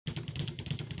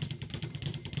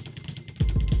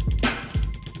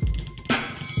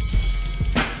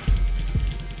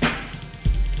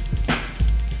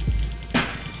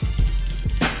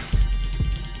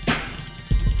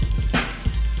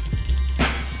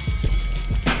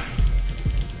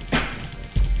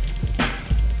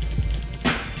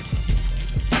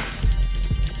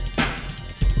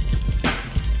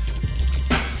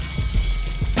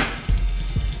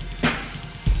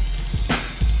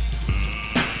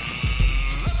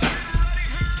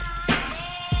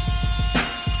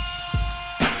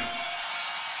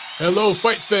Hello,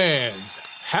 fight fans.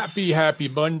 Happy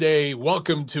Monday.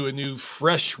 Welcome to a new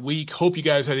fresh week. Hope you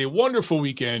guys had a wonderful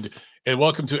weekend. And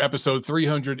welcome to episode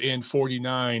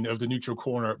 349 of the Neutral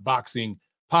Corner Boxing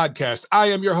Podcast. I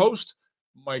am your host,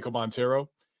 Michael Montero.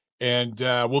 And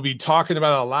we'll be talking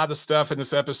about a lot of stuff in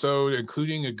this episode,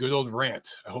 including a good old rant.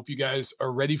 I hope you guys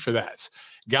are ready for that.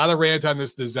 Got to rant on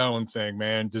this DAZN thing,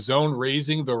 man. DAZN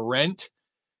raising the rent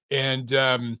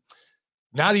and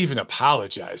not even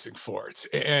apologizing for it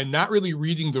and not really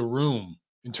reading the room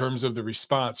in terms of the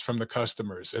response from the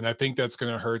customers. And I think that's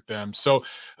going to hurt them. So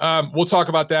we'll talk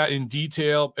about that in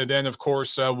detail. And then, of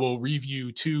course, we'll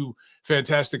review two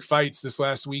fantastic fights this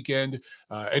last weekend,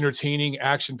 entertaining,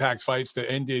 action-packed fights that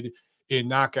ended in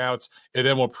knockouts. And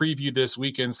then we'll preview this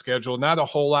weekend schedule. Not a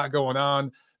whole lot going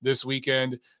on this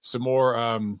weekend. Some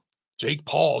more Jake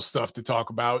Paul stuff to talk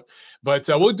about, but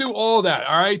we'll do all that.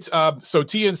 All right. So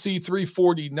TNC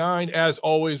 349, as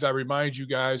always, I remind you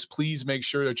guys, please make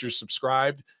sure that you're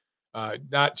subscribed,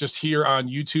 not just here on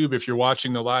YouTube if you're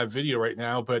watching the live video right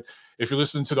now, but if you're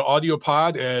listening to the audio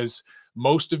pod, as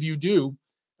most of you do,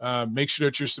 make sure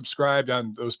that you're subscribed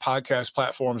on those podcast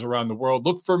platforms around the world.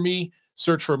 Look for me,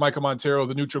 search for Michael Montero,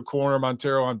 the Neutral Corner,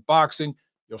 Montero on Boxing.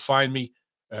 You'll find me.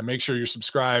 Make sure you're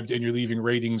subscribed and you're leaving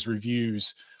ratings,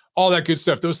 reviews, all that good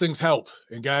stuff. Those things help.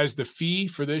 And guys, the fee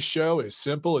for this show is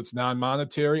simple. It's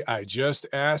non-monetary. I just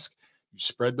ask you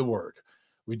spread the word.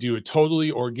 We do a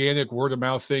totally organic word of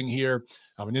mouth thing here.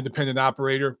 I'm an independent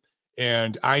operator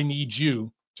and I need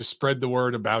you to spread the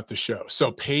word about the show.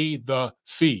 So pay the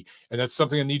fee. And that's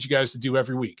something I need you guys to do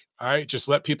every week. All right. Just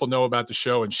let people know about the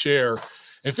show and share.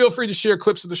 And feel free to share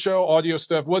clips of the show, audio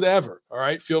stuff, whatever. All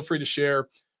right. Feel free to share.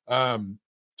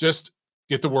 Just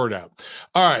get the word out.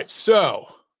 All right. So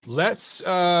let's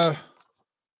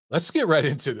get right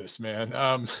into this, man.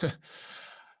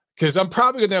 Because I'm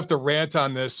probably gonna have to rant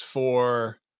on this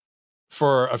for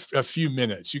a few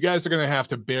minutes. You guys are gonna have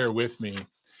to bear with me.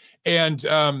 And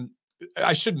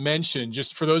I should mention,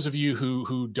 just for those of you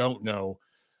who don't know,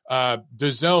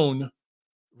 DAZN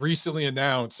recently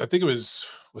announced, I think was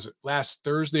it last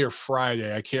Thursday or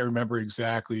Friday? I can't remember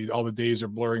exactly. All the days are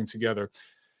blurring together.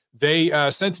 They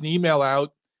sent an email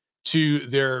out to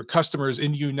their customers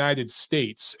in the United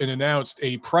States and announced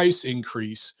a price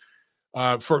increase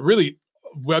for really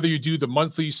whether you do the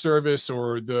monthly service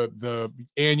or the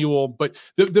annual. But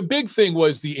the big thing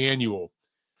was the annual.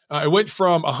 It went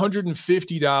from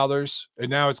 $150 and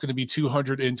now it's going to be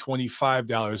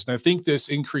 $225. And I think this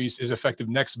increase is effective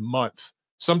next month,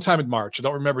 sometime in March. I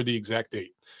don't remember the exact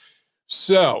date.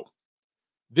 So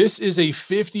this is a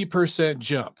 50%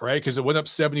 jump, right? Because it went up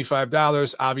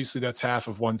 $75. Obviously, that's half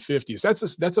of $150. So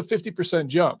that's a 50%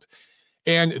 jump.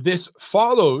 And this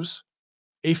follows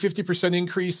a 50%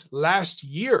 increase last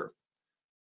year.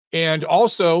 And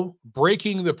also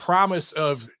breaking the promise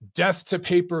of death to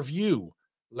pay-per-view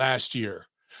last year.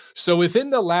 So within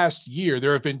the last year,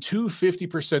 there have been two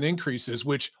 50% increases,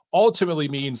 which ultimately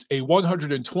means a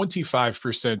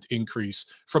 125% increase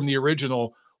from the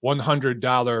original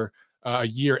 $100 a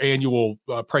year annual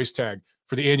price tag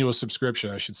for the annual subscription,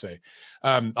 I should say.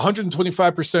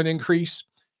 125% increase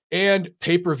and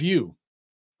pay-per-view,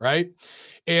 right?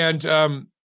 And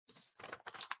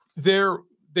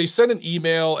they sent an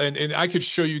email, and I could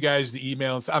show you guys the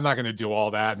email. I'm not going to do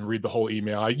all that and read the whole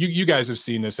email. You guys have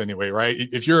seen this anyway, right?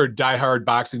 If you're a diehard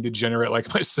boxing degenerate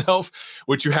like myself,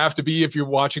 which you have to be if you're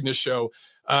watching this show,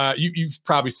 you've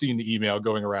probably seen the email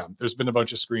going around. There's been a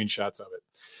bunch of screenshots of it.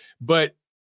 But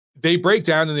they break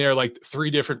down in there like three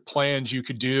different plans you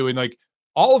could do. And like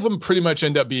all of them pretty much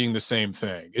end up being the same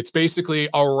thing. It's basically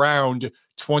around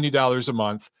 $20 a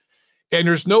month. And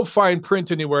there's no fine print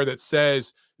anywhere that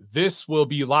says this will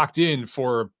be locked in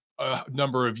for a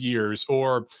number of years,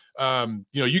 or,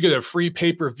 you get a free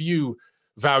pay-per-view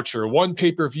voucher, one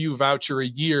pay-per-view voucher a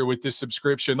year with this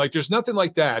subscription. Like there's nothing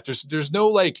like that. There's no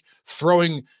like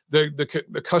throwing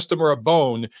the customer a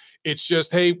bone. It's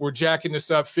just, hey, we're jacking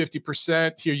this up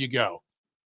 50%. Here you go.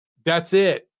 That's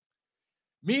it.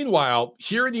 Meanwhile,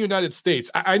 here in the United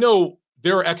States, I know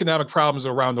there are economic problems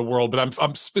around the world, but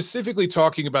I'm specifically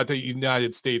talking about the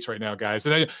United States right now, guys.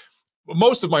 And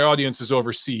most of my audience is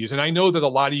overseas, and I know that a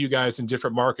lot of you guys in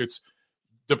different markets,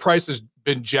 the price has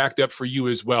been jacked up for you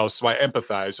as well. So I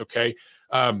empathize. Okay.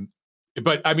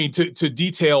 But I mean, to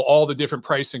detail all the different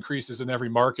price increases in every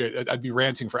market, I'd be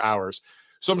ranting for hours.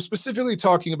 So I'm specifically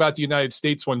talking about the United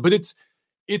States one, but it's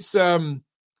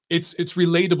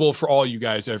relatable for all you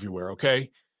guys everywhere. Okay.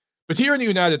 But here in the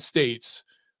United States,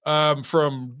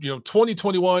 from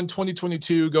 2021,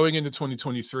 2022, going into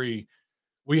 2023,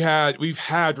 we've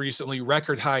had recently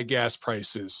record high gas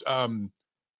prices.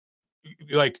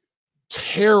 Like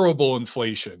terrible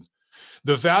inflation.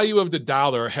 The value of the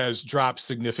dollar has dropped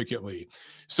significantly.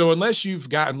 So unless you've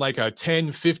gotten like a 10,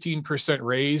 15%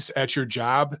 raise at your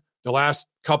job the last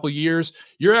couple of years,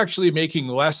 you're actually making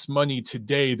less money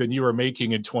today than you were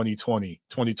making in 2020,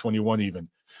 2021 even.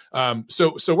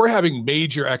 So we're having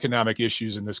major economic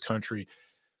issues in this country.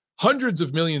 Hundreds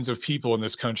of millions of people in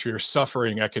this country are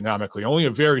suffering economically. Only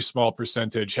a very small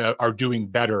percentage are doing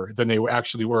better than they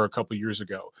actually were a couple of years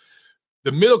ago.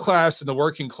 The middle class and the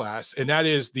working class, and that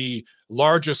is the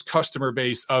largest customer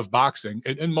base of boxing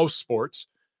and most sports,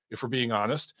 if we're being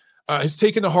honest, has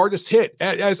taken the hardest hit,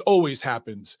 as always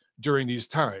happens during these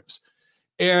times.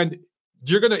 And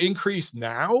you're going to increase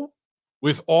now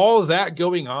with all that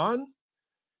going on?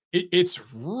 It's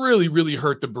really, really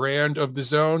hurt the brand of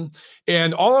DAZN.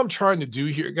 And all I'm trying to do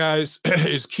here, guys,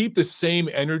 is keep the same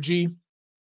energy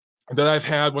that I've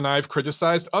had when I've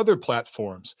criticized other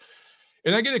platforms.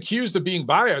 And I get accused of being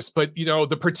biased, but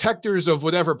the protectors of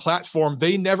whatever platform,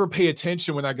 they never pay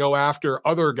attention when I go after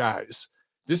other guys.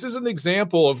 This is an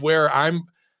example of where I'm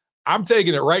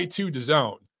taking it right to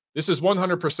DAZN. This is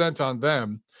 100% on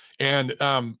them. And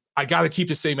I got to keep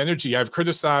the same energy. I've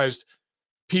criticized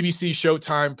PBC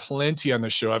Showtime plenty on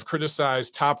this show. I've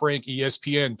criticized Top Rank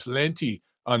ESPN plenty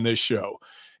on this show.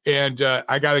 And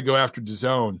I got to go after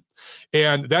DAZN.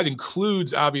 And that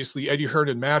includes, obviously, Eddie Hearn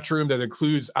and Matchroom. That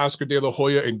includes Oscar De La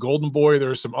Hoya and Golden Boy.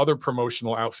 There are some other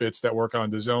promotional outfits that work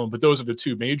on DAZN, but those are the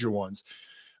two major ones.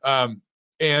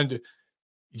 And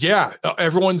yeah,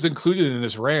 everyone's included in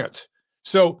this rant.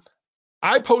 So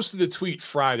I posted a tweet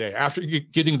Friday after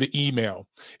getting the email.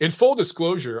 In full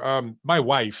disclosure, my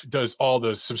wife does all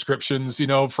the subscriptions,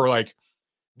 for like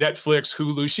Netflix,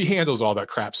 Hulu. She handles all that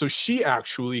crap. So she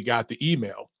actually got the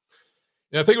email.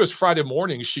 And I think it was Friday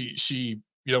morning. She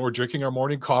we're drinking our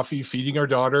morning coffee, feeding our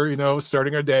daughter,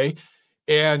 starting our day.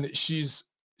 And she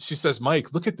says,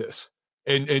 Mike, look at this.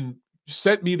 And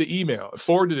sent me the email,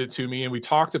 forwarded it to me, and we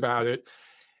talked about it.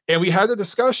 And we had a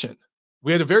discussion.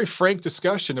 We had a very frank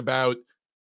discussion about,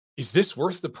 is this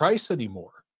worth the price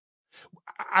anymore?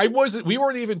 We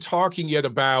weren't even talking yet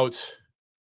about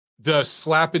the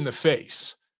slap in the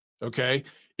face. Okay.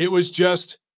 It was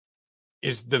just,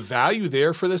 is the value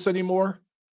there for this anymore?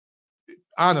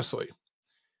 Honestly,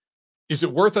 is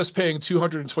it worth us paying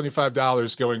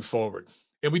 $225 going forward?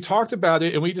 And we talked about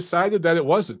it and we decided that it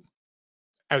wasn't.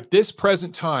 At this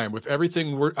present time, with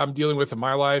everything I'm dealing with in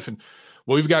my life and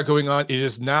what we've got going on, it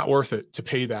is not worth it to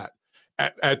pay that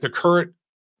at the current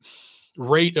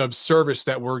rate of service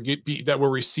that we're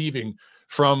receiving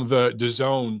from the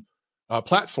DAZN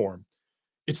platform.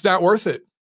 It's not worth it.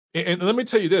 And let me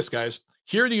tell you this, guys.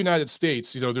 Here in the United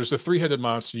States, there's the three-headed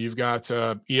monster. You've got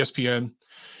ESPN,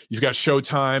 you've got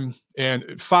Showtime,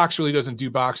 and Fox really doesn't do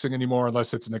boxing anymore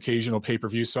unless it's an occasional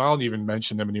pay-per-view. So I don't even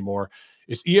mention them anymore.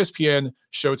 It's ESPN,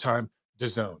 Showtime,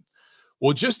 DAZN.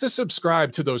 Well, just to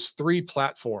subscribe to those three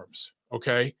platforms,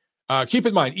 okay? Keep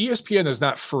in mind, ESPN is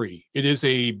not free.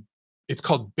 It's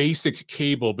called basic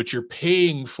cable, but you're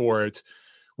paying for it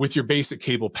with your basic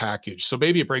cable package. So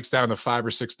maybe it breaks down to $5 or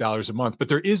 $6 a month, but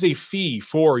there is a fee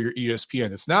for your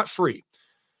ESPN. It's not free.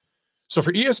 So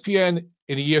for ESPN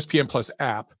and the ESPN Plus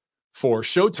app, for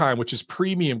Showtime, which is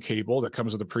premium cable that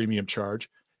comes with a premium charge,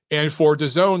 and for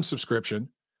DAZN subscription,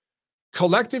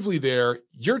 collectively there,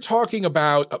 you're talking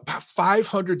about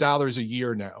 $500 a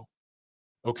year now,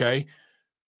 okay?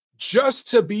 Just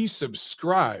to be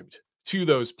subscribed to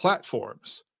those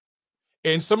platforms.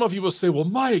 And some of you will say, well,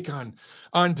 Mike, on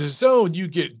DAZN, you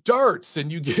get darts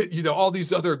and you get, all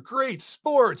these other great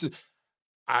sports.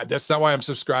 That's not why I'm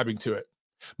subscribing to it.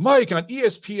 Mike, on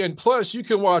ESPN Plus, you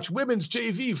can watch women's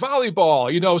JV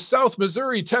volleyball, South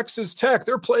Missouri, Texas Tech,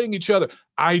 they're playing each other.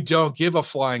 I don't give a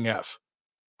flying F.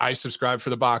 I subscribe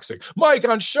for the boxing. Mike,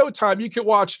 on Showtime, you can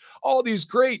watch all these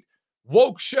great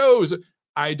woke shows.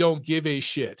 I don't give a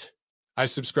shit. I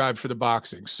subscribe for the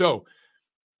boxing. So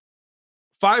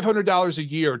 $500 a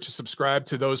year to subscribe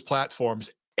to those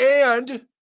platforms. And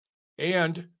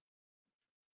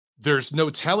there's no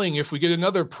telling if we get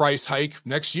another price hike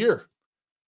next year.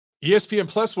 ESPN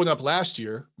Plus went up last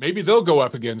year. Maybe they'll go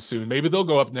up again soon. Maybe they'll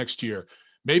go up next year.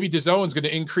 Maybe DAZN's going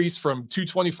to increase from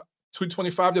 $225 to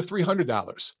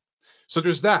 $300. So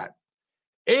there's that.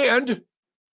 And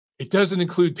it doesn't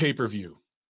include pay-per-view.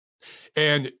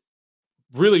 And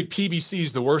really, PBC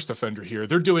is the worst offender here.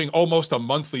 They're doing almost a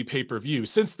monthly pay-per-view.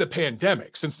 Since the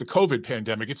pandemic, since the COVID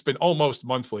pandemic, it's been almost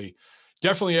monthly.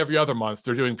 Definitely every other month,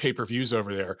 they're doing pay-per-views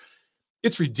over there.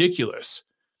 It's ridiculous.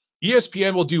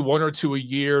 ESPN will do one or two a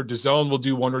year. DAZN will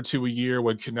do one or two a year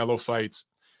when Canelo fights.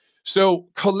 So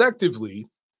collectively,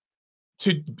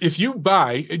 if you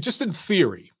buy, just in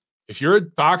theory, If you're a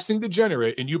boxing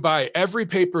degenerate and you buy every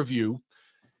pay-per-view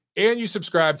and you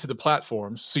subscribe to the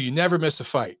platforms so you never miss a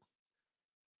fight,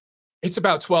 it's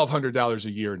about $1,200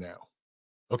 a year now.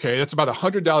 Okay, that's about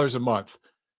 $100 a month.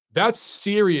 That's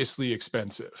seriously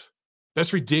expensive.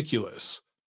 That's ridiculous.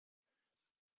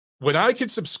 When I can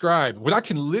subscribe, when I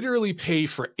can literally pay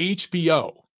for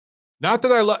HBO, not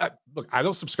that look, I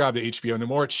don't subscribe to HBO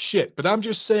anymore. It's shit. But I'm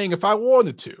just saying, if I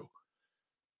wanted to,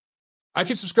 I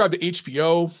can subscribe to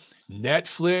HBO,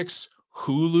 Netflix,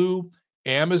 Hulu,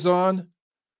 Amazon.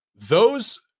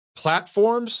 Those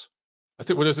platforms, I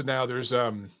think, what is it now? There's,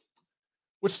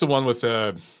 what's the one with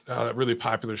really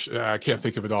popular? I can't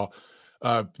think of it all.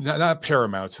 Not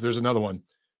Paramount. So there's another one.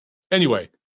 Anyway,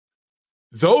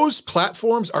 those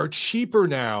platforms are cheaper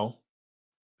now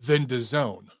than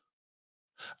DAZN.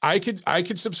 I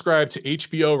could subscribe to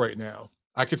HBO right now.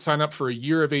 I could sign up for a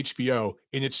year of HBO,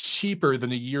 and it's cheaper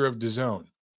than a year of DAZN.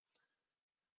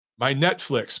 My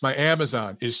Netflix, my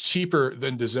Amazon is cheaper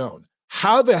than DAZN.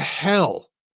 How the hell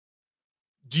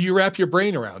do you wrap your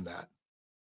brain around that?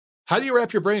 How do you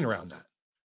wrap your brain around that?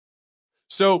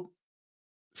 So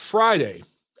Friday,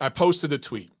 I posted a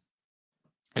tweet,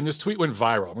 and this tweet went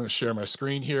viral. I'm going to share my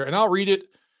screen here, and I'll read it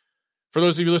for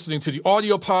those of you listening to the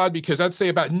audio pod, because I'd say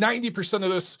about 90%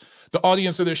 of the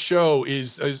audience of this show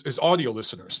is audio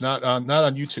listeners, not on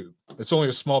YouTube. It's only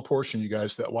a small portion of you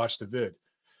guys that watch the vid.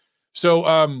 So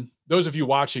those of you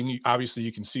watching, obviously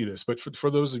you can see this, but for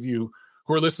those of you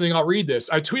who are listening, I'll read this.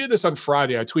 I tweeted this on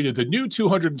Friday. I tweeted, the new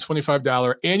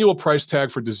 $225 annual price tag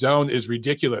for DAZN is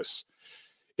ridiculous.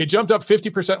 It jumped up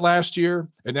 50% last year,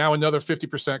 and now another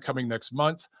 50% coming next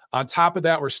month. On top of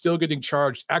that, we're still getting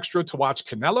charged extra to watch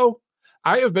Canelo.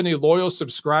 I have been a loyal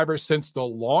subscriber since the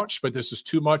launch, but this is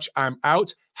too much. I'm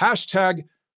out.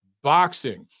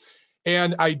 #boxing.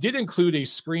 And I did include a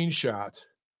screenshot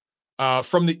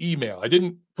from the email. I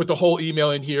didn't put the whole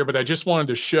email in here, but I just wanted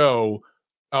to show.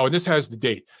 Oh, and this has the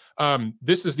date.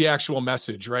 This is the actual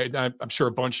message, right? I'm sure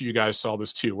a bunch of you guys saw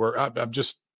this too, where I'm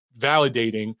just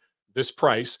validating this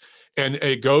price. And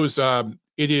it goes,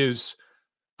 it is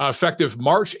effective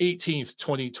March 18th,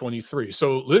 2023.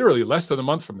 So literally less than a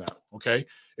month from now, okay?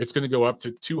 It's going to go up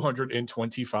to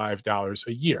 $225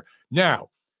 a year. Now,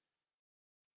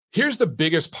 here's the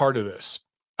biggest part of this.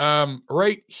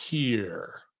 Right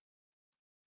here.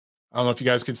 I don't know if you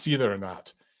guys can see that or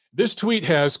not. This tweet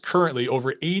has currently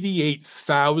over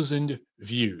 88,000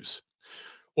 views.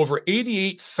 Over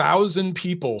 88,000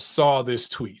 people saw this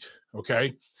tweet,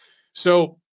 okay?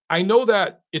 So I know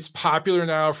that it's popular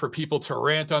now for people to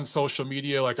rant on social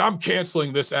media, like, I'm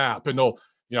canceling this app, and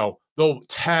they'll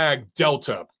tag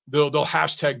Delta. They'll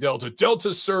hashtag Delta.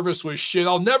 Delta's service was shit.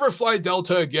 I'll never fly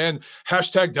Delta again.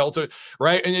 Hashtag Delta,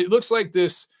 right? And it looks like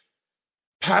this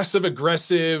passive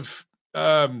aggressive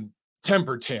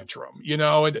temper tantrum,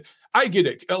 and I get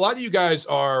it. A lot of you guys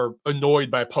are annoyed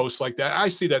by posts like that. I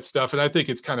see that stuff, and I think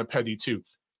it's kind of petty too.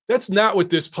 That's not what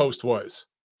this post was.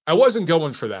 I wasn't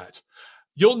going for that.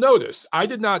 You'll notice I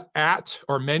did not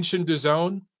or mention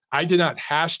DAZN. I did not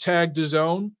hashtag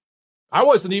DAZN. I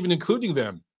wasn't even including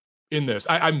them in this.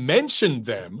 I mentioned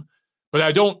them, but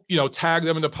I don't, tag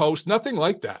them in the post. Nothing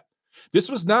like that. This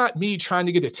was not me trying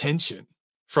to get attention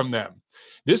from them.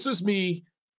 This was me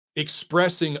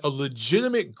expressing a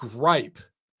legitimate gripe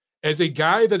as a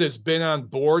guy that has been on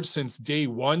board since day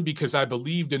one because I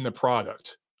believed in the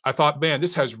product. I thought, man,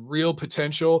 this has real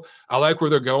potential. I like where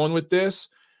they're going with this.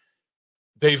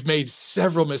 They've made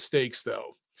several mistakes,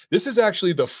 though. This is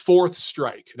actually the fourth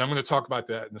strike, and I'm going to talk about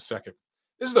that in a second.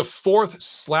 This is the fourth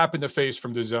slap in the face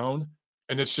from DAZN,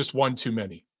 and it's just one too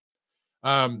many.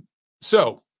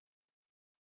 So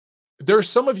there's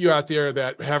some of you out there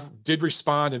that did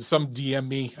respond, and some DM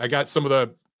me. I got some of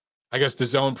the, I guess,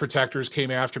 DAZN protectors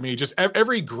came after me. Just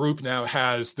every group now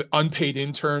has the unpaid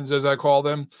interns, as I call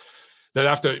them, that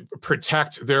have to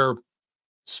protect their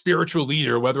spiritual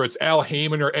leader, whether it's Al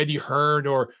Heyman or Eddie Hearn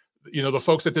or, the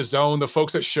folks at DAZN, the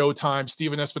folks at Showtime,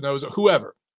 Steven Espinoza,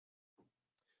 whoever.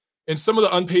 And some of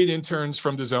the unpaid interns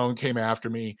from DAZN came after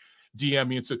me, DM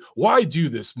me and said, why do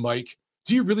this, Mike?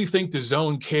 Do you really think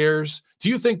DAZN cares? Do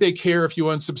you think they care if you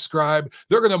unsubscribe?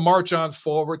 They're going to march on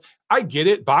forward. I get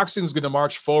it. Boxing's going to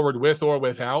march forward with or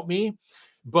without me.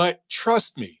 But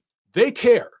trust me, they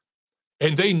care.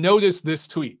 And they noticed this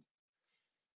tweet.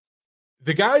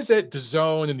 The guys at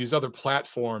DAZN and these other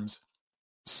platforms,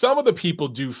 some of the people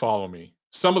do follow me.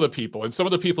 Some of the people, and some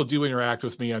of the people do interact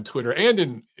with me on Twitter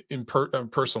and in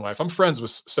personal life. I'm friends with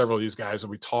several of these guys,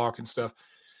 and we talk and stuff.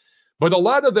 But a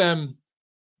lot of them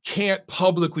can't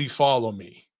publicly follow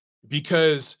me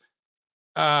because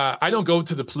I don't go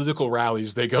to the political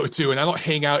rallies they go to, and I don't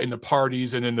hang out in the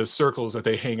parties and in the circles that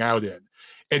they hang out in.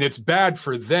 And it's bad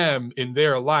for them in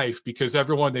their life because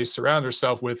everyone they surround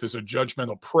themselves with is a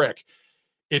judgmental prick.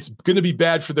 It's going to be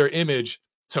bad for their image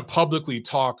to publicly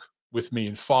talk with me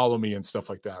and follow me and stuff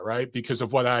like that, right? Because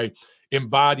of what I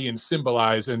embody and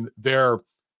symbolize in their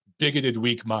bigoted,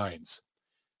 weak minds.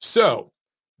 So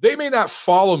they may not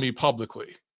follow me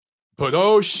publicly, but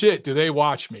oh shit, do they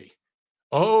watch me?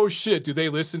 Oh shit, do they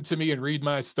listen to me and read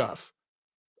my stuff?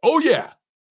 Oh yeah,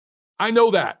 I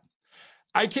know that.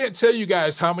 I can't tell you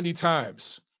guys how many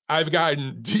times I've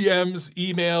gotten DMs,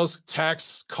 emails,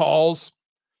 texts, calls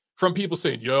from people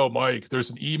saying, yo, Mike, there's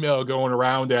an email going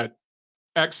around at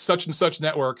X such and such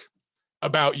network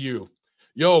about you.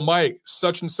 Yo, Mike,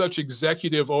 such and such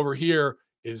executive over here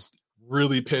is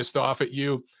really pissed off at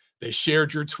you. They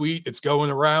shared your tweet. It's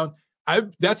going around.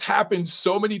 That's happened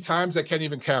so many times I can't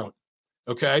even count.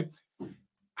 Okay.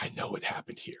 I know it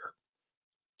happened here.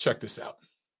 Check this out.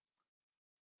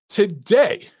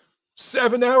 Today,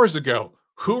 7 hours ago,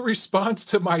 who responds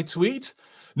to my tweet?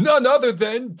 None other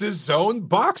than DAZN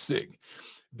Boxing.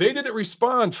 They didn't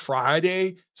respond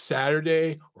Friday,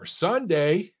 Saturday, or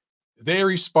Sunday. They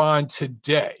respond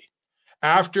today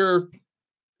after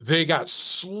they got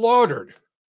slaughtered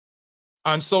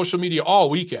on social media all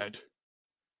weekend.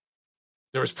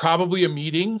 There was probably a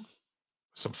meeting,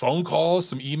 some phone calls,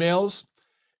 some emails,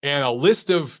 and a list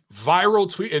of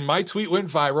viral tweets. And my tweet went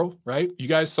viral, right? You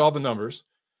guys saw the numbers.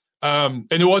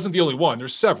 And it wasn't the only one.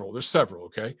 There's several,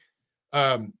 okay?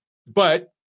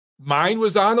 But mine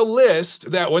was on a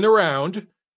list that went around,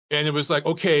 and it was like,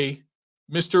 okay,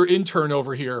 Mr. Intern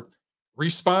over here,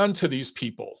 respond to these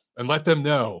people and let them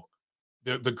know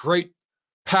the great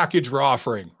package we're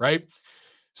offering, right?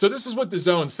 So this is what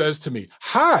DAZN says to me.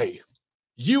 Hi,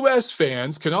 U.S.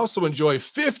 fans can also enjoy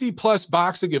 50-plus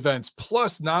boxing events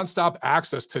plus nonstop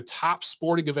access to top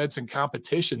sporting events and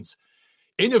competitions,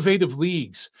 innovative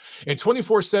leagues, and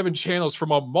 24/7 channels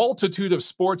from a multitude of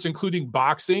sports, including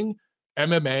boxing,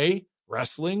 MMA,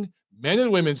 wrestling, men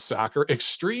and women's soccer,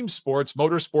 extreme sports,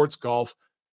 motorsports, golf,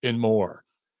 and more.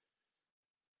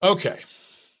 Okay,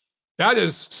 that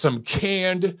is some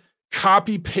canned,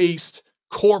 copy-paste,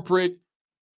 corporate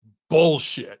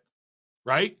bullshit,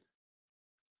 right?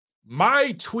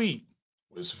 My tweet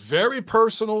was very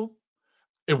personal.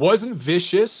 It wasn't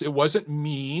vicious. It wasn't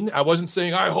mean. I wasn't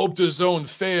saying, I hope DAZN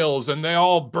fails and they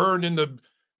all burn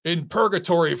in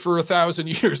purgatory for 1,000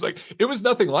 years. Like, it was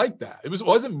nothing like that. It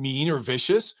wasn't mean or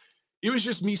vicious. It was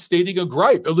just me stating a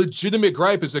gripe, a legitimate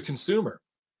gripe as a consumer.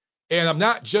 And I'm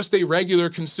not just a regular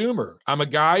consumer. I'm a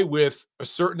guy with a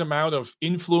certain amount of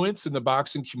influence in the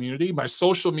boxing community. My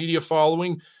social media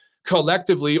following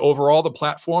collectively over all the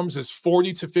platforms is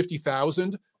 40 to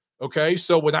 50,000. Okay.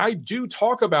 So when I do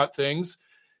talk about things,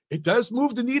 it does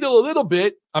move the needle a little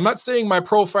bit. I'm not saying my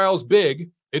profile's big.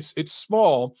 It's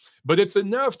small, but it's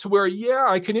enough to where, yeah,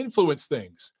 I can influence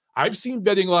things. I've seen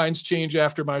betting lines change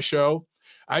after my show.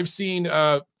 I've seen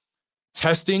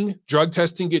drug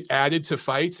testing get added to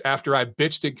fights after I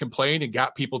bitched and complained and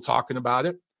got people talking about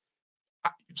it.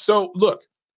 So look,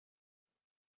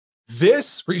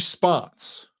 this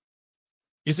response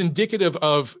is indicative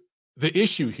of the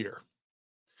issue here.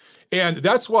 And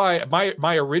that's why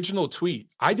my original tweet,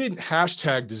 I didn't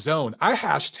hashtag DAZN. I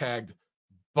hashtagged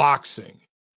boxing.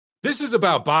 This is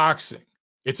about boxing.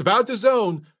 It's about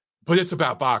DAZN, but it's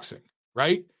about boxing,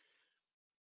 right?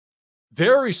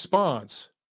 Their response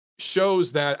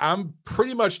shows that I'm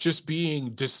pretty much just being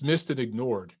dismissed and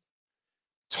ignored.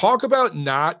 Talk about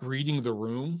not reading the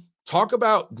room. Talk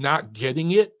about not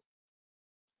getting it.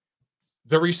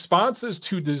 The responses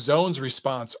to DAZN's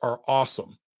response are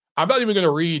awesome. I'm not even going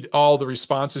to read all the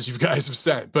responses you guys have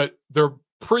sent, but they're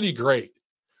pretty great.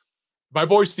 My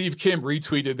boy Steve Kim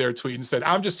retweeted their tweet and said,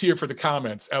 I'm just here for the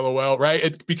comments, LOL,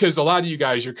 right? Because a lot of you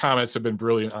guys, your comments have been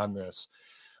brilliant on this.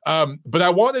 But I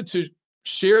wanted to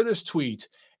share this tweet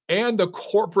and the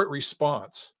corporate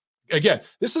response. Again,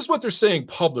 this is what they're saying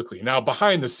publicly. Now,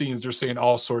 behind the scenes, they're saying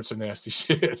all sorts of nasty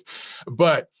shit.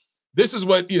 But this is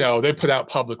what, they put out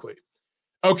publicly.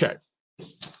 Okay.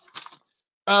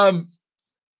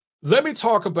 Let me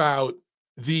talk about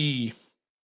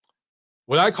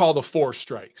what I call the 4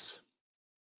 strikes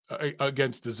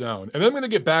against DAZN. And I'm going to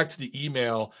get back to the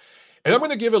email, and I'm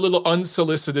going to give a little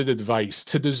unsolicited advice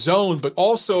to DAZN, but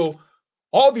also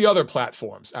all the other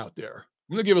platforms out there.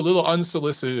 I'm going to give a little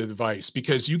unsolicited advice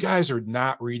because you guys are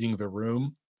not reading the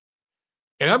room.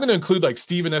 And I'm going to include like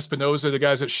Steven Espinoza, the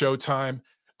guys at Showtime,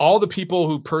 all the people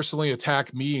who personally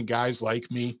attack me and guys like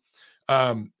me.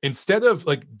 Instead of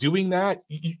like doing that,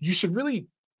 you should really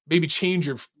maybe change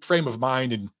your frame of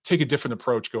mind and take a different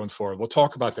approach going forward. We'll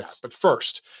talk about that. But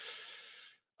first,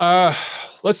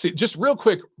 let's see, just real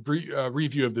quick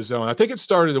review of the zone. I think it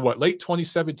started in late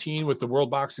 2017 with the World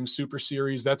Boxing Super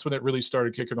Series. That's when it really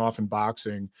started kicking off in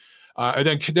boxing. And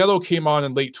then Canelo came on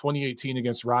in late 2018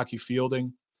 against Rocky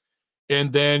Fielding.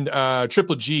 And then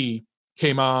Triple G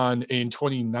came on in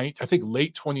 2019, I think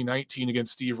late 2019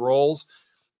 against Steve Rolls.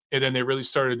 And then they really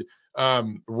started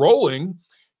rolling.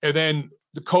 And then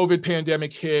the COVID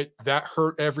pandemic hit. That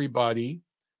hurt everybody.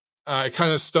 It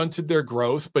kind of stunted their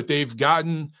growth, but they've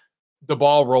gotten the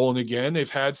ball rolling again. They've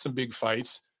had some big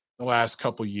fights the last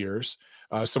couple years,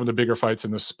 some of the bigger fights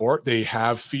in the sport. They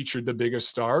have featured the biggest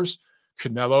stars,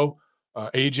 Canelo,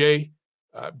 AJ,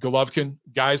 Golovkin,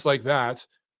 guys like that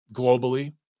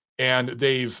globally. And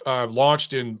they've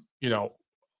launched in,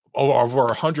 over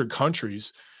 100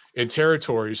 countries and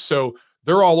territories. So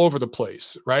they're all over the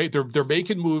place, right? They're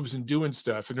making moves and doing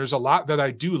stuff. And there's a lot that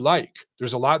I do like.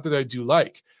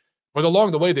 But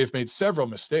along the way, they've made several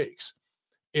mistakes.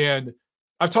 And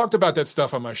I've talked about that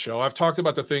stuff on my show. I've talked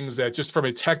about the things that just from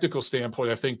a technical standpoint,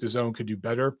 I think DAZN could do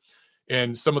better.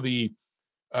 And some of the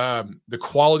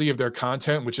quality of their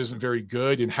content, which isn't very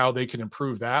good, and how they can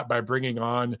improve that by bringing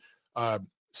on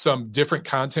some different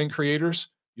content creators,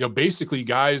 basically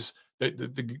guys that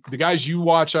the guys you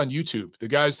watch on YouTube, the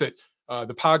guys that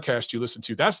the podcast you listen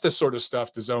to, that's the sort of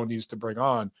stuff DAZN needs to bring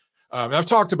on. And I've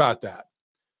talked about that.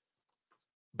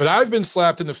 But I've been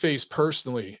slapped in the face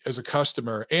personally as a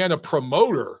customer and a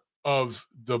promoter of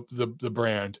the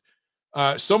brand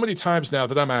so many times now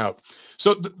that I'm out.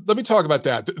 So let me talk about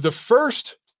that. The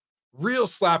first real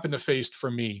slap in the face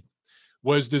for me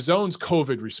was DAZN's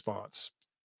COVID response.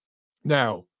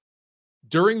 Now,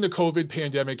 during the COVID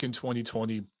pandemic in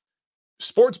 2020,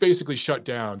 sports basically shut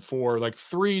down for like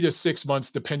 3 to 6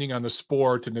 months, depending on the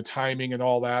sport and the timing and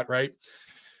all that, right?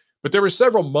 But there were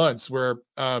several months where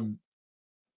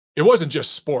it wasn't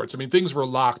just sports. I mean, things were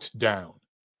locked down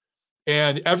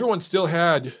and everyone still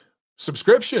had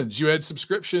subscriptions. You had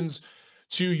subscriptions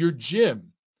to your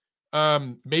gym,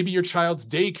 maybe your child's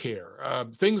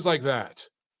daycare, things like that.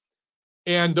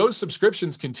 And those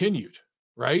subscriptions continued,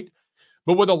 right?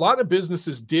 But what a lot of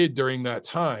businesses did during that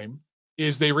time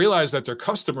is they realized that their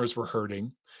customers were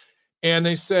hurting. And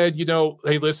they said,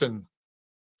 hey, listen,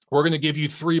 we're going to give you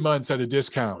 3 months at a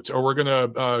discount, or we're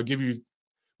going to give you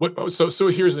So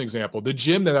here's an example. The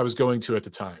gym that I was going to at the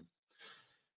time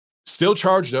still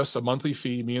charged us a monthly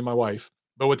fee, me and my wife.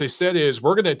 But what they said is,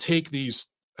 we're going to take these,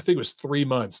 I think it was 3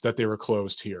 months that they were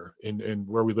closed here in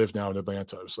where we live now in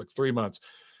Atlanta. It was like 3 months.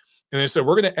 And they said,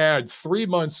 we're going to add 3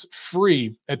 months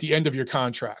free at the end of your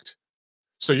contract.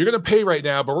 So you're going to pay right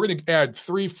now, but we're going to add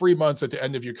 3 free months at the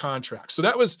end of your contract. So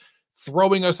that was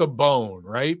throwing us a bone,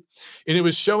 right? And it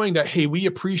was showing that, hey, we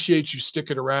appreciate you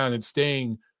sticking around and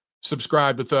staying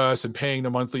subscribed with us and paying the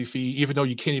monthly fee, even though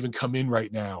you can't even come in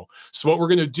right now. So what we're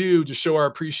going to do to show our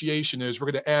appreciation is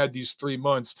we're going to add these 3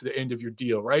 months to the end of your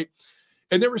deal, right?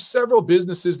 And there were several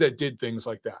businesses that did things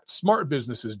like that. Smart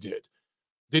businesses did.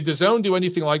 Did DAZN do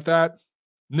anything like that?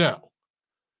 No.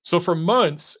 So for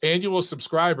months, annual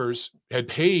subscribers had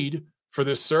paid for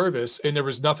this service and there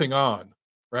was nothing on,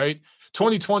 right?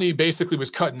 2020 basically was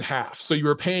cut in half. So you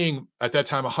were paying at that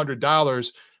time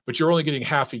 $100, but you're only getting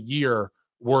half a year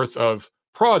worth of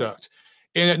product.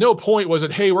 And at no point was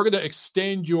it, hey, we're going to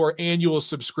extend your annual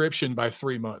subscription by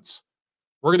 3 months.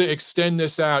 We're going to extend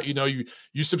this out.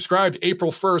 You subscribed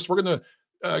April 1st. We're going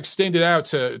to extend it out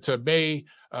to May,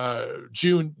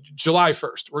 June, July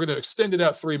 1st. We're going to extend it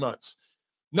out 3 months.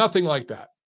 Nothing like that.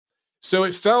 So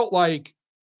it felt like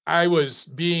I was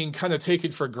being kind of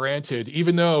taken for granted,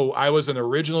 even though I was an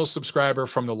original subscriber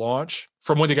from the launch,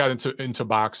 from when they got into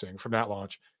boxing, from that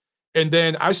launch. And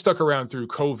then I stuck around through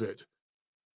COVID,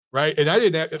 right? And I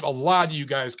didn't have, a lot of you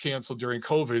guys canceled during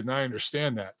COVID, and I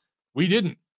understand that. We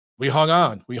didn't. We hung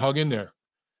on. We hung in there.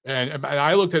 And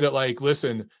I looked at it like,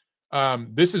 listen,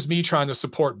 this is me trying to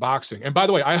support boxing. And by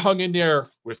the way, I hung in there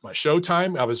with my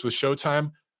Showtime. I was with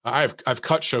Showtime. I've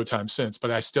cut Showtime since, but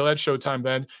I still had Showtime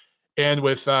then. And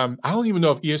with, I don't even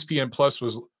know if ESPN Plus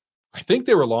was, I think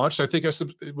they were launched. I think I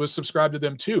was subscribed to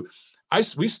them too.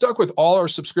 We stuck with all our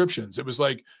subscriptions. It was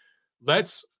like,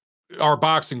 our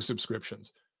boxing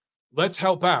subscriptions. Let's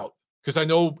help out, because I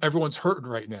know everyone's hurting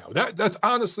right now. That's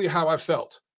honestly how I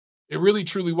felt. It really,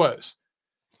 truly was.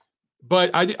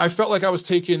 But I felt like I was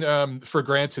taken for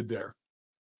granted there.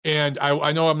 And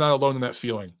I know I'm not alone in that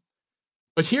feeling.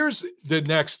 But here's the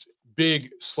next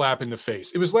big slap in the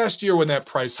face. It was last year when that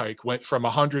price hike went from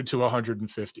 100 to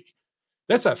 150.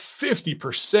 That's a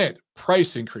 50%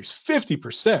 price increase,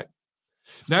 50%.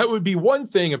 Now, it would be one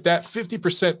thing if that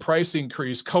 50% price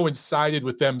increase coincided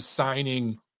with them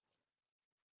signing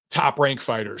top rank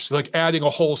fighters, like adding a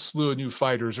whole slew of new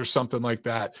fighters or something like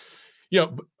that,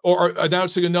 or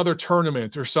announcing another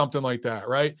tournament or something like that,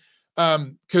 right?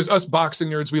 Because us boxing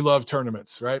nerds, we love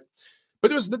tournaments, right? But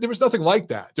there was nothing like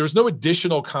that. There was no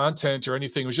additional content or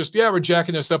anything. It was just, we're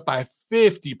jacking this up by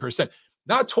 50%,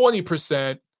 not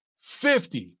 20%,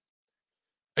 50.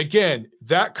 Again,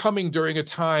 that coming during a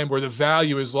time where the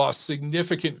value has lost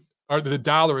significant, or the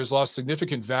dollar has lost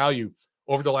significant value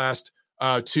over the last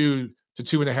 2 to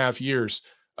 2.5 years.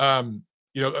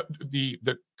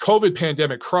 The COVID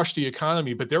pandemic crushed the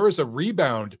economy, but there was a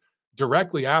rebound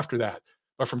directly after that.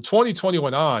 But from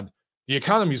 2021 on, the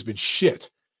economy's been shit.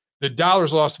 The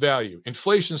dollar's lost value.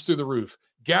 Inflation's through the roof.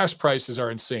 Gas prices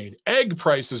are insane. Egg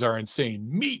prices are insane.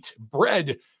 Meat,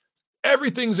 bread,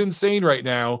 everything's insane right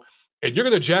now. And you're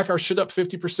going to jack our shit up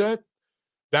 50%?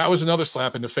 That was another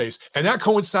slap in the face. And that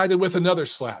coincided with another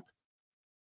slap.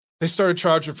 They started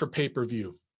charging for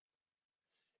pay-per-view.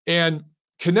 And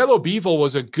Canelo Bivol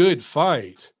was a good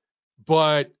fight,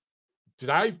 but did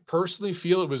I personally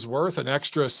feel it was worth an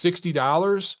extra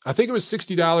 $60? I think it was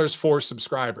 $60 for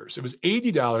subscribers. It was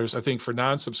 $80, I think, for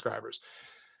non-subscribers.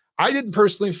 I didn't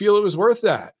personally feel it was worth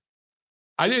that.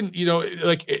 I didn't,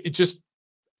 it just,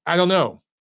 I don't know.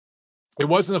 It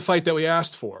wasn't a fight that we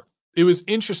asked for. It was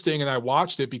interesting, and I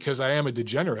watched it because I am a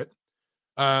degenerate.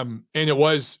 And it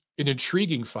was an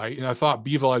intriguing fight, and I thought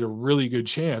Bivol had a really good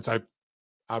chance. I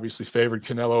obviously favored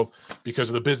Canelo because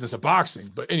of the business of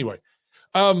boxing. But anyway,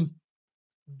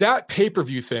 that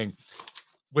pay-per-view thing,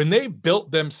 when they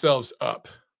built themselves up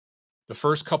the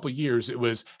first couple years, it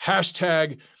was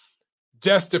hashtag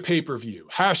death to pay-per-view,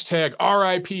 hashtag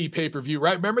RIP pay-per-view,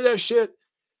 right? Remember that shit?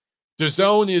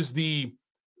 DAZN is the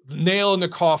nail in the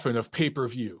coffin of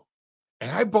pay-per-view.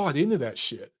 And I bought into that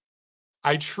shit.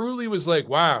 I truly was like,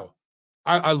 wow,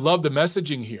 I love the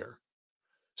messaging here.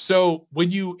 So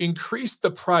when you increase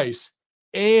the price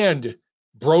and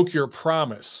broke your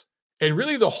promise, and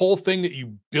really the whole thing that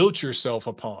you built yourself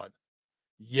upon,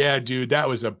 yeah, dude, that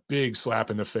was a big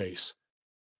slap in the face.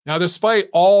 Now, despite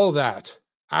all that,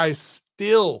 I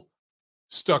still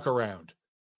stuck around.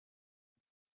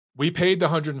 We paid the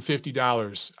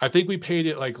 $150. I think we paid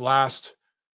it like last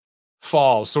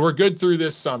fall. So we're good through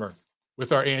this summer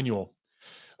with our annual.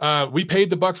 We paid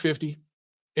the $150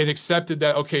 and accepted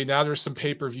that, okay, now there's some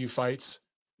pay-per-view fights,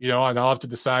 and I'll have to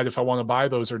decide if I want to buy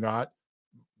those or not.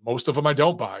 Most of them I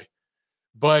don't buy.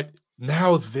 But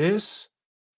now it's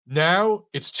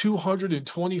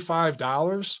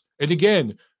 $225. And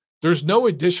again, there's no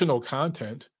additional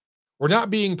content. We're not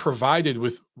being provided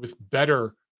with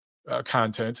better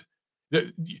content.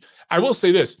 I will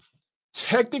say this.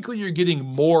 Technically, you're getting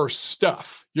more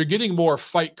stuff. You're getting more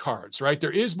fight cards, right?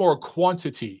 There is more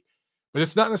quantity, but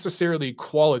it's not necessarily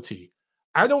quality.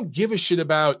 I don't give a shit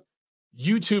about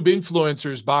YouTube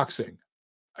influencers boxing.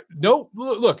 No,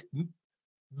 look,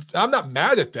 I'm not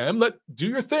mad at them. Do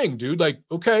your thing, dude. Like,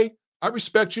 okay, I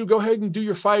respect you. Go ahead and do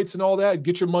your fights and all that.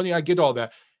 Get your money. I get all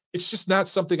that. It's just not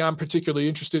something I'm particularly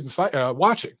interested in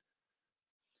watching.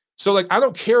 So, I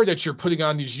don't care that you're putting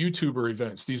on these YouTuber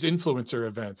events, these influencer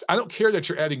events. I don't care that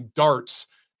you're adding darts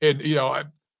and,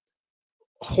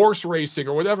 horse racing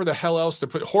or whatever the hell else to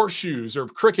put, horseshoes or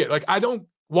cricket. I don't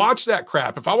watch that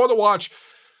crap. If I want to watch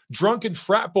drunken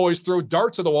frat boys throw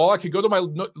darts at the wall, I could go to my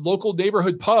local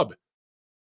neighborhood pub.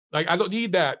 I don't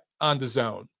need that on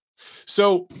DAZN.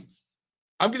 So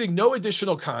I'm getting no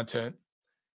additional content,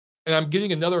 and I'm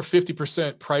getting another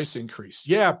 50% price increase.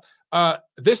 Yeah,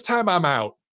 this time I'm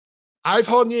out. I've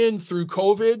hung in through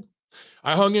COVID.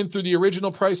 I hung in through the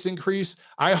original price increase.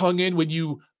 I hung in when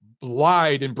you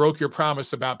lied and broke your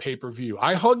promise about pay-per-view.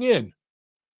 I hung in,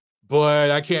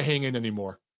 but I can't hang in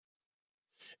anymore.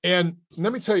 And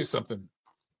let me tell you something.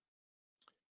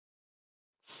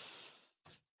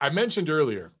 I mentioned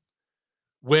earlier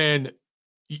when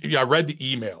I read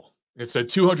the email, it said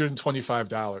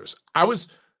 $225.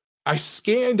 I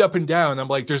scanned up and down. I'm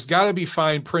like, there's got to be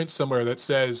fine print somewhere that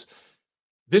says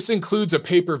this includes a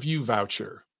pay-per-view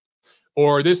voucher,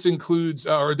 or this includes,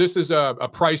 or this is a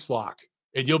price lock,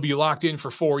 and you'll be locked in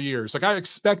for 4 years. I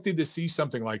expected to see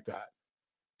something like that,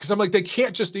 because I'm like, they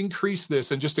can't just increase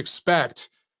this and just expect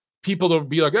people to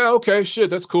be like, oh, okay, shit,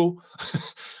 that's cool.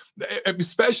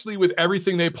 Especially with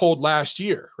everything they pulled last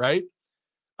year, right?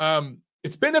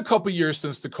 It's been a couple years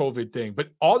since the COVID thing, but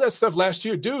all that stuff last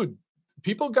year, dude,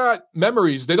 people got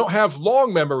memories. They don't have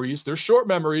long memories. They're short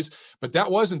memories, but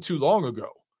that wasn't too long ago.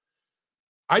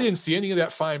 I didn't see any of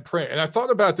that fine print. And I thought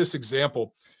about this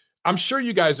example. I'm sure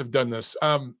you guys have done this.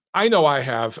 I know I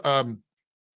have.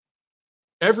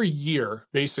 every year,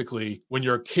 basically, when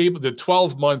your cable, the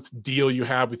 12-month deal you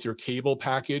have with your cable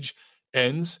package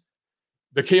ends,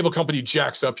 the cable company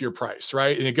jacks up your price,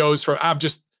 right? And it goes from, I'm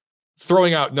just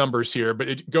throwing out numbers here, but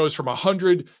it goes from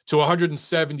 100 to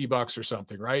 170 bucks or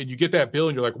something, right? And you get that bill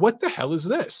and you're like, what the hell is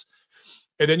this?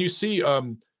 And then you see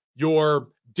your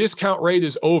discount rate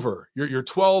is over. Your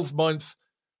 12-month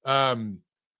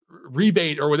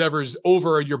rebate or whatever is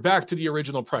over, and you're back to the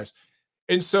original price.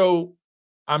 And so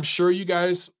I'm sure you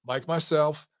guys, like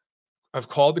myself, I've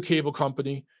called the cable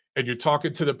company, and you're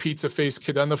talking to the pizza face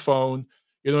kid on the phone.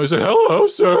 You know, he said, hello,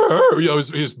 sir. You know,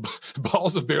 his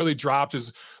balls have barely dropped.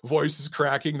 His voice is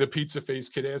cracking. The pizza face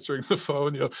kid answering the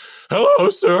phone, you know, hello,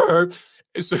 sir.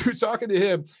 And so you're talking to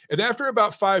him. And after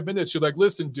about 5 minutes, you're like,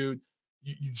 listen, dude,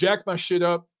 you jacked my shit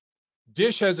up.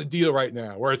 Dish has a deal right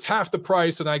now where it's half the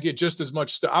price and I get just as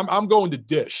much stuff. I'm going to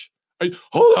Dish.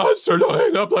 Hold on, sir, don't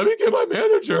hang up. Let me get my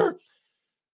manager.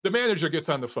 The manager gets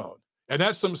on the phone. And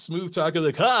that's some smooth talking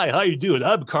like, hi, how you doing?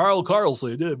 I'm Carl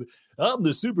Carlson. I'm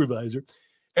the supervisor.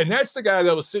 And that's the guy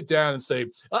that will sit down and say,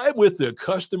 I'm with the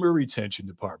customer retention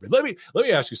department. Let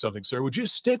me ask you something, sir. Would you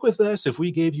stick with us if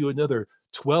we gave you another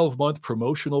 12-month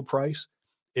promotional price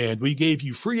and we gave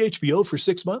you free HBO for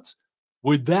 6 months?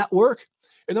 Would that work?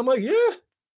 And I'm like, yeah,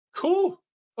 cool.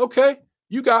 Okay,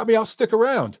 you got me. I'll stick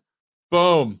around.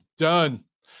 Boom, done.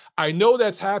 I know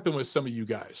that's happened with some of you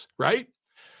guys, right?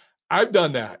 I've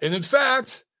done that. And in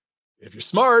fact, if you're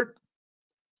smart,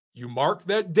 you mark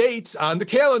that date on the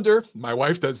calendar. My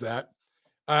wife does that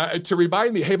to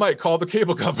remind me, hey, Mike, call the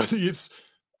cable company.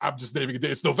 I'm just naming a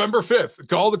date. It's November 5th.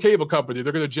 Call the cable company.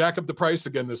 They're going to jack up the price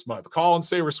again this month. Call and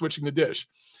say we're switching to Dish.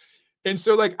 And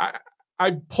so like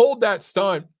I pulled that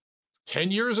stunt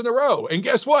 10 years in a row. And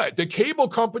guess what? The cable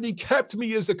company kept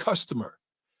me as a customer.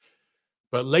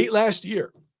 But late last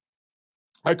year,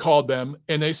 I called them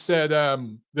and they said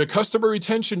the customer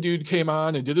retention dude came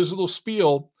on and did his little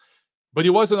spiel, but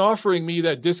he wasn't offering me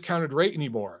that discounted rate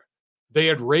anymore. They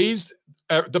had raised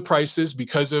the prices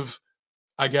because of,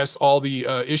 I guess, all the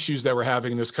issues that we're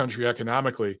having in this country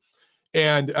economically.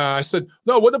 And I said,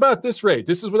 no, what about this rate?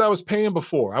 This is what I was paying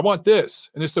before. I want this.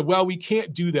 And they said, well, we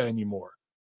can't do that anymore.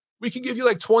 We can give you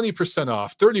like 20%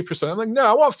 off, 30%. I'm like, no,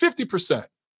 I want 50%.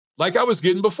 Like I was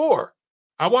getting before.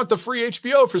 I want the free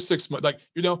HBO for 6 months. Like,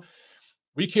 you know,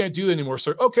 we can't do that anymore,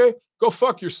 sir. Okay, go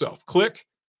fuck yourself. Click.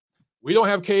 We don't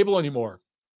have cable anymore.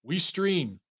 We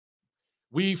stream.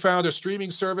 We found a streaming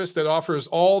service that offers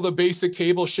all the basic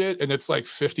cable shit, and it's like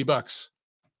 $50.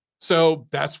 So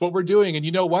that's what we're doing. And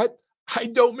you know what? I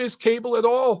don't miss cable at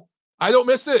all. I don't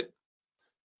miss it.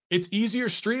 It's easier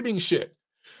streaming shit.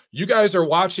 You guys are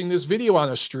watching this video on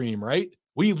a stream, right?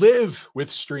 We live with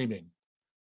streaming.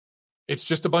 It's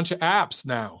just a bunch of apps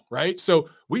now, right? So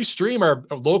we stream our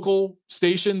local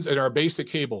stations and our basic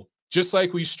cable, just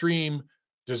like we stream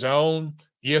DAZN,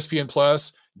 ESPN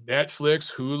Plus,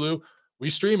 Netflix, Hulu. We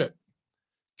stream it.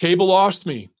 Cable lost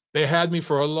me. They had me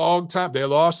for a long time. They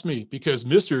lost me because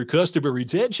Mr. Customer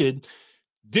Retention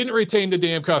didn't retain the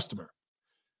damn customer.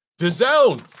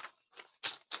 DAZN,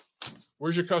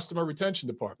 where's your customer retention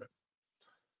department?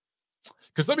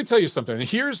 Because let me tell you something.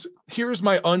 Here's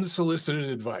my unsolicited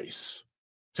advice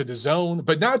to DAZN,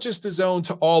 but not just DAZN,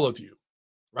 to all of you,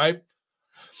 right?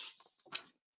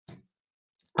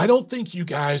 I don't think you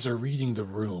guys are reading the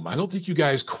room. I don't think you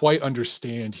guys quite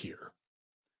understand here.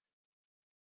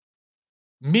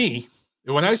 Me,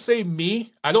 when I say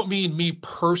me, I don't mean me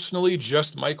personally,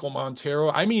 just Michael Montero.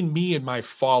 I mean me and my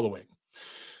following.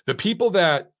 The people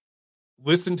that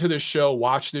listen to this show,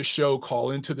 watch this show, call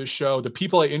into the show, the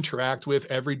people I interact with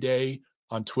every day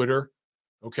on Twitter,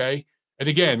 okay? And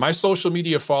again, my social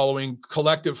media following,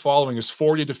 collective following is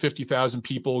 40 to 50,000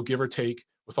 people, give or take,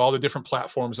 with all the different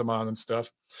platforms I'm on and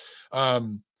stuff.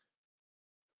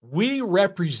 We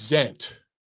represent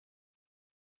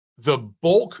the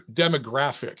bulk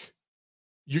demographic,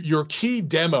 your key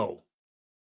demo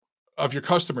of your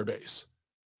customer base.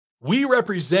 I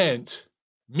represent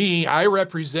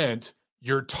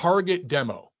your target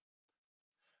demo.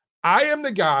 I am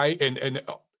the guy, and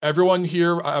everyone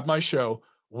here at my show,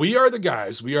 we are the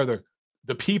guys, we are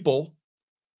the people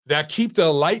that keep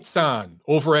the lights on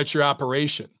over at your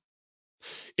operation.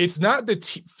 It's not the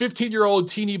 15-year-old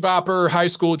teeny bopper high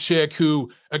school chick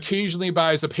who occasionally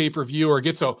buys a pay-per-view or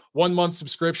gets a 1-month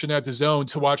subscription at DAZN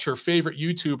to watch her favorite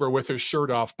YouTuber with her shirt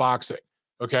off boxing,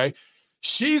 okay?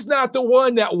 She's not the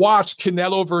one that watched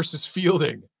Canelo versus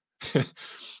Fielding.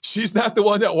 She's not the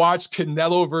one that watched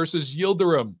Canelo versus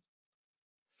Yildirim.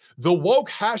 The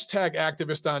woke hashtag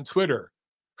activist on Twitter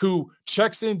who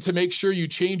checks in to make sure you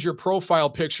change your profile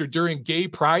picture during Gay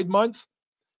Pride Month,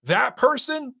 that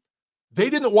person They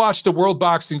didn't watch the World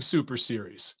Boxing Super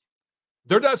Series.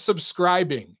 They're not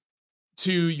subscribing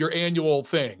to your annual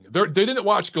thing. They didn't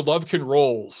watch Golovkin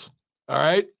Rolls. All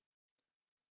right.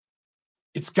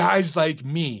 It's guys like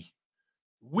me,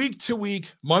 week to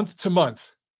week, month to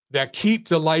month, that keep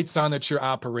the lights on at your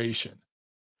operation.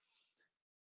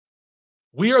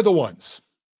 We are the ones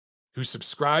who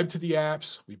subscribe to the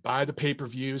apps. We buy the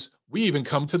pay-per-views. We even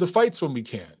come to the fights when we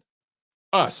can.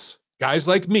 Us, guys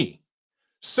like me.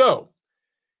 So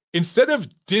instead of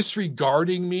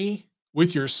disregarding me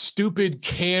with your stupid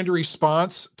canned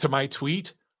response to my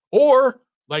tweet, or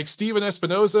like Steven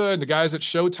Espinoza and the guys at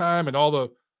Showtime and all the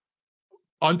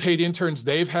unpaid interns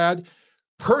they've had,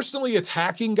 personally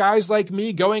attacking guys like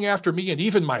me, going after me and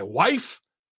even my wife,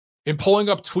 and pulling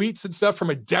up tweets and stuff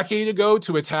from a decade ago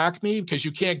to attack me because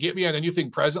you can't get me on anything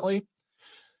presently.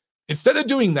 Instead of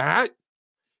doing that,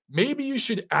 maybe you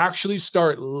should actually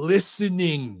start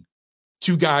listening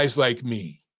to guys like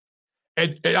me.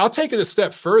 And I'll take it a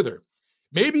step further.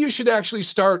 Maybe you should actually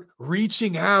start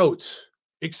reaching out,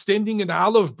 extending an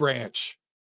olive branch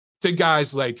to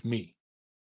guys like me.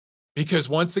 Because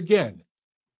once again,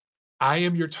 I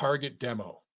am your target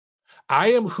demo.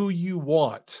 I am who you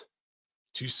want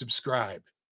to subscribe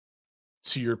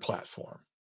to your platform.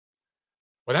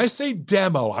 When I say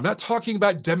demo, I'm not talking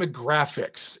about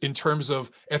demographics in terms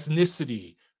of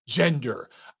ethnicity, gender.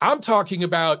 I'm talking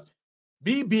about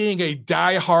me being a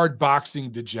diehard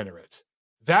boxing degenerate.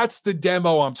 That's the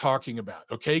demo I'm talking about,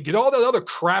 okay? Get all that other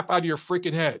crap out of your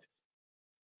freaking head.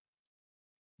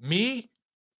 Me,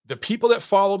 the people that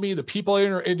follow me, the people I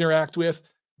interact with,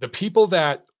 the people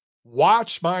that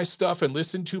watch my stuff and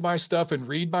listen to my stuff and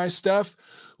read my stuff,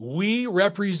 we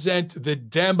represent the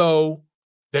demo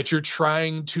that you're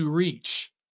trying to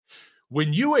reach.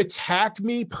 When you attack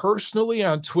me personally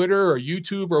on Twitter or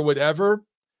YouTube or whatever,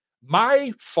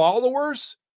 my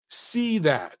followers see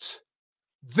that.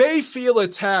 They feel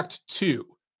attacked too,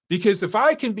 because if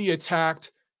I can be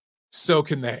attacked, so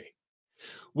can they.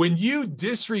 When you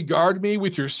disregard me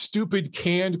with your stupid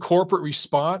canned corporate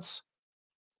response,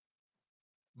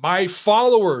 my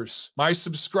followers, my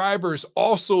subscribers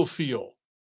also feel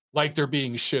like they're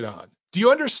being shit on. Do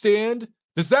you understand?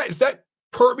 Is that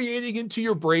permeating into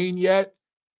your brain yet?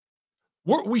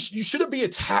 You shouldn't be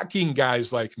attacking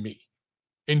guys like me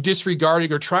and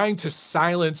disregarding or trying to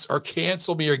silence or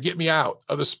cancel me or get me out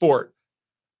of the sport.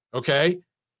 Okay?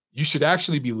 You should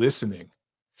actually be listening.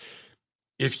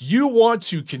 If you want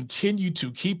to continue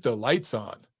to keep the lights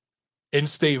on and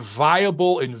stay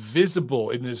viable and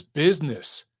visible in this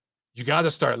business, you got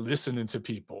to start listening to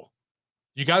people.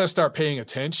 You got to start paying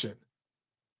attention.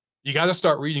 You got to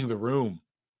start reading the room.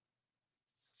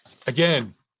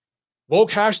 Again,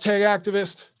 woke hashtag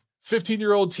activist,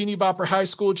 15-year-old teeny bopper high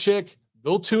school chick,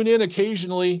 they'll tune in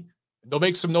occasionally. They'll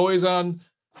make some noise on,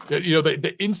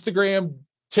 the Instagram,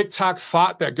 TikTok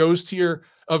thought that goes to your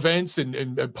events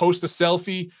and post a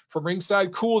selfie from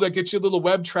ringside. Cool, that gets you a little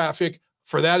web traffic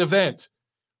for that event.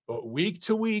 But week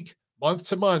to week, month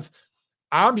to month,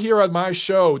 I'm here on my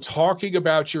show talking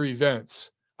about your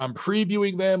events. I'm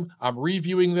previewing them. I'm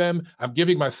reviewing them. I'm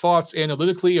giving my thoughts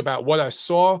analytically about what I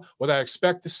saw, what I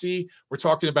expect to see. We're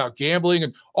talking about gambling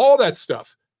and all that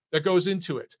stuff that goes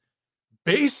into it.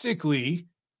 Basically,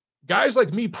 guys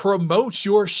like me promote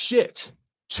your shit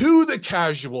to the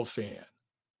casual fan.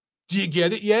 Do you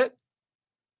get it yet?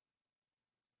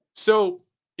 So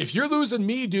if you're losing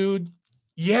me, dude,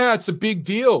 yeah, it's a big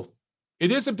deal.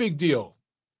 It is a big deal.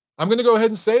 I'm going to go ahead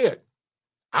and say it.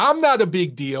 I'm not a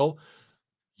big deal.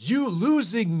 You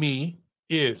losing me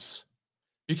is,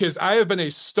 because I have been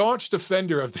a staunch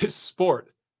defender of this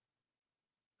sport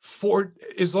for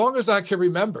as long as I can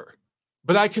remember.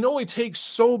 But I can only take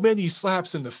so many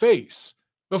slaps in the face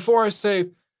before I say,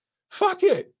 fuck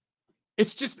it.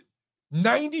 It's just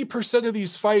 90% of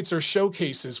these fights are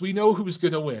showcases. We know who's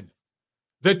going to win.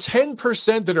 The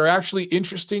 10% that are actually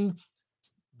interesting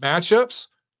matchups,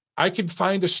 I can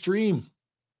find a stream.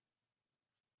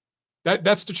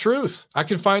 That's the truth. I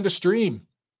can find a stream.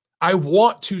 I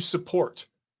want to support.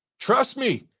 Trust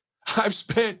me, I've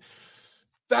spent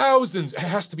thousands, it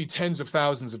has to be tens of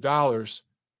thousands of dollars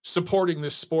supporting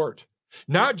this sport.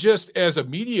 Not just as a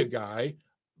media guy,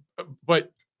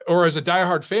 or as a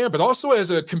diehard fan, but also as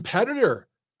a competitor.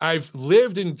 I've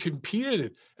lived and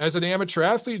competed as an amateur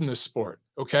athlete in this sport,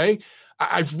 okay?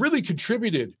 I've really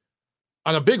contributed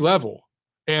on a big level.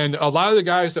 And a lot of the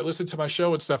guys that listen to my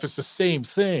show and stuff, it's the same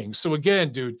thing. So again,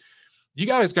 dude, you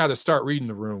guys got to start reading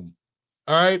the room.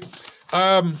 All right.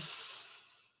 All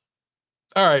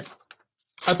right.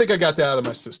 I think I got that out of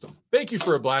my system. Thank you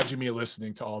for obliging me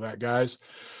listening to all that, guys.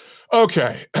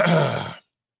 Okay.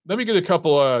 Let me get a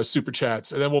couple super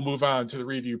chats, and then we'll move on to the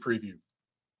review preview.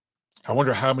 I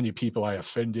wonder how many people I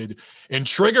offended and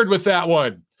triggered with that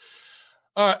one.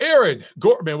 Aaron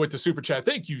Gorman with the super chat.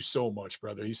 Thank you so much,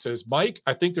 brother. He says, Mike,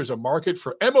 I think there's a market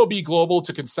for MLB Global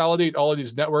to consolidate all of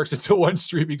these networks into one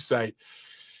streaming site.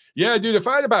 Yeah, dude, if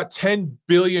I had about $10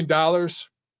 billion,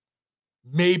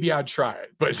 maybe I'd try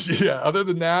it. But yeah, other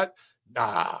than that,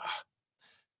 nah,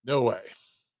 no way.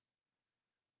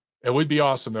 It would be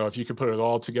awesome, though, if you could put it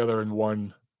all together in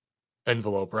one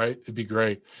envelope, right? It'd be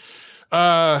great.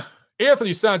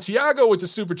 Anthony Santiago with the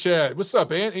super chat. What's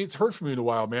up, man? Ain't heard from you in a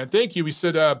while, man. Thank you. He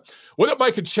said, what up,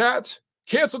 Mike and chat?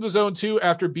 Canceled DAZN 2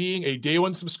 after being a day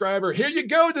one subscriber. Here you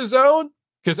go, DAZN,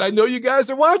 because I know you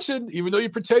guys are watching, even though you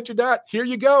pretend you're not. Here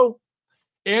you go.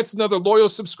 Ant's another loyal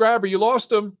subscriber. You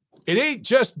lost him. It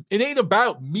ain't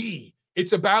about me.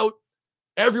 It's about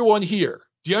everyone here.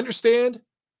 Do you understand?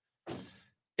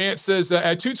 Ant says,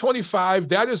 at $225,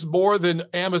 that is more than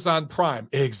Amazon Prime.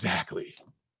 Exactly.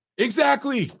 He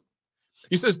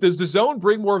says, does DAZN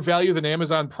bring more value than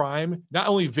Amazon Prime? Not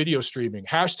only video streaming.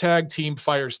 Hashtag Team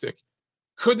Firestick.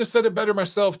 Couldn't have said it better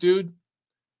myself, dude.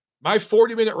 My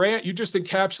 40-minute rant, you just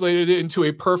encapsulated it into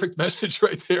a perfect message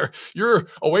right there. You're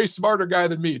a way smarter guy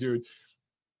than me, dude.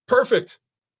 Perfect.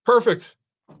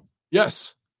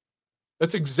 Yes.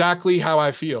 That's exactly how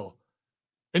I feel.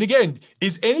 And again,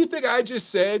 is anything I just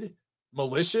said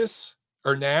malicious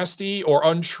or nasty or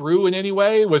untrue in any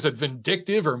way? Was it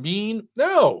vindictive or mean?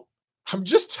 No, I'm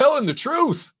just telling the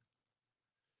truth.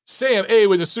 Sam A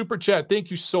with a super chat.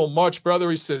 Thank you so much, brother.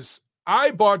 He says,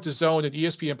 I bought DAZN and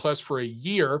ESPN Plus for a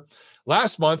year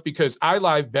last month because I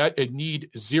live bet and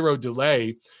need zero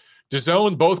delay.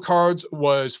 DAZN, both cards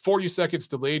was 40 seconds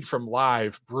delayed from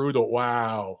live. Brutal.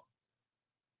 Wow.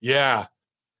 Yeah.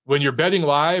 When you're betting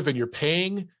live and you're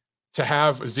paying to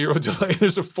have a zero delay,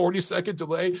 there's a 40-second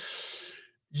delay.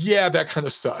 Yeah, that kind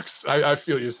of sucks. I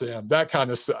feel you, Sam. That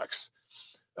kind of sucks.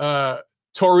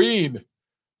 Taurine,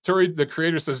 the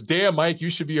creator, says, damn, Mike, you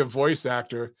should be a voice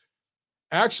actor.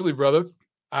 Actually, brother,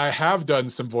 I have done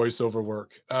some voiceover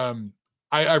work.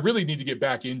 I really need to get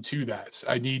back into that.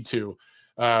 I need to.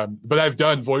 But I've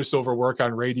done voiceover work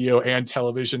on radio and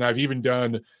television. I've even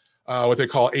done what they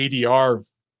call ADR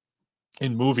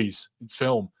in movies and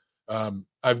film.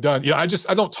 I've done, I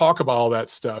don't talk about all that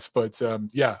stuff, but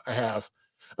yeah, I have.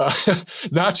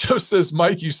 Nacho says,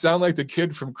 Mike, you sound like the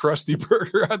kid from Krusty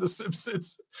Burger on The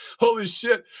Simpsons. Holy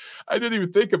shit. I didn't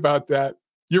even think about that.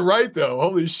 You're right, though.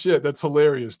 Holy shit. That's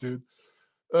hilarious, dude.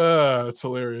 That's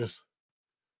hilarious.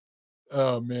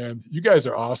 Oh, man. You guys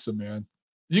are awesome, man.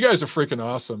 You guys are freaking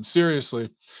awesome. Seriously.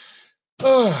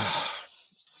 Okay.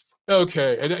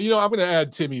 And, I'm going to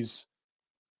add Timmy's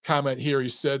comment here. He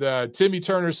said, Timmy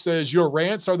Turner says, your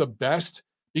rants are the best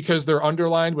because they're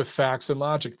underlined with facts and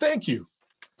logic. Thank you.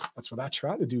 That's what I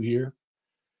try to do here.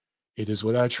 It is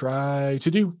what I try to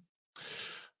do.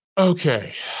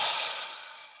 Okay.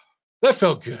 That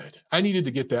felt good. I needed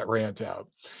to get that rant out.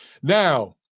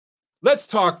 Now, let's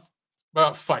talk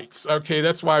about fights. Okay,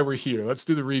 that's why we're here. Let's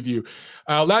do the review.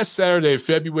 Last Saturday,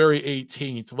 February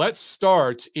 18th, let's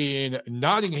start in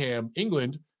Nottingham,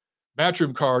 England.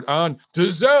 Matchroom card on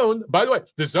DAZN. By the way,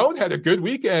 DAZN had a good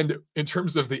weekend in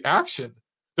terms of the action.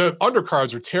 The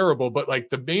undercards are terrible, but like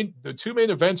the two main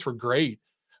events were great.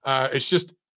 It's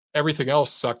just everything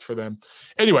else sucked for them.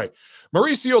 Anyway,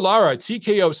 Mauricio Lara,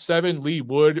 TKO 7, Lee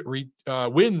Wood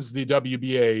wins the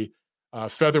WBA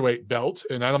featherweight belt.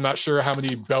 And I'm not sure how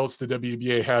many belts the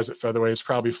WBA has at featherweight. It's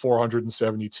probably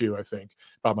 472, I think,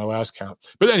 by my last count.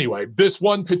 But anyway, this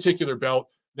one particular belt,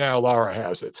 now Lara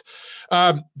has it.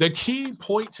 The key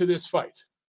point to this fight,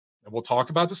 and we'll talk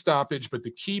about the stoppage, but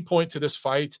the key point to this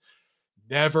fight,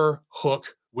 never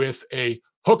hook with a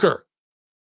hooker.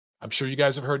 I'm sure you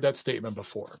guys have heard that statement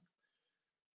before.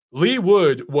 Lee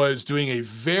Wood was doing a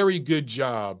very good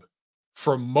job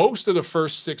for most of the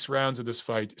first 6 rounds of this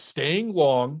fight, staying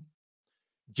long,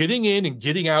 getting in and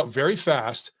getting out very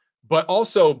fast, but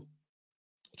also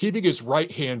keeping his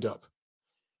right hand up.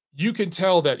 You can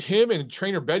tell that him and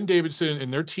trainer Ben Davidson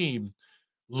and their team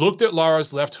looked at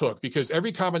Lara's left hook, because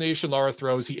every combination Lara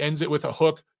throws, he ends it with a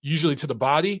hook, usually to the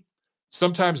body,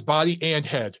 sometimes body and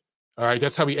head. All right,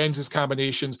 that's how he ends his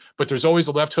combinations, but there's always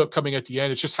a left hook coming at the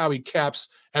end. It's just how he caps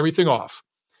everything off.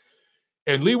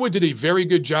 And Lee Wood did a very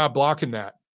good job blocking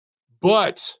that.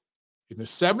 But in the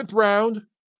 7th round,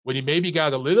 when he maybe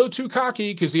got a little too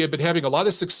cocky, because he had been having a lot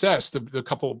of success the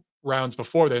couple rounds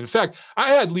before that. In fact, I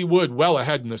had Lee Wood well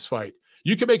ahead in this fight.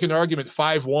 You can make an argument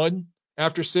 5-1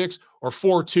 after 6 or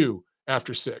 4-2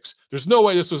 after 6. There's no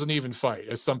way this was an even fight,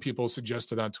 as some people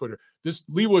suggested on Twitter.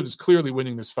 Lee Wood is clearly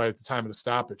winning this fight at the time of the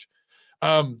stoppage.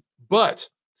 But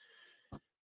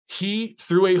he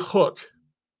threw a hook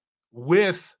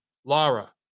with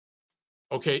Lara.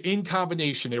 Okay, in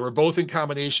combination. They were both in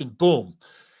combination. Boom.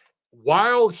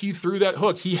 While he threw that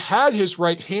hook, he had his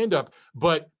right hand up,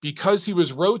 but because he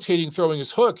was rotating, throwing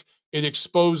his hook, it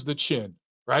exposed the chin,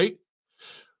 right?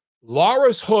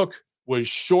 Lara's hook was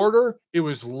shorter, it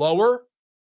was lower,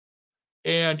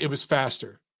 and it was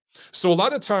faster. So a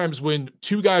lot of times when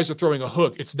two guys are throwing a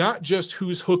hook, it's not just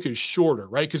whose hook is shorter,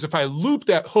 right? Because if I loop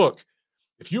that hook,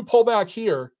 if you pull back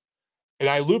here and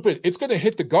I loop it, it's going to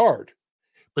hit the guard.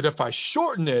 But if I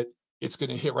shorten it, it's going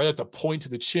to hit right at the point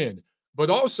of the chin. But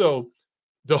also,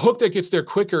 the hook that gets there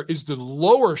quicker is the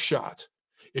lower shot.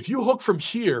 If you hook from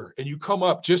here and you come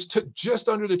up just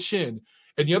under the chin,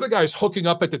 and the other guy's hooking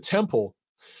up at the temple,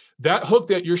 that hook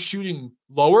that you're shooting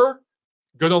lower,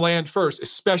 going to land first,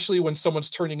 especially when someone's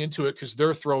turning into it because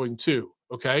they're throwing too.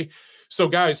 Okay. So,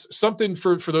 guys, something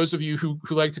for those of you who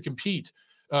like to compete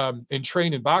and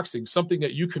train in boxing, something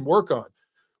that you can work on.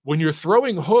 When you're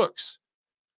throwing hooks,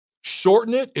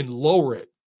 shorten it and lower it.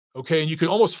 Okay. And you can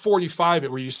almost 45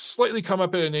 it where you slightly come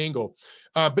up at an angle.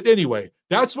 But anyway,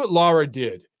 that's what Lara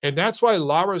did. And that's why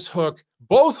Lara's hook,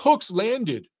 both hooks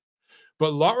landed,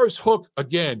 but Lara's hook,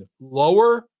 again,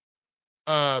 lower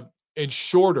and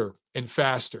shorter and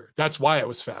faster. That's why it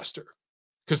was faster.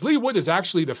 Because Leigh Wood is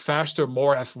actually the faster,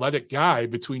 more athletic guy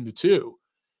between the two.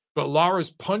 But Lara's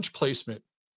punch placement,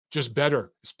 just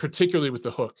better, particularly with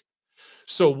the hook.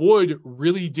 So Wood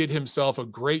really did himself a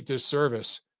great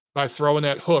disservice by throwing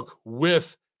that hook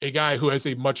with a guy who has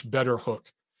a much better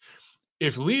hook.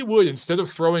 If Leigh Wood, instead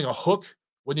of throwing a hook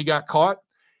when he got caught,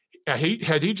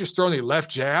 had he just thrown a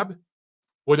left jab,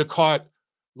 would have caught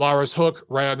Lara's hook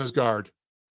right on his guard.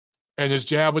 And his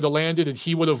jab would have landed, and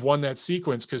he would have won that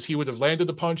sequence because he would have landed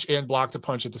the punch and blocked the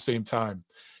punch at the same time.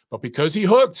 But because he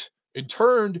hooked and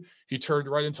turned, he turned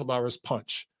right into Lara's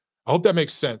punch. I hope that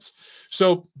makes sense.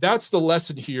 So that's the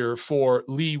lesson here for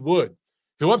Leigh Wood,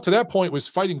 who up to that point was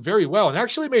fighting very well and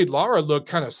actually made Lara look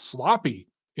kind of sloppy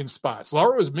in spots.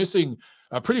 Lara was missing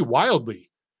pretty wildly.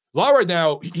 Lara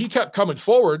now, he kept coming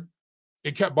forward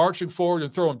and kept marching forward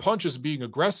and throwing punches, being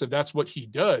aggressive. That's what he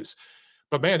does.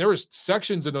 But man, there was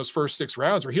sections in those first 6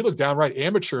 rounds where he looked downright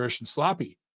amateurish and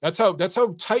sloppy. That's how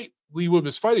tight Leigh Wood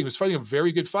was fighting. He was fighting a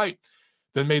very good fight,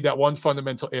 then made that one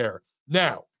fundamental error.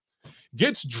 Now,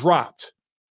 gets dropped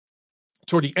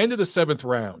toward the end of the 7th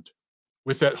round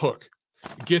with that hook.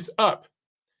 Gets up,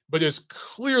 but is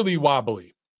clearly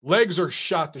wobbly. Legs are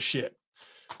shot to shit.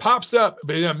 Pops up,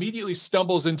 but it immediately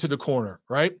stumbles into the corner,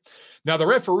 right? Now, the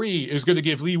referee is going to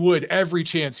give Leigh Wood every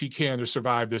chance he can to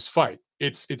survive this fight.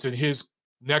 It's in his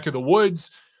neck of the woods.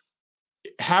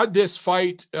 Had this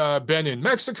fight been in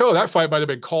Mexico, that fight might have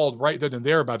been called right then and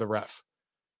there by the ref.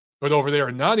 But over there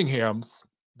in Nottingham,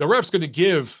 the ref's going to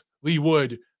give Leigh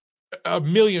Wood a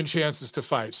million chances to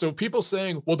fight. So people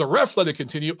saying, well, the ref let it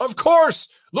continue. Of course.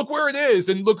 Look where it is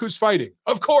and look who's fighting.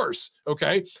 Of course.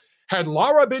 Okay. Had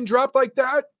Lara been dropped like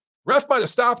that, ref might have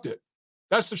stopped it.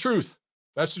 That's the truth.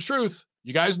 That's the truth.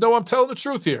 You guys know I'm telling the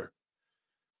truth here.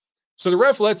 So the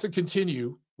ref lets it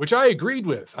continue, which I agreed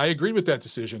with. I agreed with that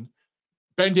decision.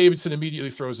 Ben Davison immediately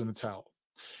throws in the towel.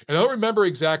 And I don't remember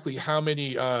exactly how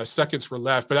many seconds were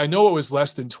left, but I know it was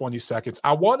less than 20 seconds.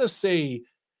 I want to say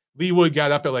Leigh Wood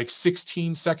got up at like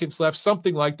 16 seconds left,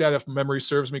 something like that, if memory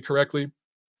serves me correctly.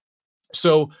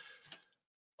 So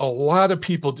a lot of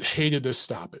people hated this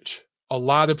stoppage. A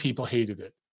lot of people hated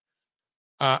it.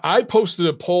 I posted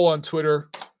a poll on Twitter,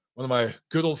 one of my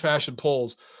good old-fashioned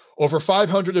polls. Over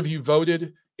 500 of you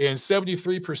voted, and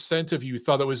 73% of you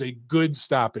thought it was a good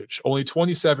stoppage. Only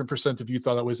 27% of you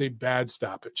thought it was a bad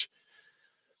stoppage.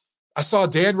 I saw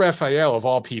Dan Rafael, of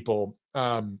all people,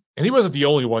 and he wasn't the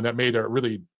only one that made a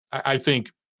really, I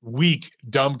think, weak,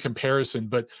 dumb comparison,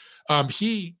 but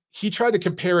he tried to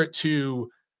compare it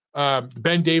to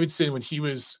Ben Davison when he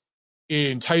was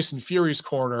in Tyson Fury's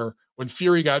corner when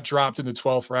Fury got dropped in the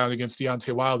 12th round against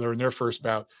Deontay Wilder in their first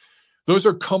bout. Those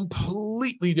are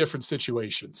completely different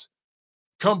situations.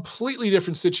 Completely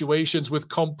different situations with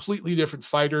completely different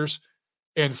fighters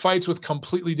and fights with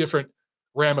completely different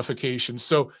ramifications.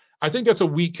 So I think that's a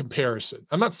weak comparison.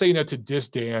 I'm not saying that to diss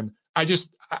Dan. I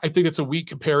think it's a weak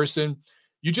comparison.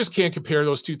 You just can't compare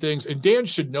those two things. And Dan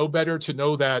should know better to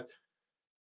know that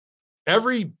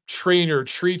every trainer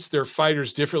treats their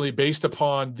fighters differently based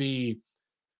upon the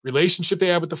relationship they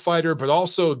have with the fighter, but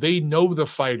also they know the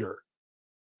fighter.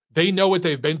 They know what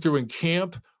they've been through in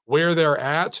camp, where they're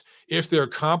at, if they're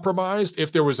compromised,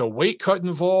 if there was a weight cut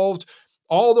involved,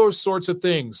 all those sorts of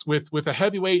things. With a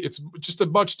heavyweight, it's just a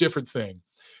much different thing.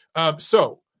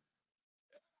 So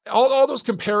all those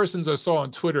comparisons I saw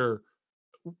on Twitter,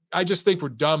 I just think were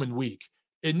dumb and weak.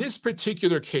 in this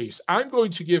particular case, I'm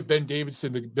going to give Ben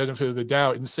Davison the benefit of the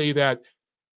doubt and say that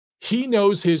he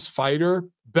knows his fighter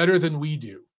better than we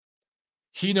do.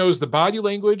 He knows the body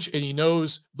language, and he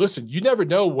knows, listen, you never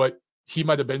know what he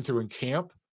might have been through in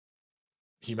camp.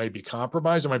 He might be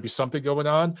compromised. There might be something going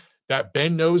on that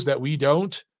Ben knows that we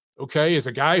don't. Okay. As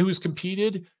a guy who's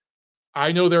competed,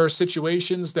 I know there are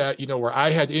situations that, where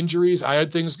I had injuries, I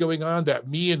had things going on that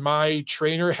me and my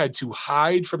trainer had to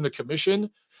hide from the commission.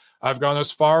 I've gone as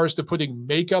far as to putting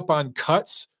makeup on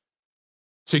cuts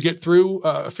to get through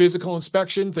a physical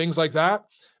inspection, things like that.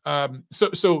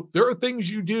 So there are things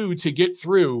you do to get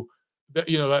through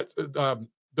that,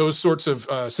 those sorts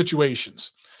of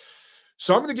situations.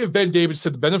 So I'm going to give Ben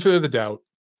Davison the benefit of the doubt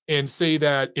and say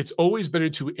that it's always better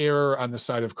to err on the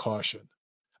side of caution.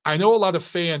 I know a lot of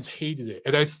fans hated it,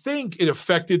 and I think it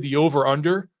affected the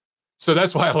over-under. So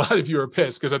that's why a lot of you are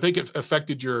pissed, because I think it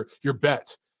affected your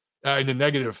bet in the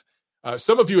negative.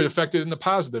 Some of you it affected in the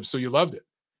positive, so you loved it.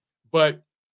 But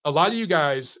a lot of you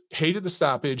guys hated the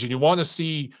stoppage, and you want to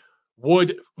see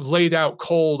Wood laid out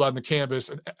cold on the canvas.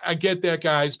 And I get that,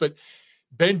 guys, but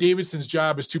Ben Davidson's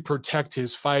job is to protect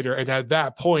his fighter. And at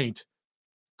that point,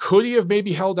 could he have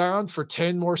maybe held on for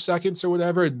 10 more seconds or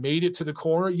whatever and made it to the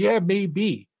corner? Yeah,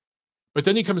 maybe. But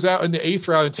then he comes out in the 8th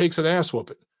round and takes an ass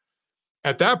whooping.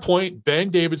 At that point, Ben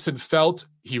Davison felt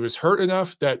he was hurt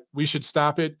enough that we should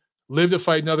stop it, live to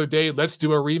fight another day. Let's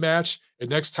do a rematch. And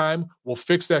next time we'll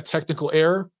fix that technical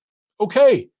error.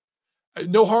 Okay.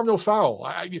 No harm, no foul.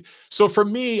 So for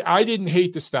me, I didn't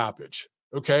hate the stoppage.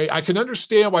 Okay. I can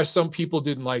understand why some people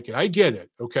didn't like it. I get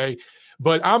it. Okay.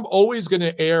 But I'm always going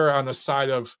to err on the side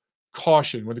of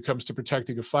caution when it comes to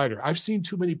protecting a fighter. I've seen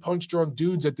too many punch-drunk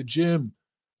dudes at the gym.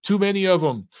 Too many of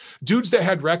them. Dudes that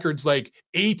had records like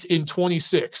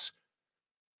 8-26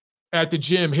 at the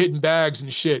gym, hitting bags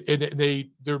and shit, and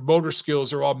their motor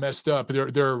skills are all messed up.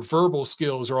 Their verbal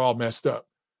skills are all messed up.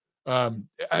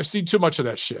 I've seen too much of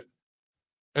that shit.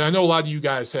 And I know a lot of you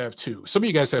guys have too. Some of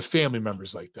you guys have family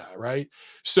members like that, right?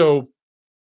 So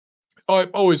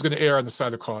I'm always going to err on the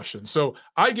side of caution. So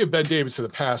I give Ben Davison a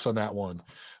pass on that one,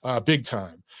 big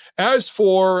time. As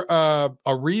for a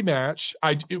rematch,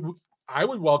 I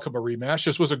would welcome a rematch.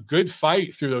 This was a good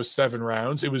fight through those 7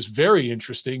 rounds. It was very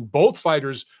interesting. Both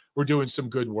fighters were doing some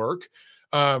good work.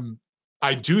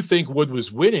 I do think Wood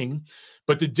was winning,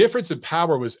 but the difference in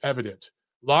power was evident.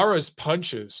 Lara's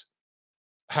punches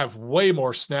have way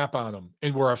more snap on them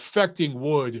and were affecting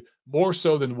Wood more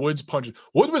so than Wood's punches.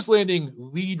 Wood was landing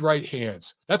lead right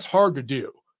hands. That's hard to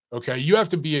do. Okay. You have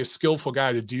to be a skillful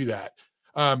guy to do that.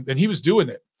 And he was doing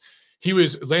it. He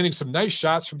was landing some nice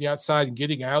shots from the outside and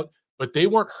getting out, but they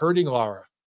weren't hurting Lara.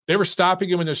 They were stopping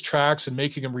him in his tracks and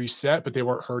making him reset, but they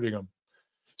weren't hurting him.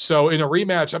 So in a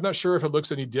rematch, I'm not sure if it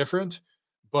looks any different,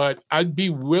 but I'd be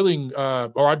willing,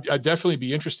 or I'd definitely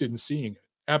be interested in seeing it.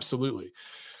 Absolutely.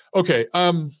 Okay.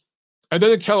 And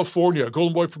then in California,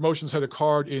 Golden Boy Promotions had a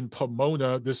card in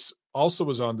Pomona. This also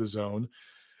was on DAZN.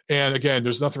 And again,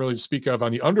 there's nothing really to speak of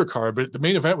on the undercard, but the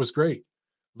main event was great.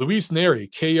 Luis Neri,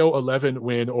 KO 11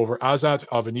 win over Azat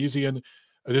Avanesian.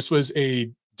 This was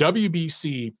a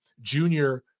WBC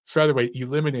junior featherweight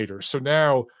eliminator. So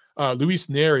now Luis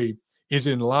Neri is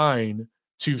in line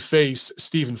to face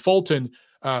Stephen Fulton,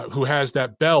 who has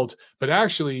that belt, but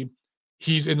actually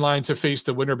he's in line to face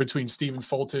the winner between Stephen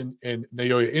Fulton and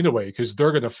Naoya Inoue, because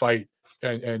they're going to fight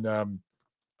and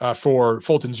for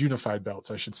Fulton's unified belts,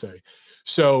 I should say.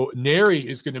 So Neri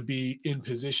is going to be in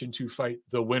position to fight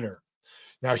the winner.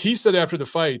 Now, he said after the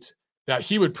fight that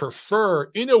he would prefer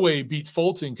Inoue beat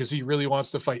Fulton because he really wants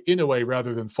to fight Inoue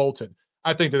rather than Fulton.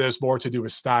 I think that has more to do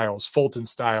with styles. Fulton's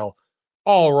style,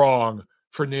 all wrong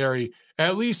for Neri.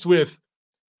 At least with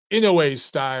Inoue's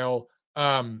style,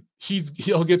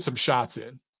 he'll get some shots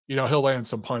in. He'll land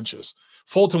some punches.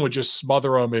 Fulton would just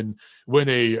smother him and win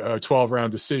a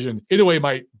 12-round decision. Inoue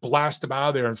might blast him out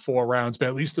of there in 4 rounds, but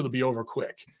at least it'll be over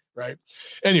quick, right?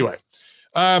 Anyway,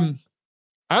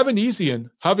 Havanesian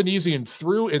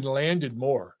threw and landed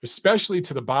more, especially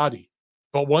to the body.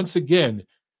 But once again,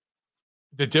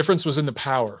 the difference was in the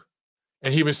power.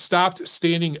 And he was stopped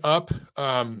standing up.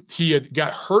 He had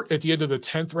got hurt at the end of the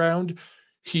 10th round.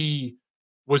 He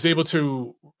was able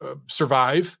to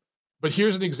survive. But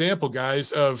here's an example,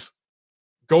 guys, of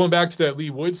going back to that Lee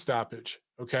Wood stoppage,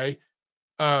 okay?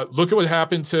 Look at what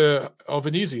happened to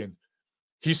Avanesian.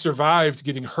 He survived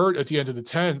getting hurt at the end of the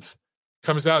 10th,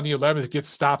 comes out in the 11th, gets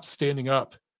stopped standing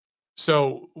up.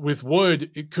 So with Wood,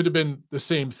 it could have been the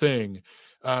same thing.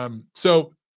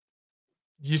 So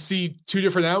you see 2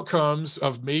 different outcomes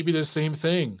of maybe the same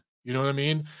thing. You know what I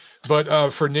mean?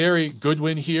 But for Neri, good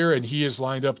win here, and he is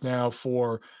lined up now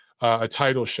for a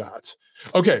title shot.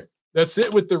 Okay, that's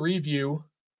it with the review.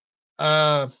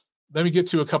 Let me get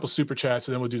to a couple super chats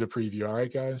and then we'll do the preview. All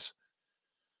right, guys.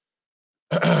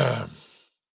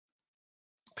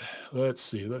 Let's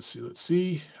see.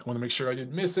 I want to make sure I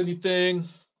didn't miss anything.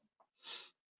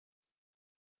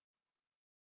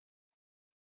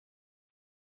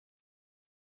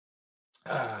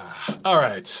 All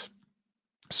right.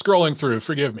 Scrolling through.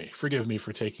 Forgive me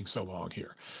for taking so long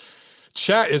here.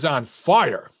 Chat is on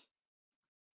fire.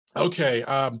 Okay.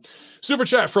 Super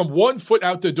chat from 1 Foot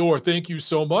Out the Door. Thank you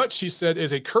so much. He said,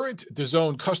 as a current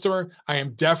DAZN customer, I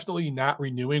am definitely not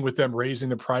renewing with them raising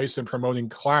the price and promoting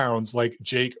clowns like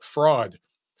Jake Fraud.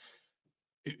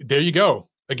 There you go.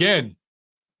 Again,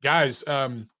 guys,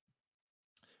 I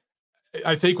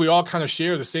think we all kind of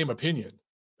share the same opinion.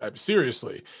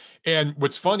 Seriously. And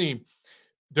what's funny,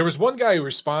 there was one guy who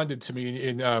responded to me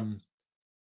in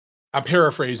I'm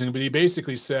paraphrasing, but he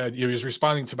basically said, he was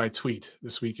responding to my tweet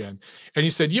this weekend. And he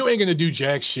said, you ain't going to do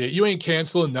jack shit. You ain't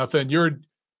canceling nothing. You're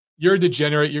a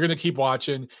degenerate. You're going to keep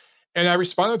watching. And I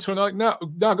responded to him like, no,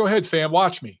 go ahead, fam.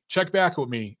 Watch me. Check back with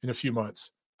me in a few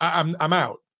months. I'm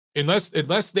out.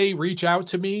 Unless they reach out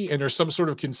to me and there's some sort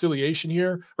of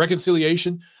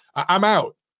reconciliation, I'm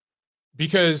out.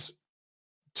 Because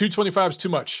 225 is too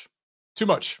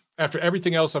much after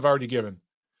everything else I've already given.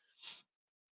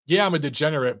 Yeah, I'm a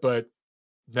degenerate, but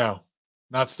no,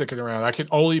 not sticking around. I can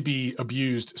only be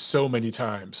abused so many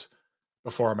times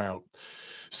before I'm out.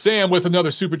 Sam with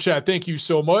another super chat. Thank you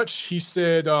so much. He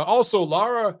said, also,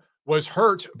 Lara was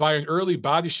hurt by an early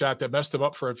body shot that messed him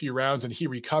up for a few rounds, and he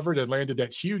recovered and landed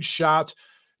that huge shot.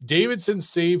 Davidson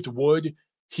saved Wood.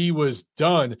 He was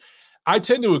done. I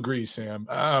tend to agree, Sam.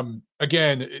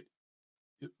 Again,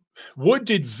 Wood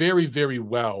did very, very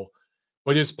well,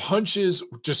 but his punches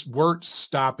just weren't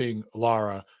stopping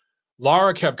Lara.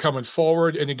 Lara kept coming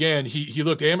forward, and again, he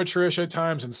looked amateurish at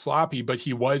times and sloppy, but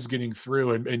he was getting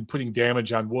through and putting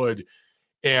damage on Wood.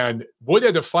 And Wood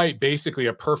had to fight basically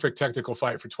a perfect technical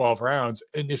fight for 12 rounds.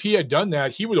 And if he had done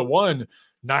that, he would have won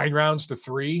 9 rounds to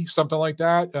 3, something like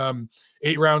that,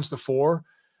 8 rounds to 4.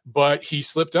 But he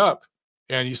slipped up,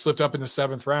 and he slipped up in the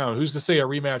 7th round. Who's to say a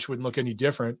rematch wouldn't look any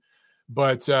different?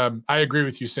 But I agree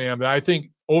with you, Sam, that I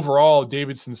think overall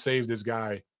Davidson saved his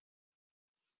guy.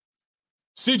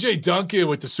 CJ Duncan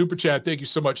with the super chat. Thank you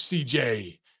so much,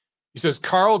 CJ. He says,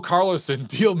 Carl Carlson,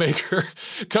 deal maker,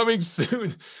 coming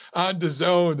soon on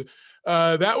DAZN.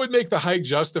 That would make the hike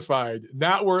justified.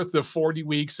 Not worth the 40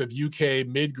 weeks of UK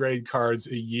mid-grade cards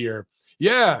a year.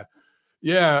 Yeah.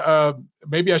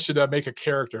 Maybe I should make a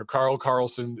character, Carl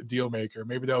Carlson, deal maker.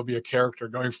 Maybe that'll be a character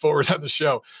going forward on the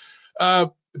show.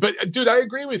 But dude, I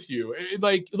agree with you.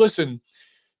 Like, listen,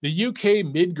 the UK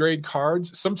mid-grade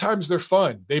cards, sometimes they're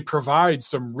fun. They provide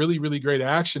some really, really great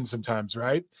action sometimes,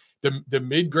 right? The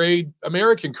mid-grade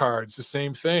American cards, the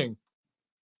same thing.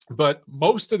 But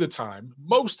most of the time,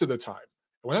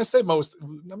 when I say most,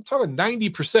 I'm talking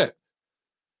 90%.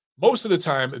 Most of the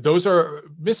time, those are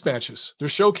mismatches. They're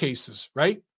showcases,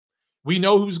 right? We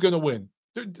know who's going to win.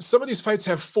 Some of these fights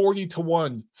have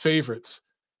 40-1 favorites.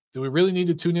 Do we really need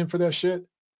to tune in for that shit?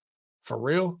 For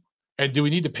real? And do we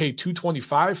need to pay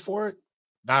 $225 for it?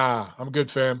 Nah, I'm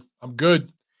good, fam. I'm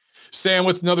good. Sam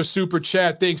with another super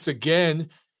chat. Thanks again.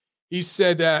 He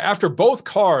said, after both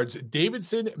cards,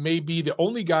 Davidson may be the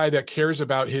only guy that cares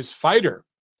about his fighter.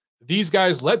 These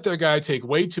guys let their guy take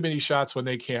way too many shots when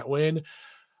they can't win.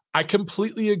 I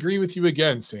completely agree with you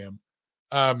again, Sam.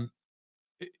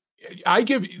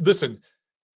 Listen,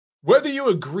 whether you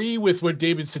agree with what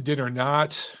Davidson did or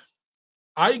not,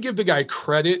 I give the guy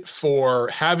credit for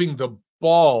having the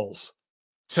balls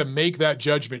to make that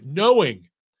judgment, knowing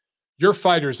your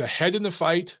fighter's ahead in the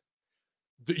fight.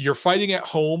 You're fighting at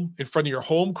home in front of your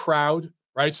home crowd,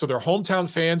 right? So their hometown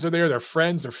fans are there, their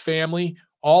friends, their family,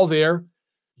 all there.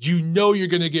 You know you're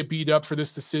going to get beat up for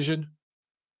this decision,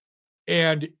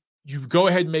 and you go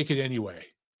ahead and make it anyway.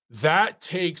 That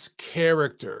takes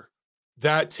character.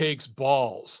 That takes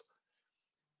balls.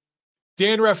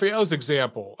 Dan Rafael's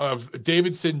example of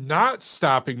Davidson not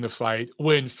stopping the fight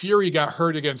when Fury got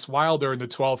hurt against Wilder in the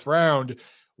 12th round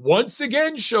once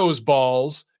again shows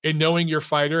balls in knowing your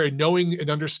fighter and knowing and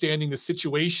understanding the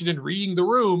situation and reading the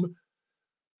room,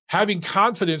 having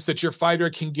confidence that your fighter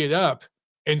can get up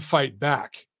and fight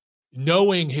back,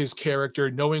 knowing his character,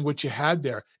 knowing what you had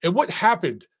there. And what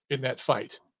happened in that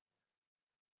fight?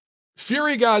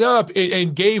 Fury got up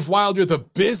and gave Wilder the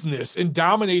business and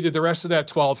dominated the rest of that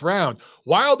 12th round.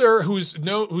 Wilder, who's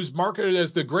marketed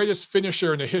as the greatest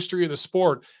finisher in the history of the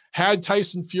sport, had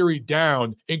Tyson Fury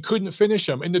down and couldn't finish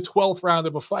him in the 12th round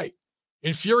of a fight.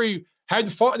 And Fury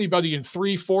hadn't fought anybody in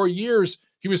 3-4 years.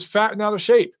 He was fat and out of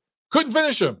shape. Couldn't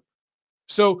finish him.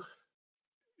 So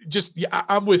just, yeah,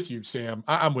 I'm with you, Sam.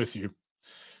 I'm with you.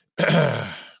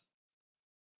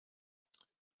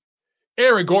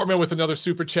 Aaron Gortman with another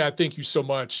super chat. Thank you so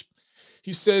much.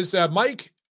 He says,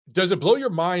 Mike, does it blow your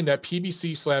mind that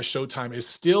PBC/Showtime is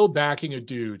still backing a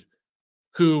dude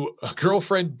who a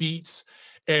girlfriend beats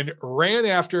and ran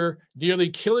after, nearly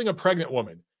killing a pregnant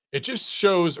woman? It just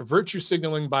shows virtue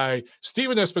signaling by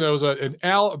Steven Espinoza and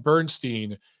Al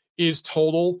Bernstein is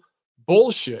total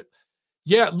bullshit.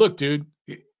 Yeah, look, dude,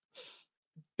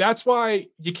 that's why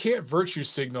you can't virtue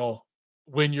signal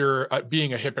when you're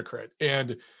being a hypocrite.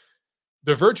 And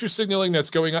the virtue signaling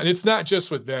that's going on, it's not just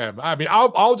with them. I mean,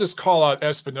 I'll just call out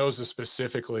Espinoza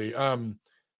specifically.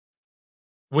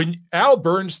 When Al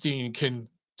Bernstein can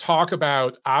talk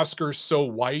about Oscars so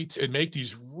white and make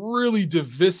these really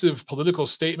divisive political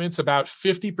statements about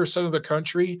 50% of the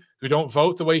country who don't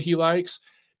vote the way he likes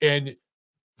and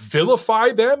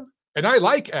vilify them. And I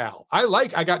like Al.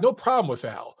 I got no problem with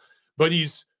Al, but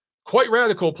he's quite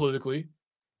radical politically.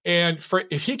 And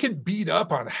if he can beat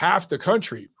up on half the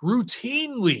country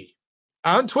routinely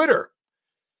on Twitter,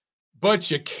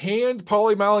 but you canned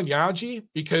Paulie Malignaggi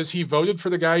because he voted for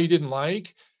the guy you didn't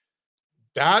like,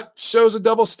 that shows a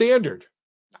double standard.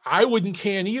 I wouldn't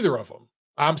can either of them.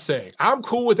 I'm saying I'm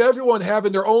cool with everyone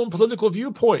having their own political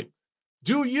viewpoint.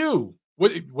 Do you?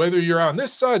 Whether you're on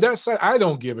this side, that side, I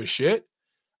don't give a shit.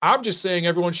 I'm just saying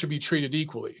everyone should be treated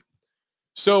equally.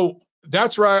 So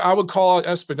that's where I would call out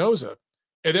Espinoza.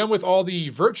 And then with all the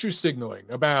virtue signaling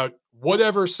about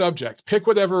whatever subject, pick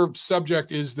whatever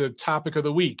subject is the topic of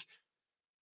the week.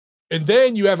 And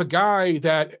then you have a guy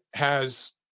that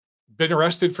has been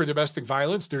arrested for domestic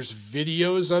violence. There's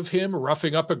videos of him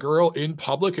roughing up a girl in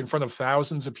public in front of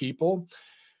thousands of people,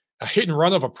 a hit and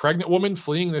run of a pregnant woman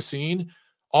fleeing the scene,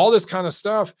 all this kind of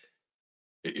stuff.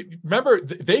 Remember,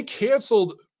 they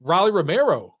canceled Raleigh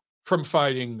Romero from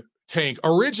fighting Tank.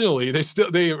 Originally,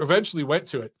 they eventually went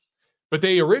to it. But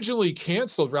they originally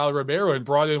canceled Raleigh Romero and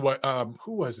brought in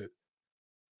who was it?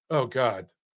 Oh, God.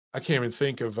 I can't even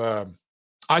think of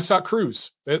Isaac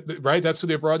Cruz, right? That's who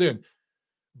they brought in.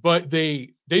 But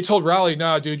they told Raleigh,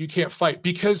 nah, dude, you can't fight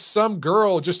because some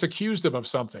girl just accused him of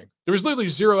something. There was literally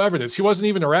zero evidence. He wasn't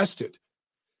even arrested.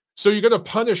 So you're going to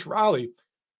punish Raleigh.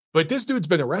 But this dude's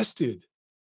been arrested.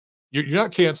 You're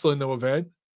not canceling the event.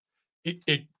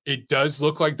 It does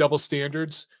look like double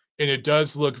standards. And it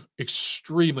does look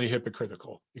extremely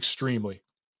hypocritical. Extremely.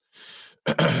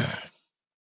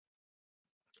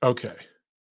 Okay.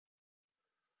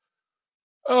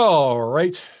 All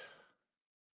right.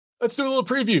 Let's do a little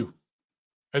preview.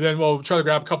 And then we'll try to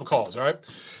grab a couple calls. All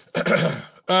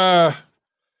right.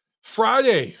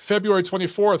 Friday, February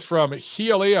 24th from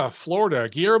Hialeah, Florida.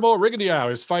 Guillermo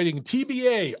Rigondeaux is fighting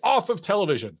TBA off of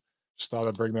television. Just thought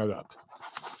I'd bring that up.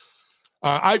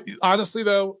 I honestly,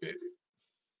 though,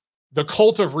 the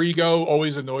cult of Rigo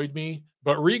always annoyed me,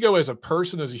 but Rigo as a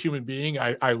person, as a human being,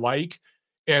 I like,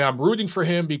 and I'm rooting for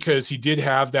him because he did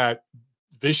have that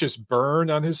vicious burn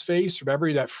on his face.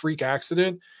 Remember that freak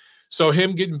accident? So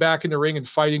him getting back in the ring and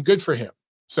fighting, good for him.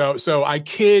 So I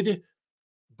kid,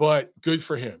 but good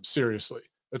for him. Seriously.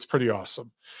 That's pretty awesome.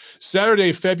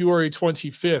 Saturday, February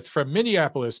 25th from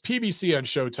Minneapolis, PBC on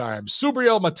Showtime.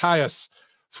 Subriel Matias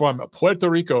from Puerto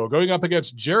Rico going up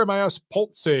against Jeremias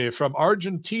Ponce from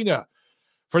Argentina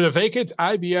for the vacant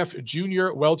IBF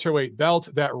junior welterweight belt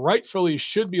that rightfully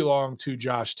should belong to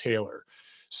Josh Taylor.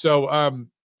 So,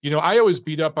 I always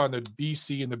beat up on the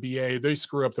BC and the BA. They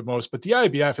screw up the most, but the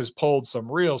IBF has pulled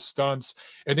some real stunts,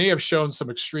 and they have shown some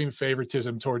extreme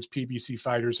favoritism towards PBC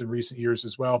fighters in recent years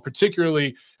as well,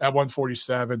 particularly at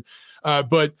 147.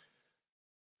 But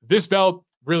this belt,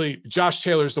 really, Josh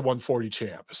Taylor's the 140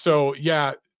 champ. So,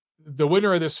 yeah, the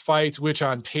winner of this fight, which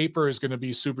on paper is going to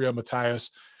be Subriel Matias,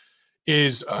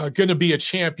 is going to be a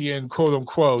champion, quote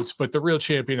unquote, but the real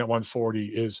champion at 140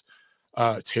 is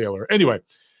Taylor. Anyway,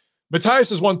 Matias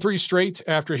has won 3 straight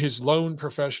after his lone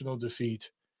professional defeat,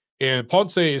 and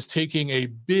Ponce is taking a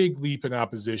big leap in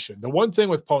opposition. The one thing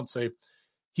with Ponce,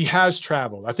 he has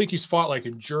traveled. I think he's fought like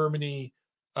in Germany.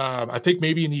 I think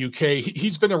maybe in the UK.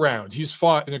 He's been around. He's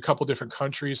fought in a couple different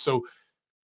countries. So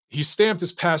he stamped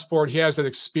his passport. He has that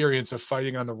experience of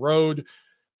fighting on the road.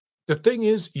 The thing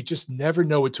is, you just never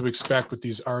know what to expect with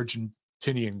these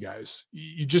Argentinian guys.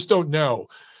 You just don't know.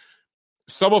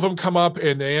 Some of them come up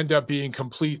and they end up being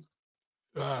complete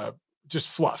just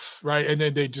fluff, right? And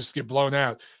then they just get blown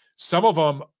out. Some of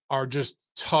them are just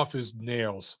tough as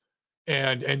nails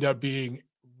and end up being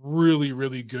really,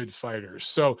 really good fighters.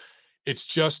 So it's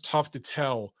just tough to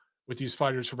tell with these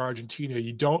fighters from Argentina.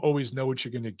 You don't always know what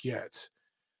you're going to get.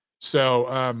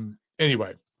 So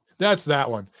anyway, that's that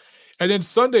one. And then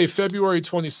Sunday, February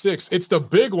 26th, it's the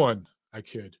big one. I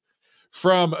kid.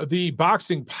 From the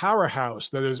boxing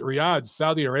powerhouse that is Riyadh,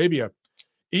 Saudi Arabia,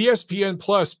 ESPN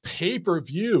Plus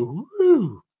pay-per-view.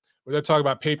 Woo. We were talking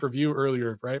about pay-per-view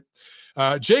earlier, right?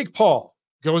 Jake Paul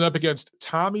going up against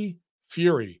Tommy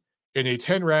Fury in a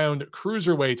 10-round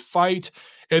cruiserweight fight.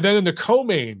 And then in the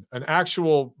co-main, an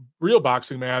actual real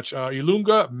boxing match,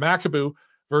 Ilunga Makabu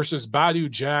versus Badou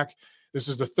Jack. This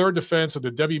is the third defense of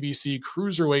the WBC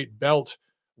cruiserweight belt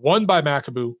won by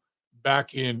Makabu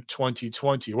back in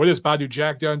 2020. What has Badou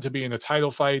Jack done to be in a title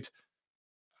fight?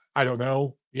 I don't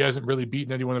know. He hasn't really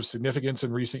beaten anyone of significance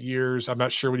in recent years. I'm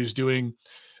not sure what he's doing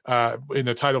in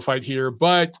the title fight here,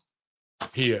 but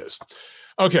he is.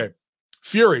 Okay.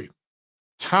 Fury,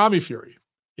 Tommy Fury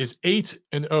is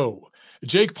 8-0.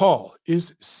 Jake Paul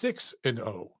is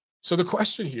 6-0. So the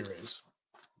question here is,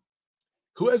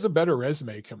 who has a better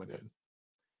resume coming in?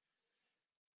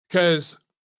 Because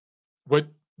what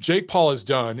Jake Paul has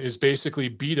done is basically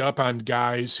beat up on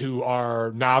guys who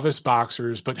are novice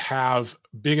boxers but have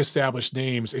big established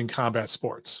names in combat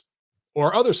sports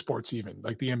or other sports even,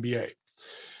 like the NBA.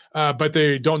 But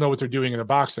they don't know what they're doing in a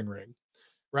boxing ring,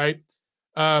 right?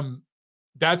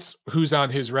 That's who's on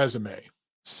his resume.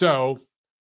 So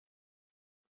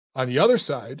on the other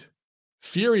side,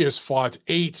 Fury has fought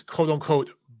 8 quote-unquote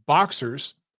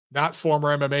boxers, not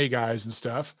former MMA guys and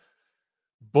stuff,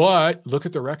 but look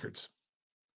at the records.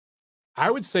 I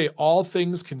would say all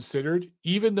things considered,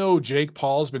 even though Jake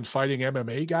Paul's been fighting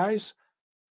MMA guys,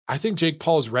 I think Jake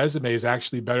Paul's resume is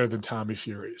actually better than Tommy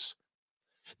Fury's.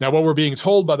 Now, what we're being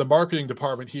told by the marketing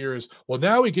department here is, well,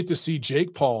 now we get to see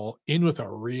Jake Paul in with a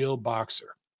real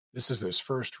boxer. This is his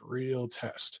first real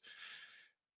test.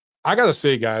 I got to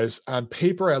say, guys, on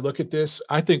paper, I look at this,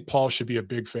 I think Paul should be a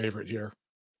big favorite here.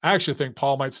 I actually think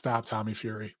Paul might stop Tommy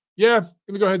Fury. Yeah, I'm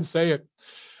going to go ahead and say it.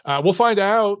 We'll find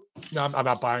out. No, I'm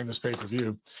not buying this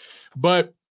pay-per-view.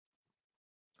 But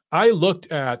I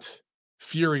looked at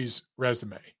Fury's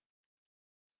resume.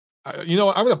 I'm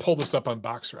going to pull this up on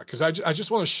BoxRec because I just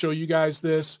want to show you guys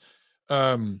this.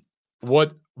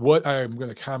 What I'm going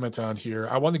to comment on here.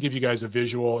 I want to give you guys a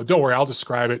visual. Don't worry, I'll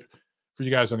describe it for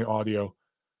you guys on the audio.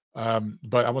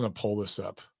 But I want to pull this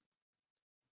up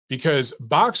because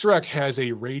BoxRec has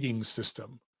a rating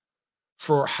system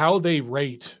for how they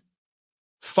rate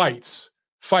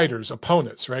fighters,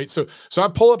 opponents, right? So I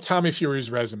pull up Tommy Fury's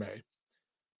resume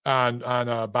on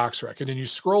BoxRec, and then you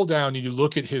scroll down and you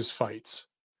look at his fights.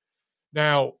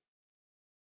 Now,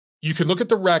 you can look at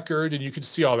the record and you can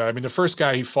see all that. I mean, the first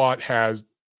guy he fought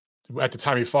at the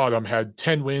time he fought him, had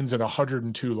 10 wins and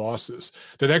 102 losses.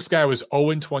 The next guy was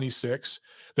 0-26,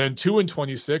 then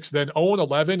 2-26, then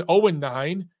 0-11,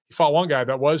 0-9. He fought one guy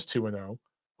that was 2-0.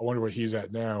 I wonder where he's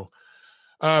at now.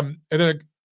 And then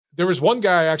there was one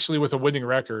guy actually with a winning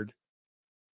record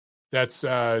that's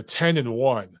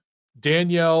 10-1.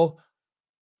 Daniel,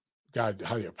 God,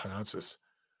 how do you pronounce this?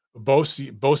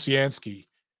 Bosiansky,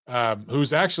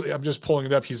 who's actually, I'm just pulling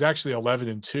it up, he's actually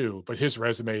 11-2, but his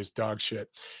resume is dog shit.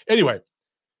 Anyway,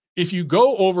 if you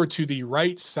go over to the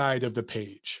right side of the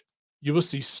page, you will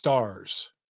see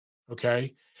stars,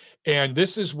 okay? And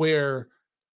this is where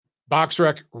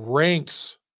BoxRec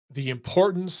ranks the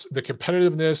importance, the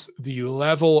competitiveness, the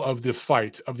level of the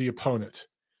fight of the opponent.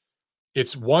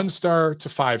 It's 1 star to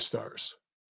 5 stars.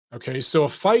 Okay, so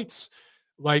fights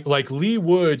like Lee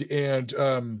Wood and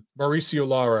Mauricio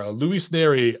Lara, Luis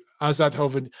Neri, Azat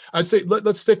Hoven, I'd say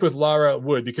let's stick with Lara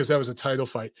Wood because that was a title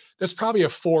fight. That's probably a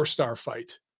 4-star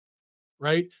fight,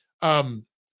 right?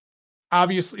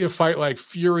 Obviously, a fight like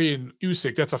Fury and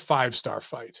Usyk, that's a 5-star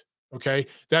fight. Okay,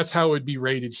 that's how it would be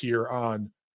rated here on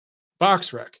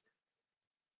BoxRec.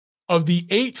 Of the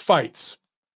 8 fights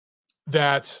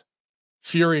that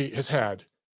Fury has had,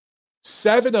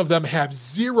 7 of them have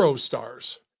 0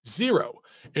 stars, 0,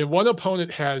 and one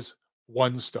opponent has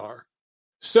 1 star.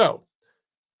 So,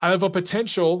 out of a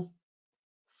potential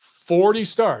 40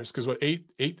 stars, because what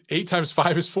 8 times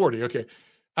 5 is 40. Okay,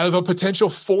 out of a potential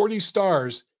 40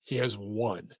 stars, he has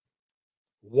 1.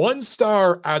 1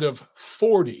 star out of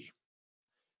 40.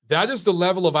 That is the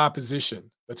level of opposition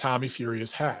that Tommy Fury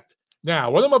has had.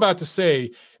 Now, what I'm about to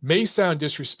say may sound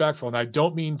disrespectful, and I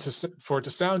don't mean for it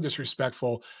to sound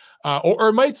disrespectful, or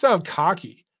it might sound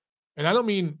cocky. And I don't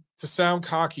mean to sound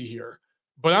cocky here,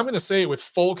 but I'm going to say it with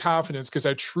full confidence because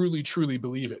I truly, truly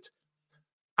believe it.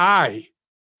 I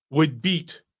would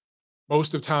beat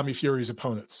most of Tommy Fury's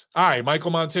opponents. Michael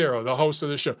Montero, the host of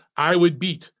the show, I would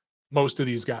beat most of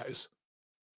these guys.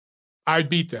 I'd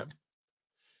beat them.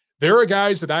 There are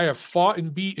guys that I have fought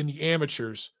and beat in the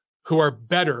amateurs who are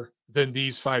better than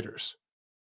these fighters.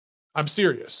 I'm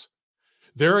serious.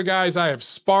 There are guys I have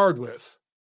sparred with,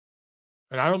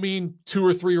 and I don't mean 2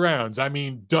 or 3 rounds. I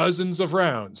mean dozens of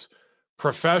rounds,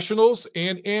 professionals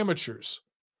and amateurs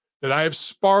that I have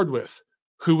sparred with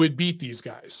who would beat these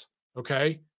guys,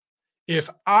 okay? If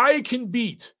I can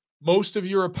beat most of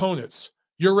your opponents,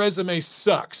 your resume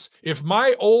sucks. If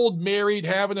my old married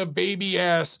having a baby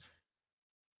ass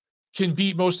can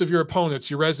beat most of your opponents,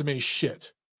 your resume is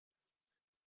shit.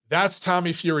 That's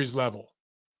Tommy Fury's level.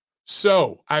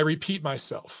 So I repeat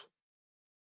myself.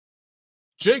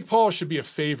 Jake Paul should be a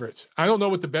favorite. I don't know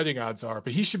what the betting odds are,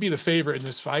 but he should be the favorite in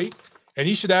this fight. And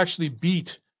he should actually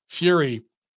beat Fury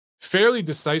fairly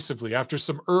decisively after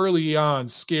some early on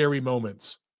scary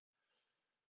moments.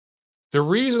 The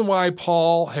reason why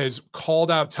Paul has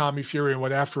called out Tommy Fury and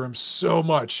went after him so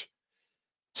much,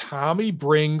 Tommy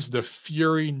brings the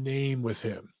Fury name with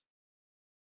him,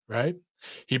 right?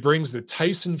 He brings the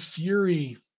Tyson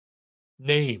Fury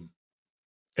name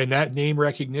and that name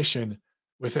recognition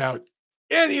without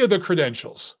any of the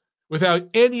credentials, without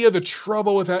any of the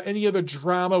trouble, without any of the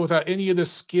drama, without any of the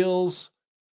skills.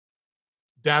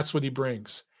 That's what he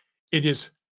brings. It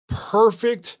is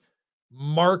perfect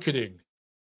marketing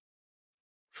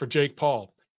for Jake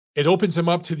Paul. It opens him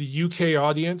up to the UK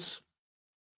audience.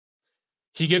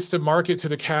 He gets to market to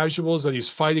the casuals that he's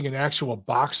fighting an actual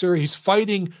boxer. He's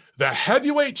fighting the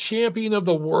heavyweight champion of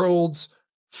the world's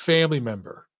family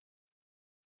member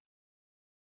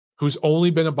who's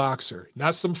only been a boxer,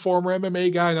 not some former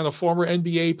MMA guy, not a former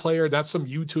NBA player, not some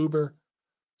YouTuber.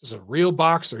 He's a real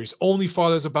boxer. He's only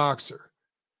fought as a boxer.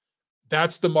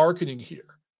 That's the marketing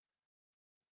here.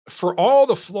 For all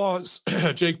the flaws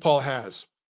Jake Paul has,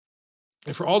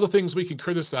 and for all the things we can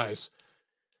criticize,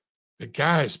 the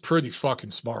guy is pretty fucking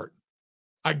smart.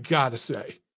 I gotta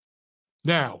say.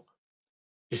 Now,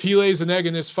 if he lays an egg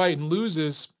in this fight and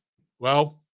loses,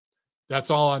 well, that's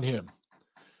all on him.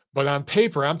 But on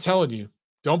paper, I'm telling you,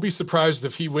 don't be surprised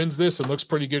if he wins this and looks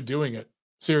pretty good doing it.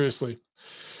 Seriously.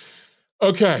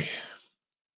 Okay.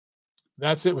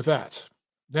 That's it with that.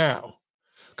 Now,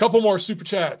 a couple more super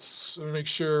chats. Let me make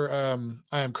sure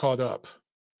I am caught up.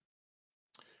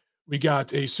 We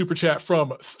got a super chat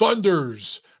from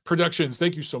Thunders Productions.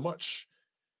 Thank you so much.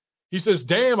 He says,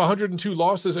 damn, 102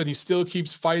 losses and he still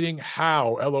keeps fighting.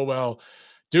 How? LOL.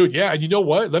 Dude, yeah. And you know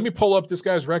what? Let me pull up this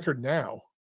guy's record now.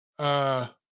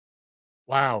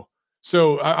 Wow.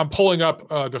 So I'm pulling up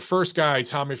the first guy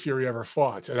Tommy Fury ever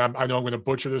fought. And I know I'm going to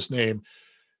butcher this name.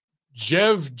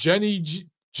 Jevgenis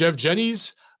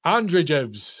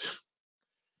Andrejevs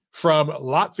from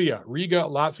Latvia, Riga,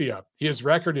 Latvia. His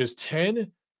record is 10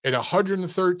 and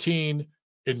 113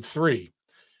 and 3.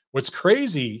 What's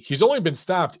crazy, he's only been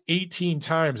stopped 18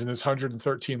 times in his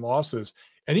 113 losses,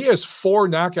 and he has 4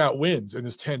 knockout wins in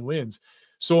his 10 wins.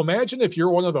 So imagine if you're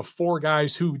one of the 4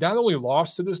 guys who not only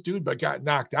lost to this dude, but got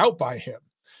knocked out by him.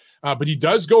 But he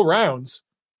does go rounds.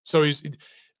 So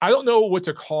I don't know what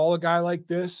to call a guy like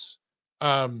this.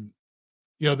 The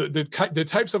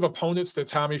types of opponents that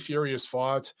Tommy Fury has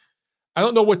fought, I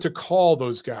don't know what to call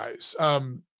those guys.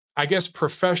 I guess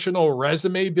professional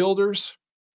resume builders,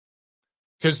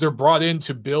 because they're brought in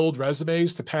to build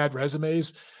resumes, to pad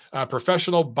resumes.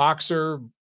 Professional boxer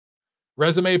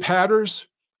resume padders,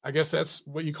 I guess that's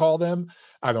what you call them.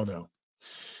 I don't know.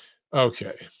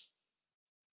 Okay.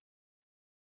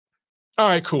 All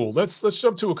right, cool. Let's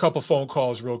jump to a couple phone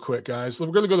calls real quick, guys. We're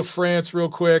going to go to France real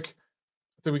quick.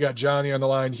 I think we got Johnny on the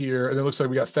line here, and it looks like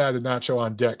we got Fat and Nacho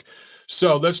on deck.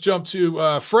 So let's jump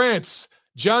to France.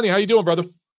 Johnny, how you doing, brother?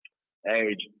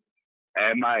 Hey,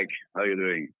 Mike. How you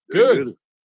doing? Good.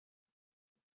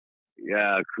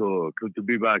 Yeah, cool. Good to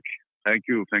be back. Thank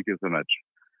you. Thank you so much.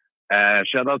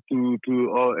 Shout out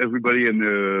to everybody in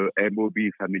the MOB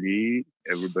family,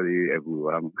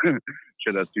 everyone.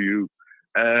 Shout out to you.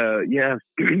 Yeah,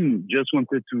 just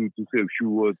wanted to say a few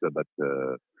words about.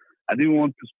 I didn't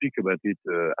want to speak about it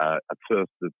at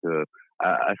first, but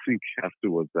I think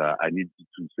afterwards I need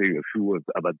to say a few words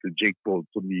about the Jake Paul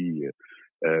Tommy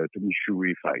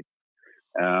Fury fight.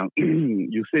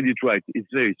 You said it right. It's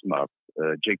very smart.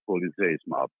 Jake Paul is very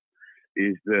smart.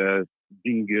 Is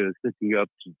setting up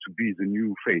to be the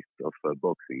new face of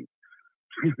boxing.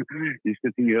 He's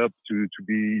setting up to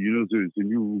be,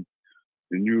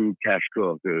 the new cash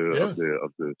cow of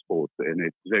the sport, and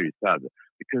it's very sad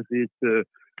because it's.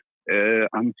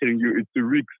 I'm telling you, it's a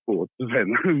rigged sport.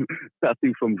 Then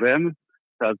starting from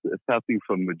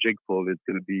Jake Paul, it's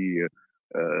going to be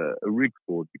a rigged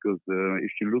sport because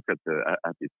if you look at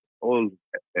it, all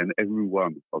and every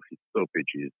one of his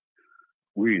stoppages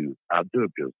win are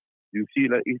dubious. You see,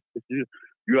 like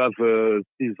you have Silva,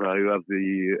 you have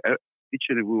each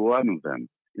and every one of them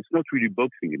It's not really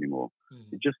boxing anymore. Mm-hmm.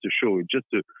 It's just a show. It's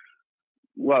just a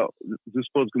the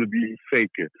sport's going to be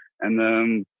fake,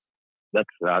 and that's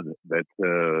sad. That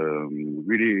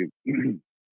really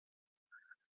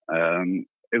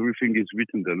everything is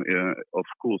written. Of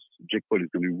course, Jake Paul is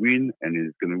going to win, and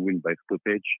he's going to win by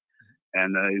stoppage.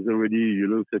 And he's already,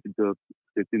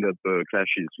 setting up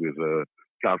clashes with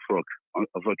Carl Froch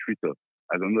over Twitter.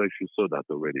 I don't know if you saw that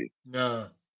already. No.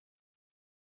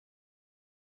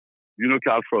 You know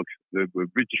Carl Froch, the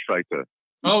British fighter.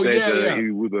 He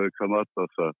would come out of.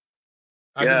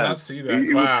 I did not see that.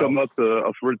 He would come out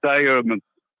of retirement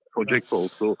for Jake Paul.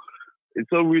 So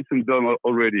it's all written done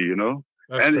already,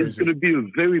 That's and crazy. It's going to be a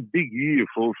very big year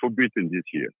for Britain this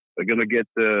year. They're going to get.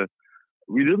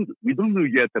 We don't know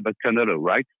yet about Canelo,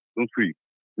 right? Don't we?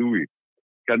 Do we?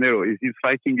 Canelo, is he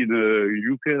fighting in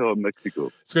UK or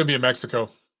Mexico? It's going to be in Mexico.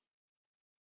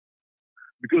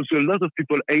 Because a lot of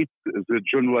people hate the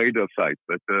John Ryder fight,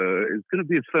 but it's going to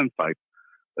be a fun fight.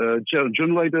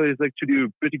 John Ryder is actually a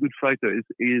pretty good fighter.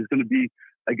 He's going to be,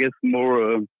 I guess,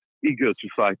 more eager to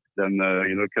fight than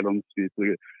Callum Smith.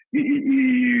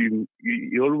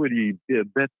 He already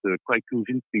bet quite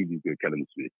convincingly Callum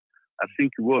Smith. I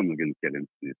think he won against Callum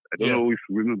Smith. I don't know if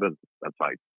you remember that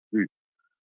fight.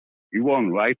 He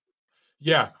won, right?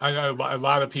 Yeah, a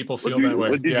lot of people feel that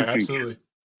way. Yeah, absolutely.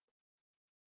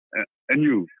 And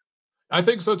you? I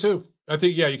think so too. I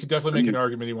think you could definitely make an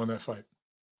argument he won that fight.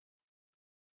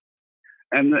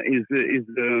 And is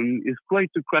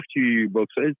quite a crafty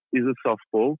boxer. He's a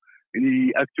southpaw, and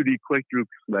he actually quite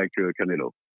looks like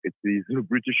Canelo. He's a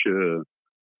British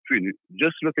twin.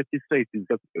 Just look at his face; he's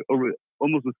got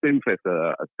almost the same face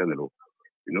as Canelo.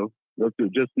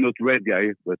 Not red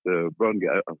guy, but brown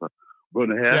guy, brown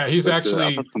hair. Yeah, he's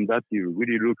actually. Apart from that, he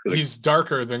really looks. He's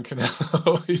darker than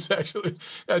Canelo. He's actually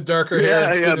got darker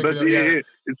hair. Yeah, but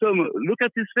look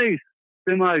at his face.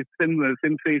 Same eyes, same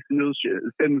face,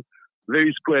 same.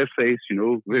 Very square face,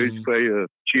 very square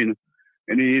chin,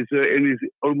 and he's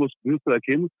almost built like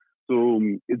him. So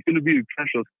it's going to be a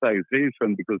clash of styles, very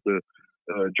fun because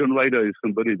John Ryder is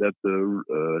somebody that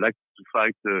likes to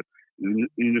fight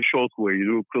in a short way,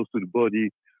 close to the body,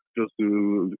 close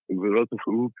to a lot of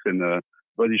hooks and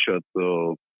body shots.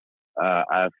 So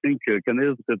I think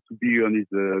Canelo's got to be on his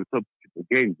top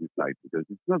game this night because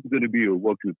it's not going to be a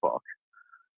walk in the park.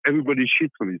 Everybody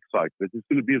shits on his fight, but it's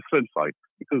going to be a fun fight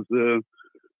because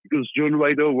John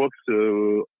Ryder works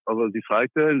over the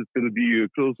fighter, and it's going to be a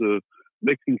close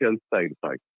Mexican style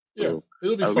fight. So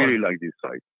it'll be fun. I really like this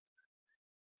fight.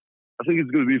 I think it's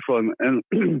going to be fun,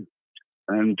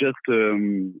 and just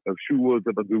a few words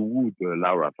about the Wood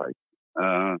Lara fight.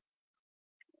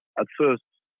 At first,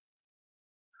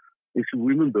 if you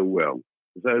remember well,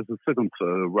 there's a second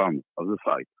round of the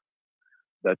fight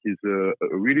that is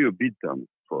really a beatdown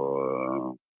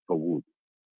for Wood.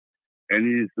 And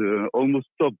he's almost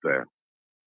stopped there,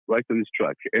 right on his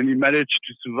track. And he managed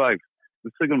to survive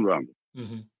the second round.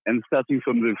 Mm-hmm. And starting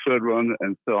from the third round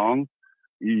and so on,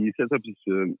 he set up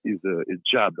his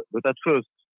jab. But at first,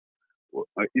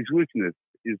 his weakness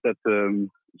is that the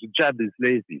jab is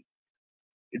lazy.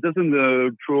 It doesn't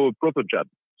throw a proper jab,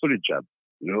 solid jab,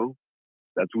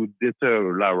 that would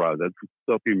deter Lara, that would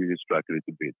stop him in his track a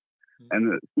little bit.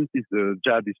 And since his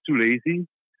jab is too lazy,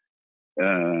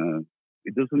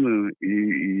 it doesn't.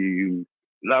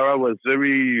 Lara was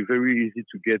very, very easy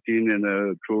to get in and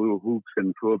throw hooks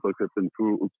and throw uppercuts and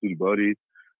throw hooks to the body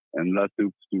and last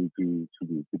hooks to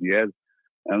the head.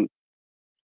 And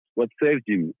what saved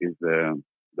him is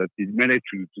that he managed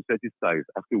to set his size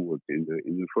afterwards in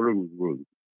the following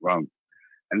round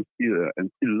and still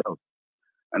lost.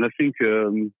 And I think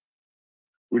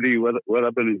really what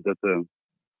happened is that.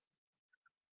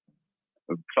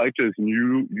 Fighters in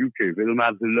UK, they don't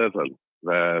have the level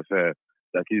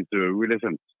that is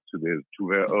relevant to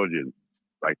their audience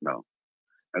right now.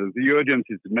 And the audience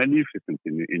is magnificent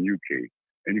in UK,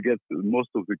 and you get most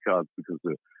of the cards because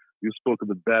you spoke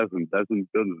about Dazn. Dazn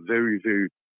done very, very,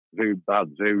 very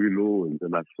bad, very low in the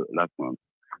last month.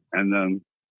 And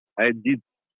I did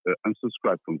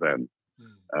unsubscribe from them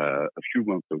a few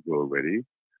months ago already.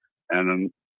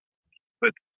 And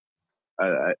but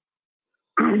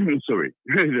sorry,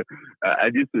 I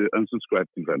did unsubscribe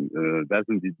to them.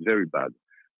 Dazn did very bad,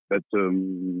 but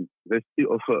they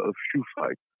still offer a few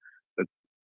fights. But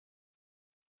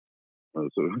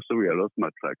so sorry, I lost my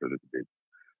track a little bit.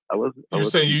 You're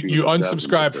saying you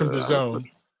unsubscribed from DAZN?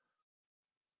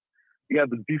 Yeah,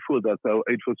 but before that,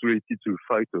 it was related to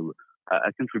fight.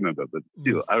 I can't remember, but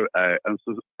still, I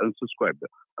unsubscribed.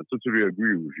 I totally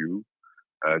agree with you.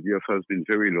 The offer has been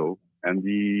very low, and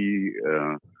the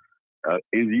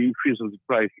increase of the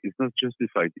price is not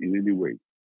justified in any way.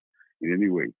 in any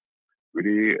way.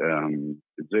 Really,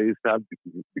 it's very sad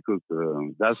because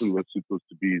Dazn was supposed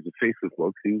to be the face of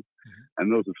boxing. I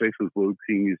know the face of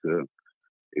boxing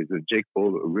is a Jake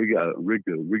Paul, rig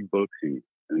boxing,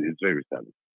 and it's very sad.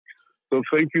 So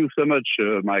thank you so much,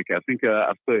 Mike. I think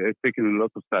after I've taken a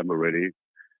lot of time already,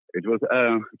 it was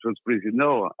crazy.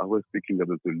 No, I was speaking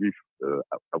about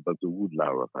about the Wood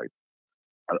Lara fight.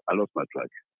 I lost my track.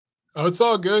 Oh, it's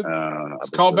all good.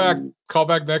 Call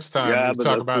back next time. Yeah, we'll but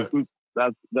talk about it.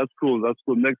 That's cool. That's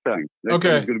cool. Next time. Next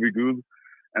time it's going to be good.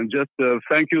 And just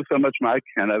thank you so much, Mike,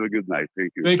 and have a good night.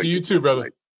 Thank you. Thank you. You too,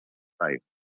 brother. Bye.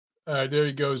 All right, there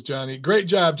he goes, Johnny. Great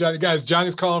job, Johnny. Guys,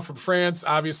 Johnny's calling from France,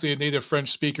 obviously a native French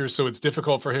speaker, so it's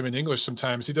difficult for him in English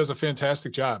sometimes. He does a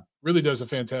fantastic job. Really does a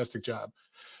fantastic job.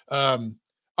 All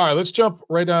right, let's jump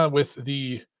right on with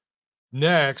the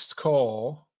next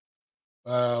call.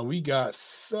 We got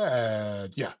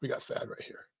Thad. Yeah, we got Thad right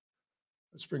here.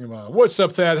 Let's bring him on. What's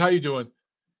up, Thad? How you doing?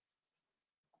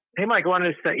 Hey, Mike, I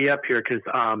wanted to set you up here because,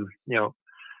 you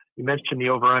mentioned the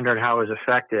over-under and how it was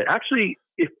affected. Actually,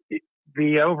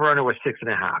 the over-under was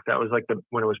 6.5. That was like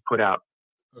when it was put out.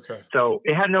 Okay. So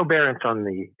it had no bearance on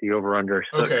the over-under.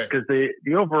 So, okay. Because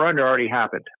the over-under already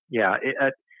happened. Yeah.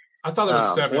 I thought it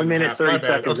was 7. 1 minute, 30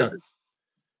 seconds. Okay.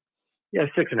 Yeah,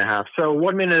 6.5. So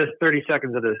 1 minute, 30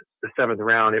 seconds of the seventh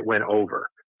round, it went over.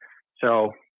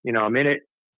 So, a minute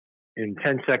and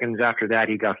 10 seconds after that,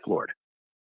 he got floored.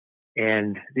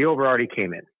 And the over already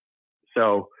came in.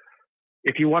 So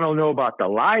if you want to know about the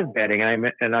live betting,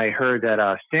 I heard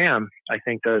that Sam, I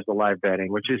think, does the live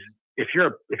betting, which is if you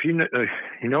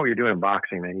know what you're doing in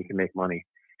boxing, then you can make money.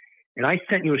 And I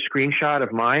sent you a screenshot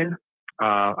of mine.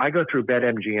 I go through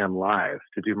BetMGM Live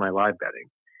to do my live betting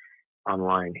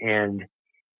online, and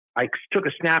I took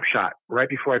a snapshot right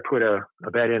before I put a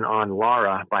bet in on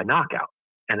Lara by knockout.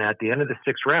 And at the end of the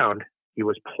 6th round, he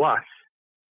was plus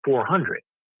 400.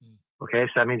 Okay,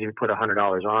 so that means if you put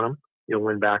 $100 on him, you'll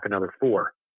win back another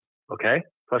 4. Okay,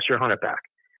 plus your 100 back.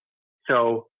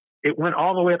 So it went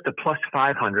all the way up to plus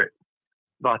 500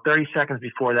 about 30 seconds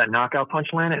before that knockout punch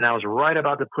landed, and I was right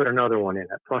about to put another one in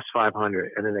at plus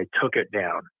 500, and then they took it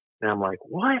down. And I'm like,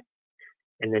 what?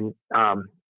 And then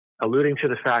alluding to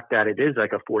the fact that it is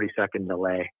like a 40-second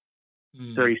delay,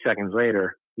 30 seconds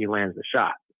later, he lands the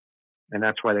shot. And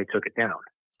that's why they took it down.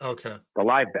 Okay. The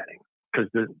live betting. Because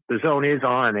the zone is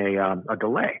on a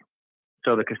delay.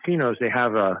 So the casinos, they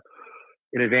have an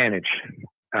advantage.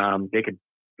 They could,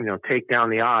 take down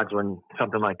the odds when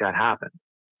something like that happens,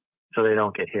 so they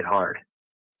don't get hit hard.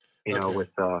 With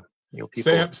people.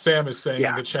 Sam is saying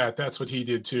in the chat that's what he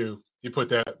did too. He put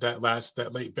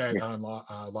that late bet on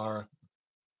Lara.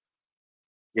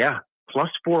 Yeah, plus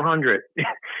 400,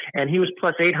 and he was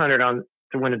plus 800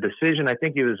 to win a decision. I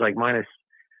think he was like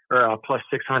plus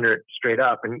 600 straight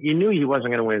up, and you knew he wasn't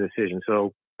going to win a decision.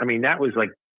 So, that was like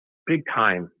big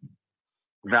time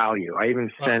value. I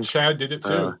even sent Chad did it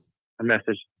too. A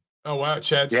message. Oh wow,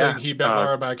 Chad saying he bet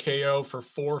Lara by KO for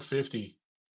 450.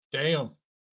 Damn.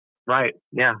 Right.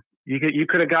 Yeah. You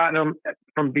could have gotten him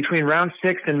from between round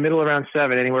 6 and middle of round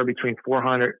 7, anywhere between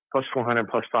 400 plus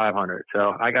 500.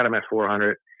 So I got him at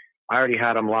 400. I already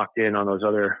had him locked in on those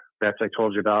other bets I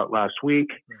told you about last week.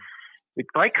 The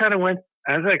fight kind of went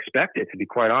as I expected, to be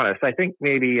quite honest. I think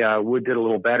maybe Wood did a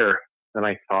little better than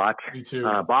I thought. Me too.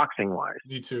 Boxing-wise.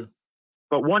 Me too.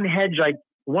 But one hedge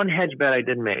bet I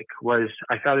did make was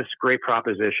I found this great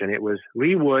proposition. It was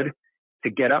Lee Wood to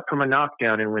get up from a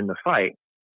knockdown and win the fight.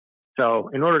 So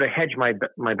in order to hedge my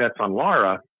bets on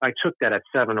Lara, I took that at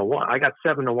 7-1. I got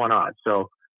 7-1 odds. So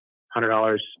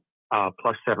 $100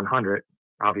 plus 700.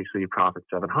 Obviously, you profit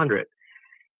 700.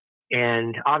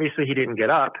 And obviously, he didn't get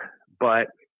up, but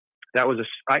that was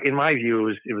in my view,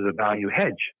 it was a value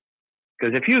hedge,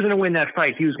 because if he was going to win that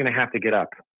fight, he was going to have to get up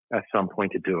at some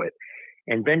point to do it.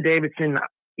 And Ben Davidson,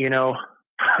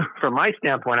 from my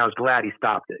standpoint, I was glad he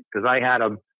stopped it, because I had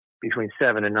him between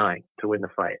 7 and 9 to win the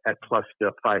fight at plus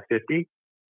 550.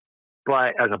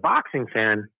 But as a boxing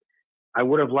fan, I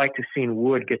would have liked to seen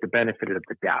Wood get the benefit of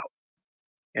the doubt.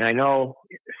 And I know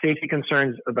safety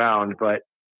concerns abound, but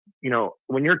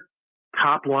when you're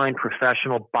top line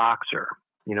professional boxer,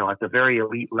 at the very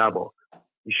elite level,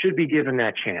 you should be given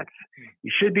that chance.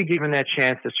 You should be given that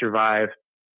chance to survive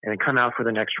and come out for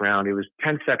the next round. It was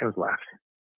 10 seconds left.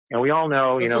 And we all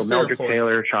know, Meldrick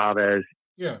Taylor, Chavez.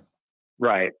 Yeah.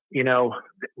 Right.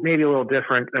 Maybe a little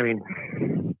different.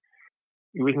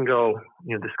 We can go,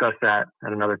 discuss that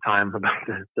at another time about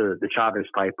the Chavez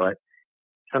fight, but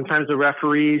sometimes the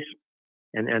referees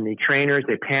and the trainers,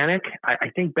 they panic. I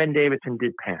think Ben Davidson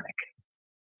did panic.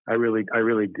 I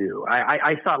really do.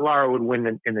 I thought Lara would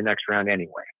win in the next round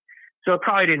anyway. So it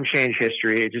probably didn't change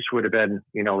history. It just would have been,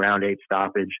 round 8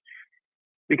 stoppage.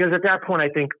 Because at that point, I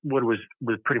think Wood was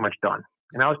pretty much done.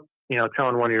 And I was,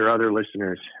 telling one of your other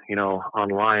listeners,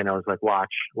 online, I was like,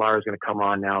 watch, Lara's going to come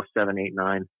on now, 7, 8,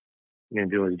 9,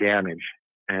 and do his damage.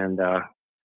 And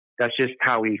that's just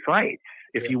how he fights.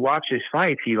 If you watch his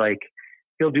fights,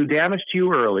 he'll do damage to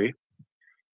you early.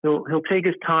 He'll take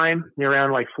his time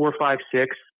around like 4, 5,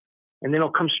 6, and then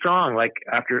he'll come strong like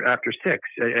after 6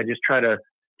 and just try to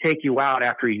take you out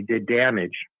after he did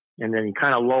damage. And then he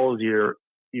kind of lulls the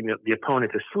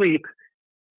opponent to sleep.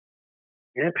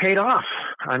 And it paid off.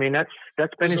 I mean, that's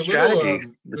been his strategy.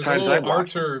 There's a little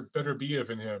Artur Beterbiev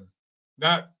in him.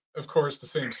 Not, of course, the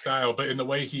same style, but in the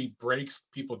way he breaks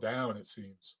people down, it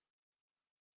seems.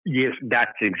 Yes,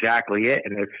 that's exactly it.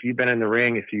 And if you've been in the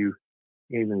ring,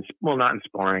 not in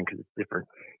sparring because it's different,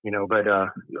 but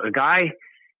a guy,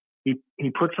 he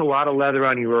puts a lot of leather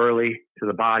on you early to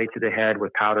the body, to the head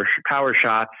with power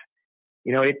shots.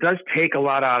 It does take a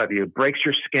lot out of you. It breaks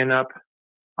your skin up.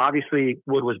 Obviously,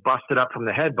 Wood was busted up from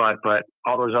the headbutt, but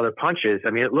all those other punches, I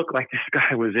mean, it looked like this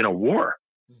guy was in a war,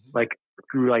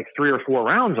 through 3 or 4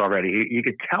 rounds already. You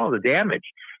could tell the damage.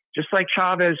 Just like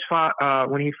Chavez fought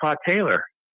when he fought Taylor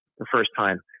the first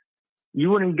time.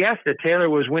 You wouldn't guess that Taylor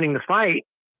was winning the fight,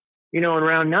 in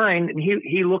round 9, and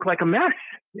he looked like a mess.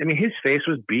 I mean, his face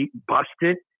was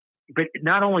busted, but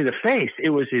not only the face, it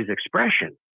was his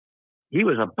expression. He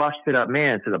was a busted up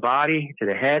man to the body, to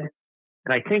the head.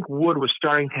 And I think Wood was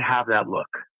starting to have that look.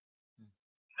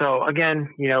 So again,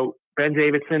 Ben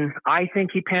Davison, I think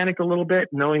he panicked a little bit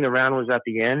knowing the round was at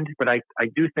the end, but I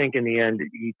do think in the end,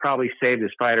 he probably saved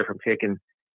his fighter from taking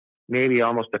maybe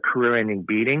almost a career-ending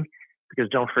beating, because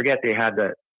don't forget they had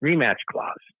the rematch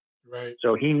clause. Right.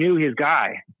 So he knew his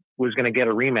guy was going to get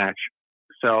a rematch.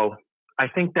 So I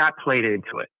think that played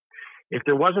into it. If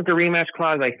there wasn't the rematch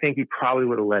clause, I think he probably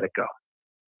would have let it go.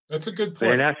 That's a good point.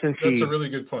 But in essence, that's a really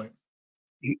good point.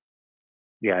 He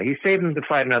saved him to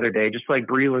fight another day, just like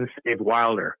Breland saved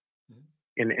Wilder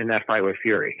in that fight with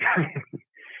Fury.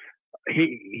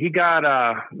 he got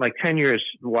 10 years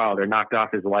Wilder knocked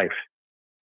off his life,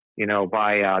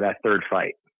 by that third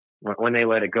fight when they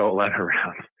let it go 11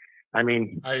 rounds. I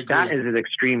mean, that is an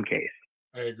extreme case.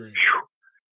 I agree.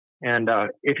 And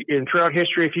throughout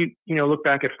history, if you look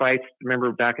back at fights,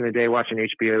 remember back in the day watching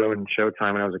HBO and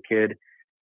Showtime when I was a kid,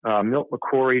 Milt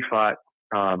McCrory fought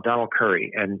Donald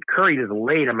Curry, and Curry just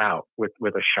laid him out with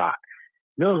a shot.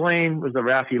 Mills Lane was the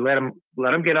ref. He let him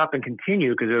get up and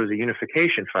continue because it was a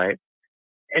unification fight.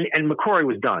 And McCrory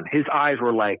was done. His eyes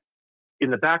were like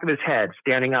in the back of his head,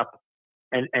 standing up,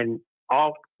 and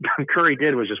all Curry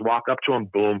did was just walk up to him,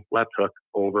 boom, left hook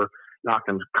over, knocked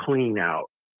him clean out.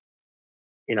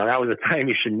 That was a time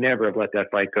you should never have let that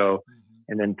fight go. Mm-hmm.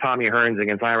 And then Tommy Hearns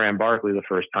against Iran Barkley the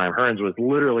first time. Hearns was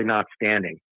literally not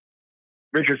standing.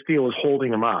 Richard Steele was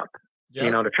holding him up,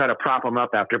 to try to prop him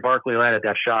up after Barkley landed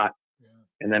that shot. Yeah.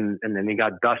 And then he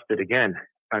got dusted again.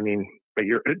 I mean, but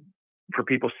for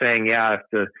people saying,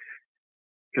 because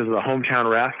of the hometown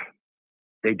ref,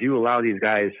 they do allow these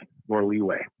guys more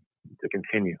leeway to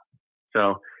continue.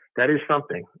 So that is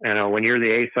something. When you're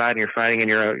the A side and you're fighting in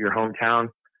your hometown.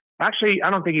 Actually, I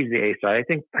don't think he's the A side.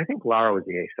 I think Lara was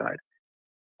the A side.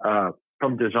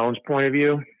 From DAZN's point of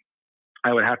view,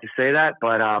 I would have to say that.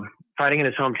 But fighting in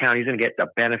his hometown, he's going to get the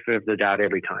benefit of the doubt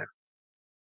every time.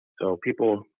 So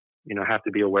people, have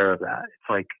to be aware of that. It's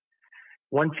like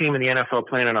one team in the NFL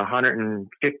playing on a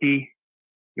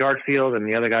 150-yard field, and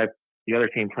the other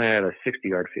team playing at a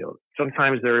 60-yard field.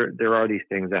 Sometimes there are these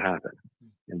things that happen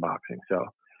in boxing. So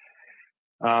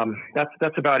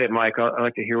that's about it, Mike. I'd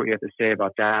like to hear what you have to say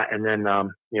about that. And then,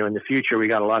 in the future, we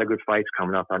got a lot of good fights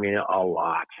coming up. I mean, a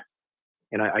lot.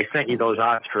 And I sent you those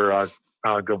odds for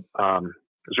Zurdo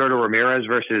Ramirez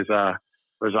versus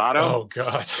Rosado. Oh,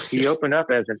 God. He opened up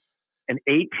as an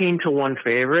 18-1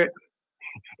 favorite.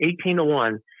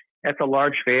 18-1. That's a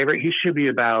large favorite. He should be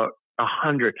about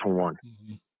 100-1.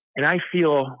 Mm-hmm. And I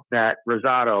feel that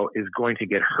Rosado is going to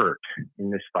get hurt in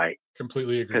this fight.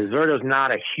 Completely agree. Because Zurdo's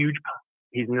not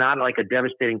he's not like a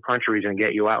devastating puncher. He's going to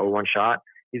get you out with one shot.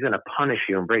 He's going to punish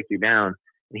you and break you down.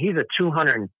 And he's a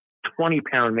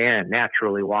 220-pound man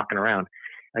naturally walking around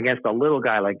against a little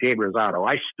guy like Gabe Rosado.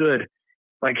 I stood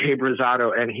like Gabe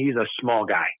Rosado, and he's a small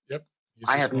guy. Yep.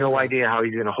 I have no idea how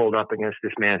he's going to hold up against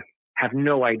this man. Have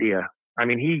no idea. I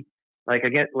mean, he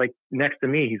next to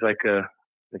me, he's like a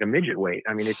midget weight.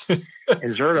 I mean, it's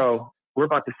and Zurdo, we're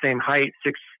about the same height,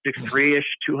 6'3"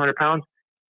 200 pounds.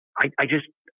 I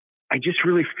just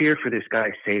really fear for this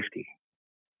guy's safety.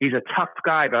 He's a tough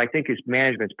guy, but I think his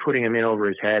management's putting him in over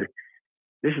his head.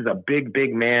 This is a big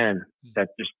man that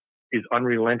just is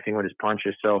unrelenting with his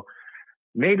punches. So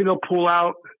maybe they'll pull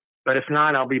out, but if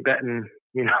not, I'll be betting,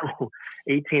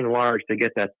 18 large to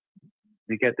get that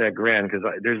grand, because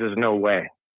there's just no way,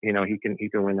 he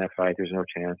can win that fight. There's no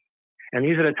chance. And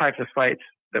these are the types of fights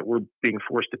that we're being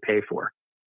forced to pay for,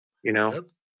 Yep.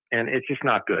 and it's just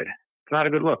not good. It's not a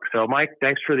good look. So, Mike,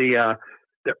 thanks for the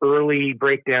early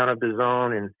breakdown of the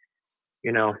zone, and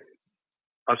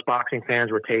us boxing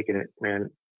fans were taking it, man.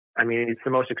 I mean, it's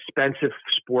the most expensive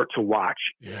sport to watch,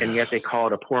 and yet they call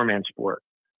it a poor man's sport.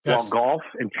 While golf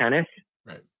and tennis,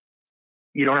 right,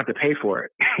 you don't have to pay for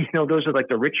it. Those are like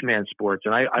the rich man sports,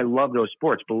 and I love those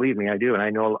sports. Believe me, I do, and I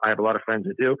know I have a lot of friends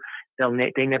that do.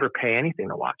 They never pay anything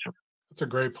to watch them. That's a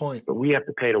great point. But we have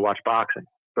to pay to watch boxing.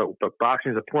 But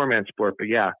boxing is a poor man's sport. But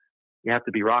yeah, you have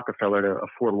to be Rockefeller to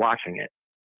afford watching it.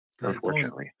 Great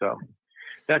unfortunately, point.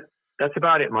 So that's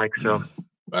about it, Mike. So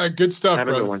good stuff, have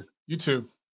brother. A good one. You too.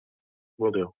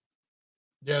 Will do.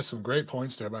 Yeah, some great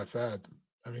points there about that.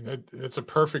 I mean, that's a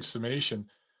perfect summation.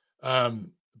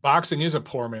 Boxing is a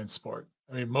poor man's sport.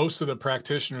 I mean, most of the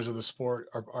practitioners of the sport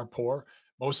are poor.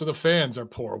 Most of the fans are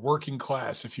poor, working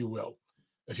class, if you will.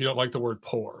 If you don't like the word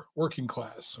poor, working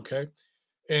class, okay?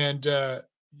 And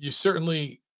you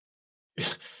certainly,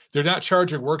 they're not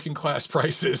charging working class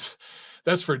prices.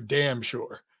 That's for damn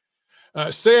sure.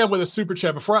 Sam with a super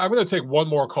chat. I'm going to take one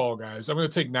more call, guys. I'm going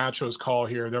to take Nacho's call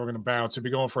here. Then we're going to bounce. We'll be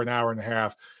going for an hour and a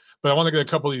half. But I want to get a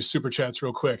couple of these super chats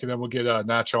real quick, and then we'll get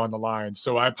Nacho on the line.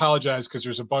 So I apologize because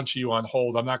there's a bunch of you on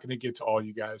hold. I'm not going to get to all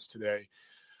you guys today.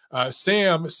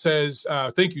 Sam says,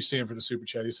 thank you, Sam, for the super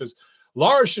chat. He says,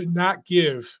 Lara should not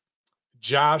give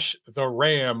Josh the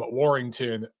Ram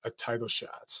Warrington a title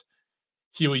shot.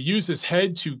 He will use his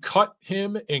head to cut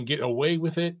him and get away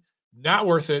with it. Not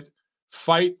worth it.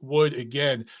 Fight Wood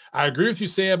again. I agree with you,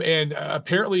 Sam, and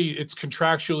apparently it's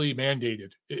contractually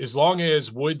mandated. As long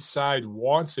as Wood's side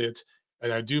wants it,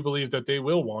 and I do believe that they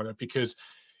will want it, because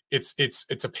it's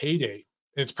a payday.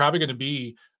 It's probably going to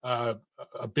be a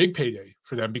big payday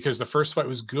for them, because the first fight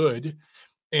was good,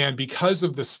 and because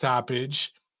of the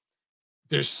stoppage,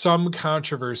 there's some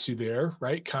controversy there,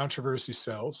 right? Controversy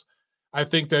sells. I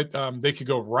think that they could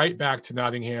go right back to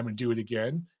Nottingham and do it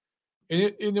again.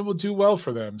 And it will do well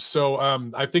for them. So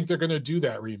I think they're going to do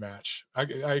that rematch. I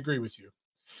agree with you.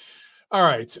 All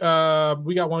right.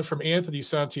 We got one from Anthony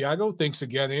Santiago. Thanks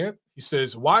again, Ant. He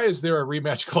says, why is there a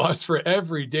rematch clause for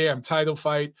every damn title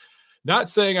fight? Not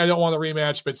saying I don't want a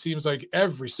rematch, but it seems like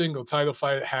every single title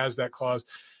fight has that clause.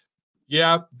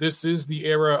 Yeah, this is the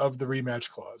era of the rematch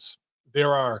clause.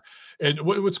 There are. And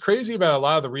what's crazy about a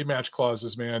lot of the rematch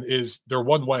clauses, man, is they're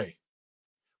one way.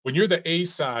 When you're the A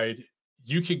side,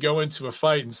 you could go into a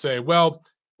fight and say, well,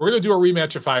 we're going to do a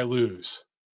rematch if I lose.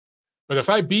 But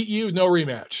if I beat you, no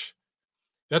rematch.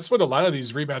 That's what a lot of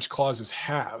these rematch clauses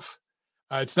have.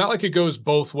 It's not like it goes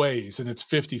both ways and it's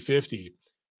 50-50.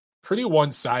 Pretty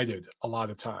one-sided a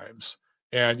lot of times.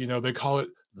 And, they call it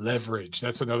leverage.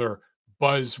 That's another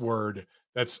buzzword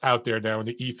that's out there now in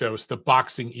the ethos, the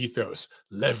boxing ethos.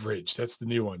 Leverage. That's the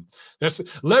new one.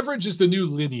 Leverage is the new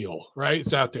lineal, right?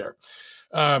 It's out there.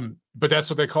 But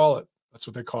that's what they call it. That's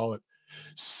what they call it.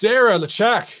 Sarah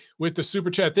Lachak with the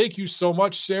super chat. Thank you so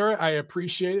much, Sarah. I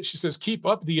appreciate it. She says, keep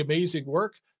up the amazing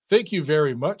work. Thank you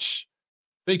very much.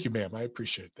 Thank you, ma'am. I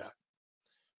appreciate that.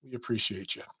 We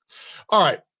appreciate you. All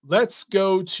right. Let's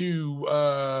go to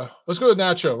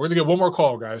Nacho. We're going to get one more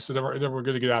call, guys. So then we're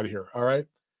going to get out of here. All right.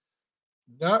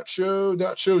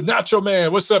 Nacho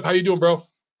man. What's up? How you doing, bro?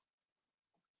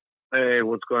 Hey,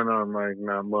 what's going on, Mike?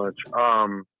 Not much.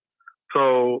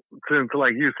 So since,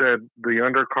 like you said, the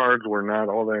undercards were not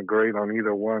all that great on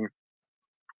either one,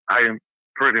 I am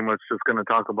pretty much just going to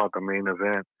talk about the main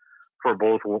event for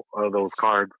both of those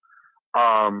cards.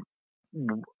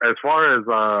 As far as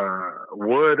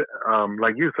Wood,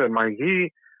 like you said, Mike, he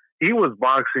was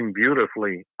boxing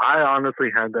beautifully. I honestly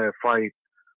had that fight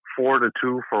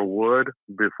 4-2 for Wood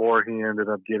before he ended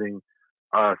up getting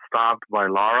stopped by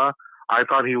Lara. I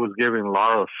thought he was giving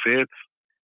Lara fits.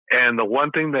 And the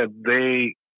one thing that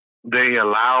they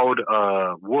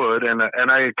allowed Wood, and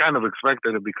I kind of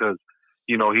expected it because,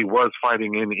 he was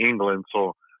fighting in England,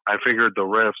 so I figured the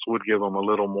refs would give him a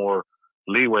little more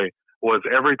leeway, was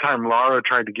every time Lara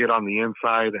tried to get on the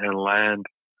inside and land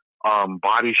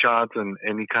body shots and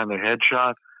any kind of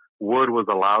headshot, Wood was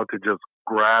allowed to just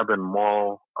grab and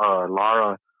maul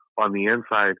Lara on the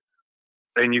inside.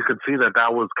 And you could see that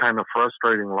was kind of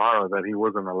frustrating Lara, that he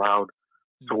wasn't allowed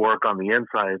to work on the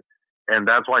inside. And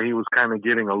that's why he was kind of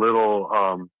getting a little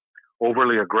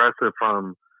overly aggressive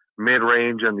from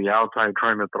mid-range and the outside,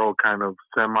 trying to throw kind of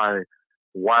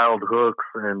semi-wild hooks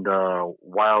and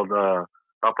wild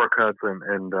uppercuts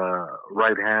and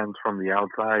right hands from the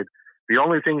outside, The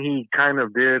only thing he kind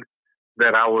of did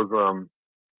that I was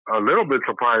a little bit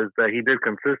surprised that he did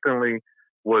consistently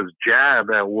was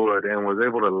jab at Wood and was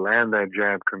able to land that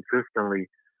jab consistently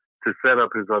to set up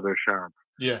his other shots.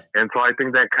 Yeah. And so I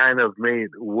think that kind of made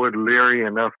Wood leery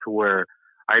enough to where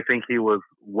I think he was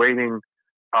waiting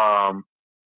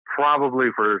probably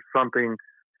for something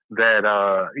that,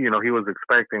 he was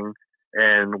expecting.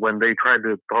 And when they tried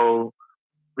to throw,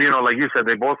 like you said,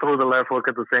 they both threw the left hook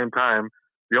at the same time.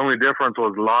 The only difference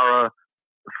was Lara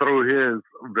threw his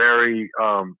very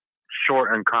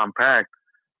short and compact,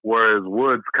 whereas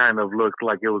Woods kind of looked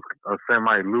like it was a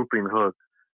semi-looping hook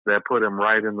that put him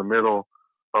right in the middle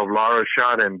of Lara's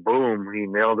shot, and boom, he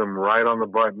nailed him right on the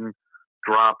button,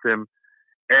 dropped him.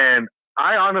 And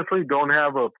I honestly don't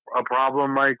have a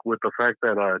problem, Mike, with the fact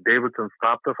that Davidson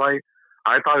stopped the fight.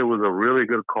 I thought it was a really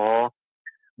good call.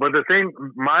 But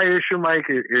my issue, Mike,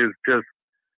 is just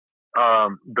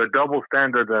the double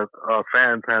standard that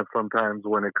fans have sometimes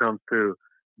when it comes to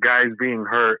guys being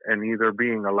hurt and either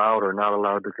being allowed or not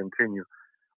allowed to continue.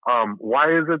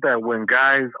 Why is it that when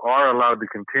guys are allowed to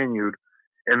continue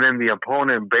and then the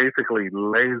opponent basically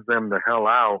lays them the hell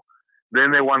out,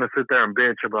 then they want to sit there and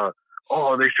bitch about,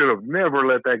 oh, they should have never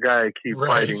let that guy keep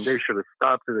fighting. They should have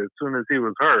stopped it as soon as he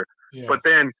was hurt. Yeah. But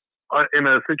then in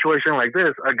a situation like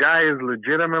this, a guy is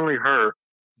legitimately hurt.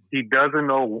 He doesn't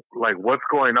know what's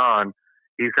going on.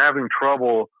 He's having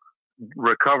trouble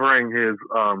recovering his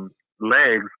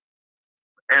legs,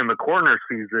 and the corner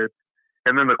sees it,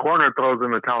 and then the corner throws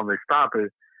in the towel and they stop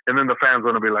it, and then the fans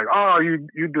going to be like, oh,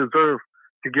 you deserve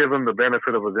to give him the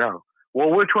benefit of a doubt.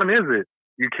 Well, which one is it?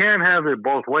 You can't have it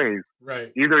both ways.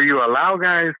 Right. Either you allow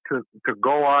guys to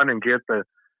go on and get the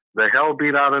hell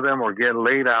beat out of them or get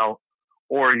laid out,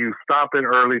 or you stop it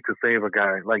early to save a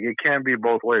guy. It can't be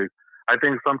both ways. I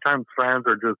think sometimes fans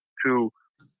are just too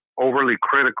overly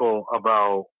critical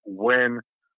about when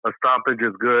a stoppage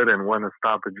is good and when a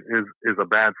stoppage is a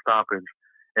bad stoppage.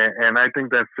 And I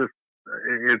think that's just,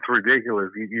 it's ridiculous.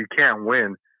 You can't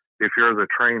win if you're the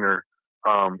trainer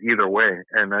either way.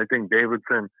 And I think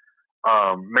Davidson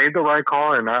made the right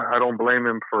call, and I don't blame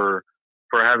him for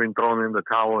having thrown in the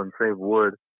towel and saved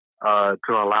Wood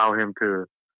to allow him to,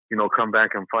 come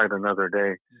back and fight another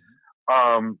day.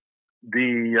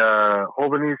 The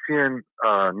Hovhannissian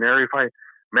Nery fight,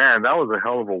 man, that was a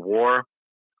hell of a war.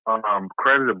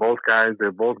 Credit to both guys. They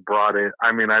both brought it.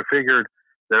 I mean, I figured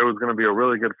there was going to be a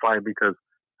really good fight because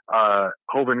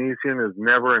Hovhannissian is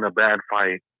never in a bad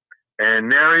fight.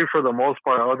 And Nery, for the most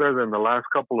part, other than the last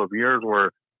couple of years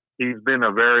where he's been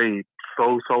a very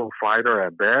so-so fighter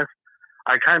at best,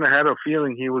 I kind of had a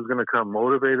feeling he was going to come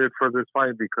motivated for this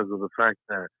fight because of the fact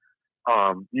that,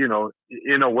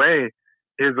 in a way,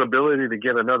 his ability to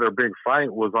get another big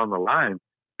fight was on the line.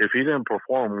 If he didn't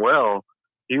perform well,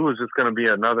 he was just going to be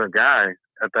another guy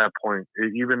at that point.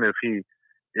 Even if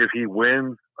he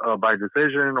wins by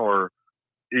decision or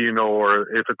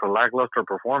if it's a lackluster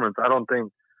performance, I don't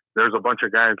think there's a bunch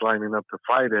of guys lining up to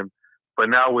fight him. But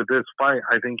now with this fight,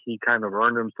 I think he kind of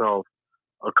earned himself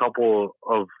a couple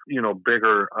of,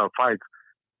 bigger fights.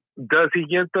 Does he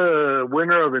get the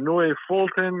winner of Inoue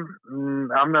Fulton?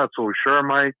 I'm not so sure,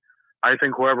 Mike. I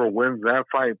think whoever wins that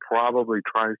fight probably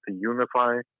tries to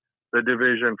unify the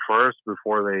division first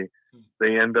before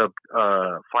they end up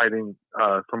fighting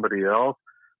somebody else.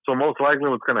 So most likely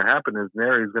what's going to happen is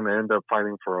Nery's going to end up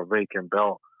fighting for a vacant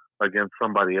belt against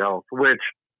somebody else, which,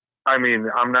 I mean,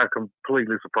 I'm not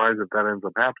completely surprised if that ends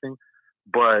up happening.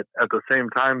 But at the same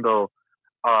time, though,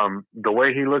 the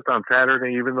way he looked on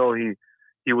Saturday, even though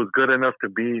he was good enough to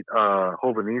beat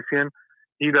Hovhannissian,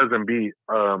 he doesn't beat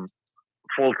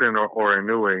Fulton or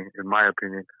Inoue, in my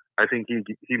opinion. I think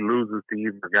he loses to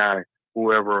either guy,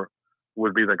 whoever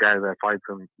would be the guy that fights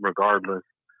him regardless.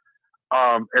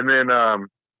 And then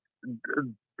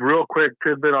real quick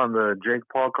tidbit on the Jake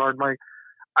Paul card, Mike.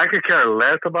 I could care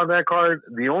less about that card.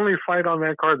 The only fight on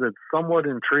that card that's somewhat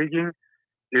intriguing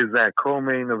is that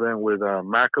co-main event with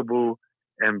Makabu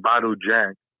and Badou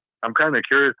Jack. I'm kind of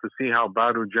curious to see how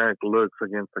Badou Jack looks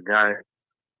against a guy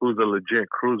who's a legit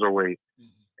cruiserweight.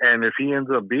 And if he ends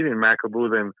up beating Makabu,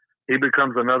 then he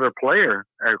becomes another player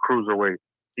at cruiserweight.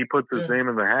 He puts his name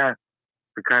in the hat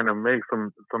to kind of make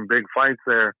some big fights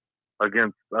there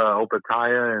against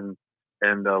Opetaya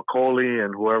and Coley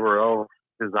and whoever else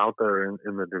is out there in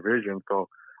the division. So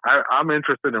I'm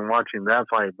interested in watching that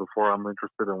fight before I'm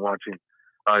interested in watching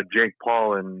Jake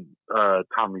Paul and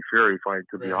Tommy Fury fight,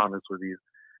 to be honest with you.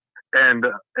 And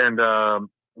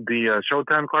the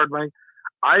Showtime card, Mike,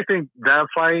 I think that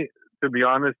fight, to be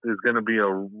honest, is going to be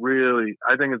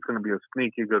I think it's going to be a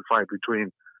sneaky good fight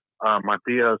between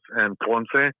Matias and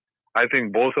Ponce. I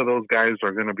think both of those guys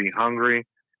are going to be hungry,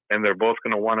 and they're both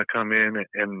going to want to come in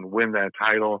and win that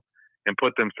title and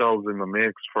put themselves in the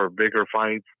mix for bigger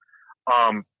fights.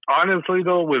 Honestly,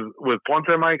 though, with Ponce,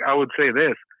 Mike, I would say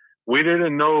this. We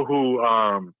didn't know who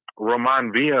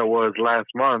Roman Villa was last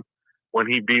month when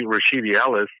he beat Rashidi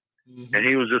Ellis, and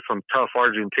he was just some tough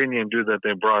Argentinian dude that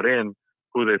they brought in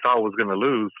who they thought was going to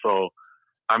lose. So,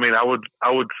 I mean, I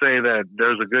would say that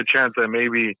there's a good chance that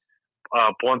maybe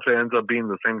Ponce ends up being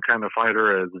the same kind of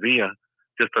fighter as Villa,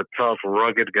 just a tough,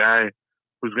 rugged guy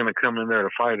who's going to come in there to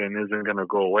fight and isn't going to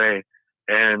go away.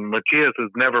 And Matias has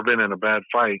never been in a bad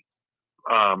fight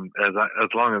as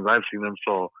long as I've seen him.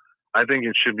 So I think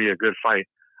it should be a good fight.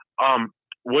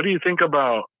 What do you think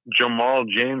about Jamal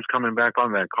James coming back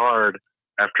on that card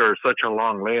after such a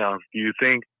long layoff? Do you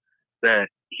think that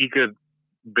he could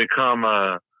become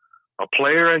a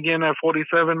player again at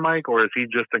 47, Mike, or is he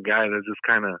just a guy that's just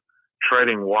kind of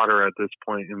treading water at this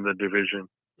point in the division?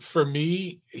 For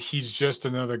me, he's just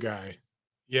another guy.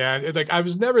 Yeah, like I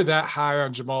was never that high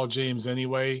on Jamal James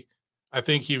anyway. I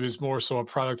think he was more so a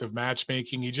product of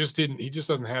matchmaking. He just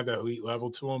doesn't have that elite level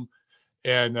to him.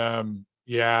 And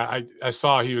yeah, I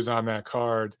saw he was on that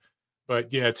card,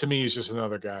 but yeah, to me, he's just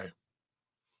another guy.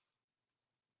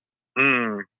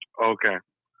 Okay.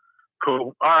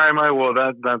 Cool. All right, Mike. Well,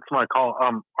 that's my call.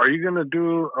 Are you gonna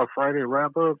do a Friday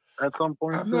wrap up at some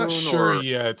point? I'm not sure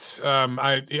yet.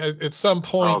 At some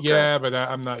point, yeah, but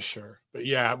I'm not sure. But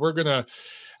yeah, we're gonna.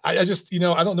 I just, I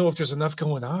don't know if there's enough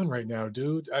going on right now,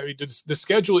 dude. I mean, the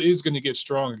schedule is going to get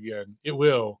strong again. It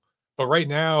will. But right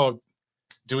now,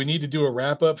 do we need to do a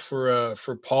wrap up for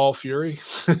Paul Fury?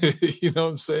 You know what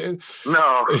I'm saying?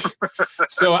 No.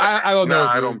 So I don't know,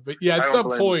 dude. I don't, but yeah, at some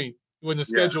point when the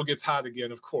schedule gets hot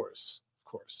again, of course.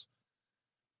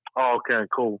 Oh, okay,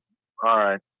 cool. All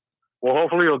right. Well,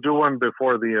 hopefully you'll do one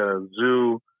before the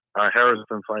Zoo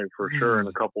Harrison fight for sure in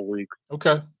a couple weeks.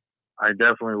 Okay. I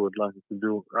definitely would like to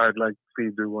do. I'd like to see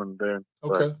you do one then.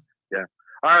 Okay. But, yeah.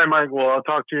 All right, Mike. Well, I'll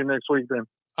talk to you next week then.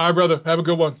 All right, brother. Have a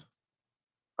good one.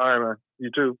 All right, man. You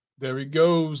too. There he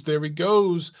goes.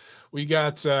 We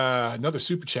got another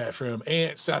super chat from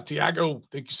Ant Santiago.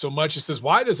 Thank you so much. It says,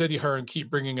 why does Eddie Hearn keep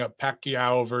bringing up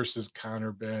Pacquiao versus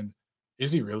Conor Benn?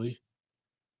 Is he really?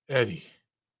 Eddie.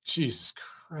 Jesus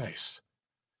Christ.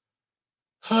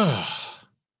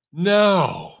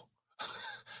 No.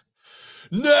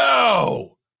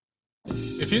 No.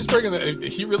 If he's bringing that,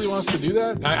 if he really wants to do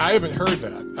that, I haven't heard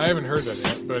that. I haven't heard that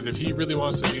yet. But if he really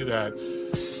wants to do that,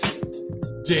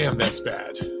 damn, that's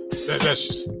bad.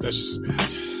 That's just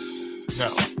bad. No,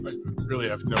 I really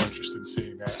have no interest in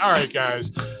seeing that. All right,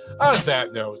 guys. On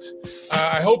that note,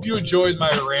 I hope you enjoyed my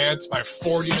rant, my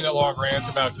 40-minute long rant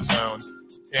about the zone,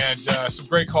 and some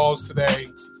great calls today.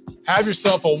 Have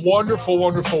yourself a wonderful,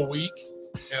 wonderful week,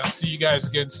 and I'll see you guys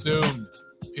again soon.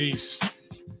 Peace.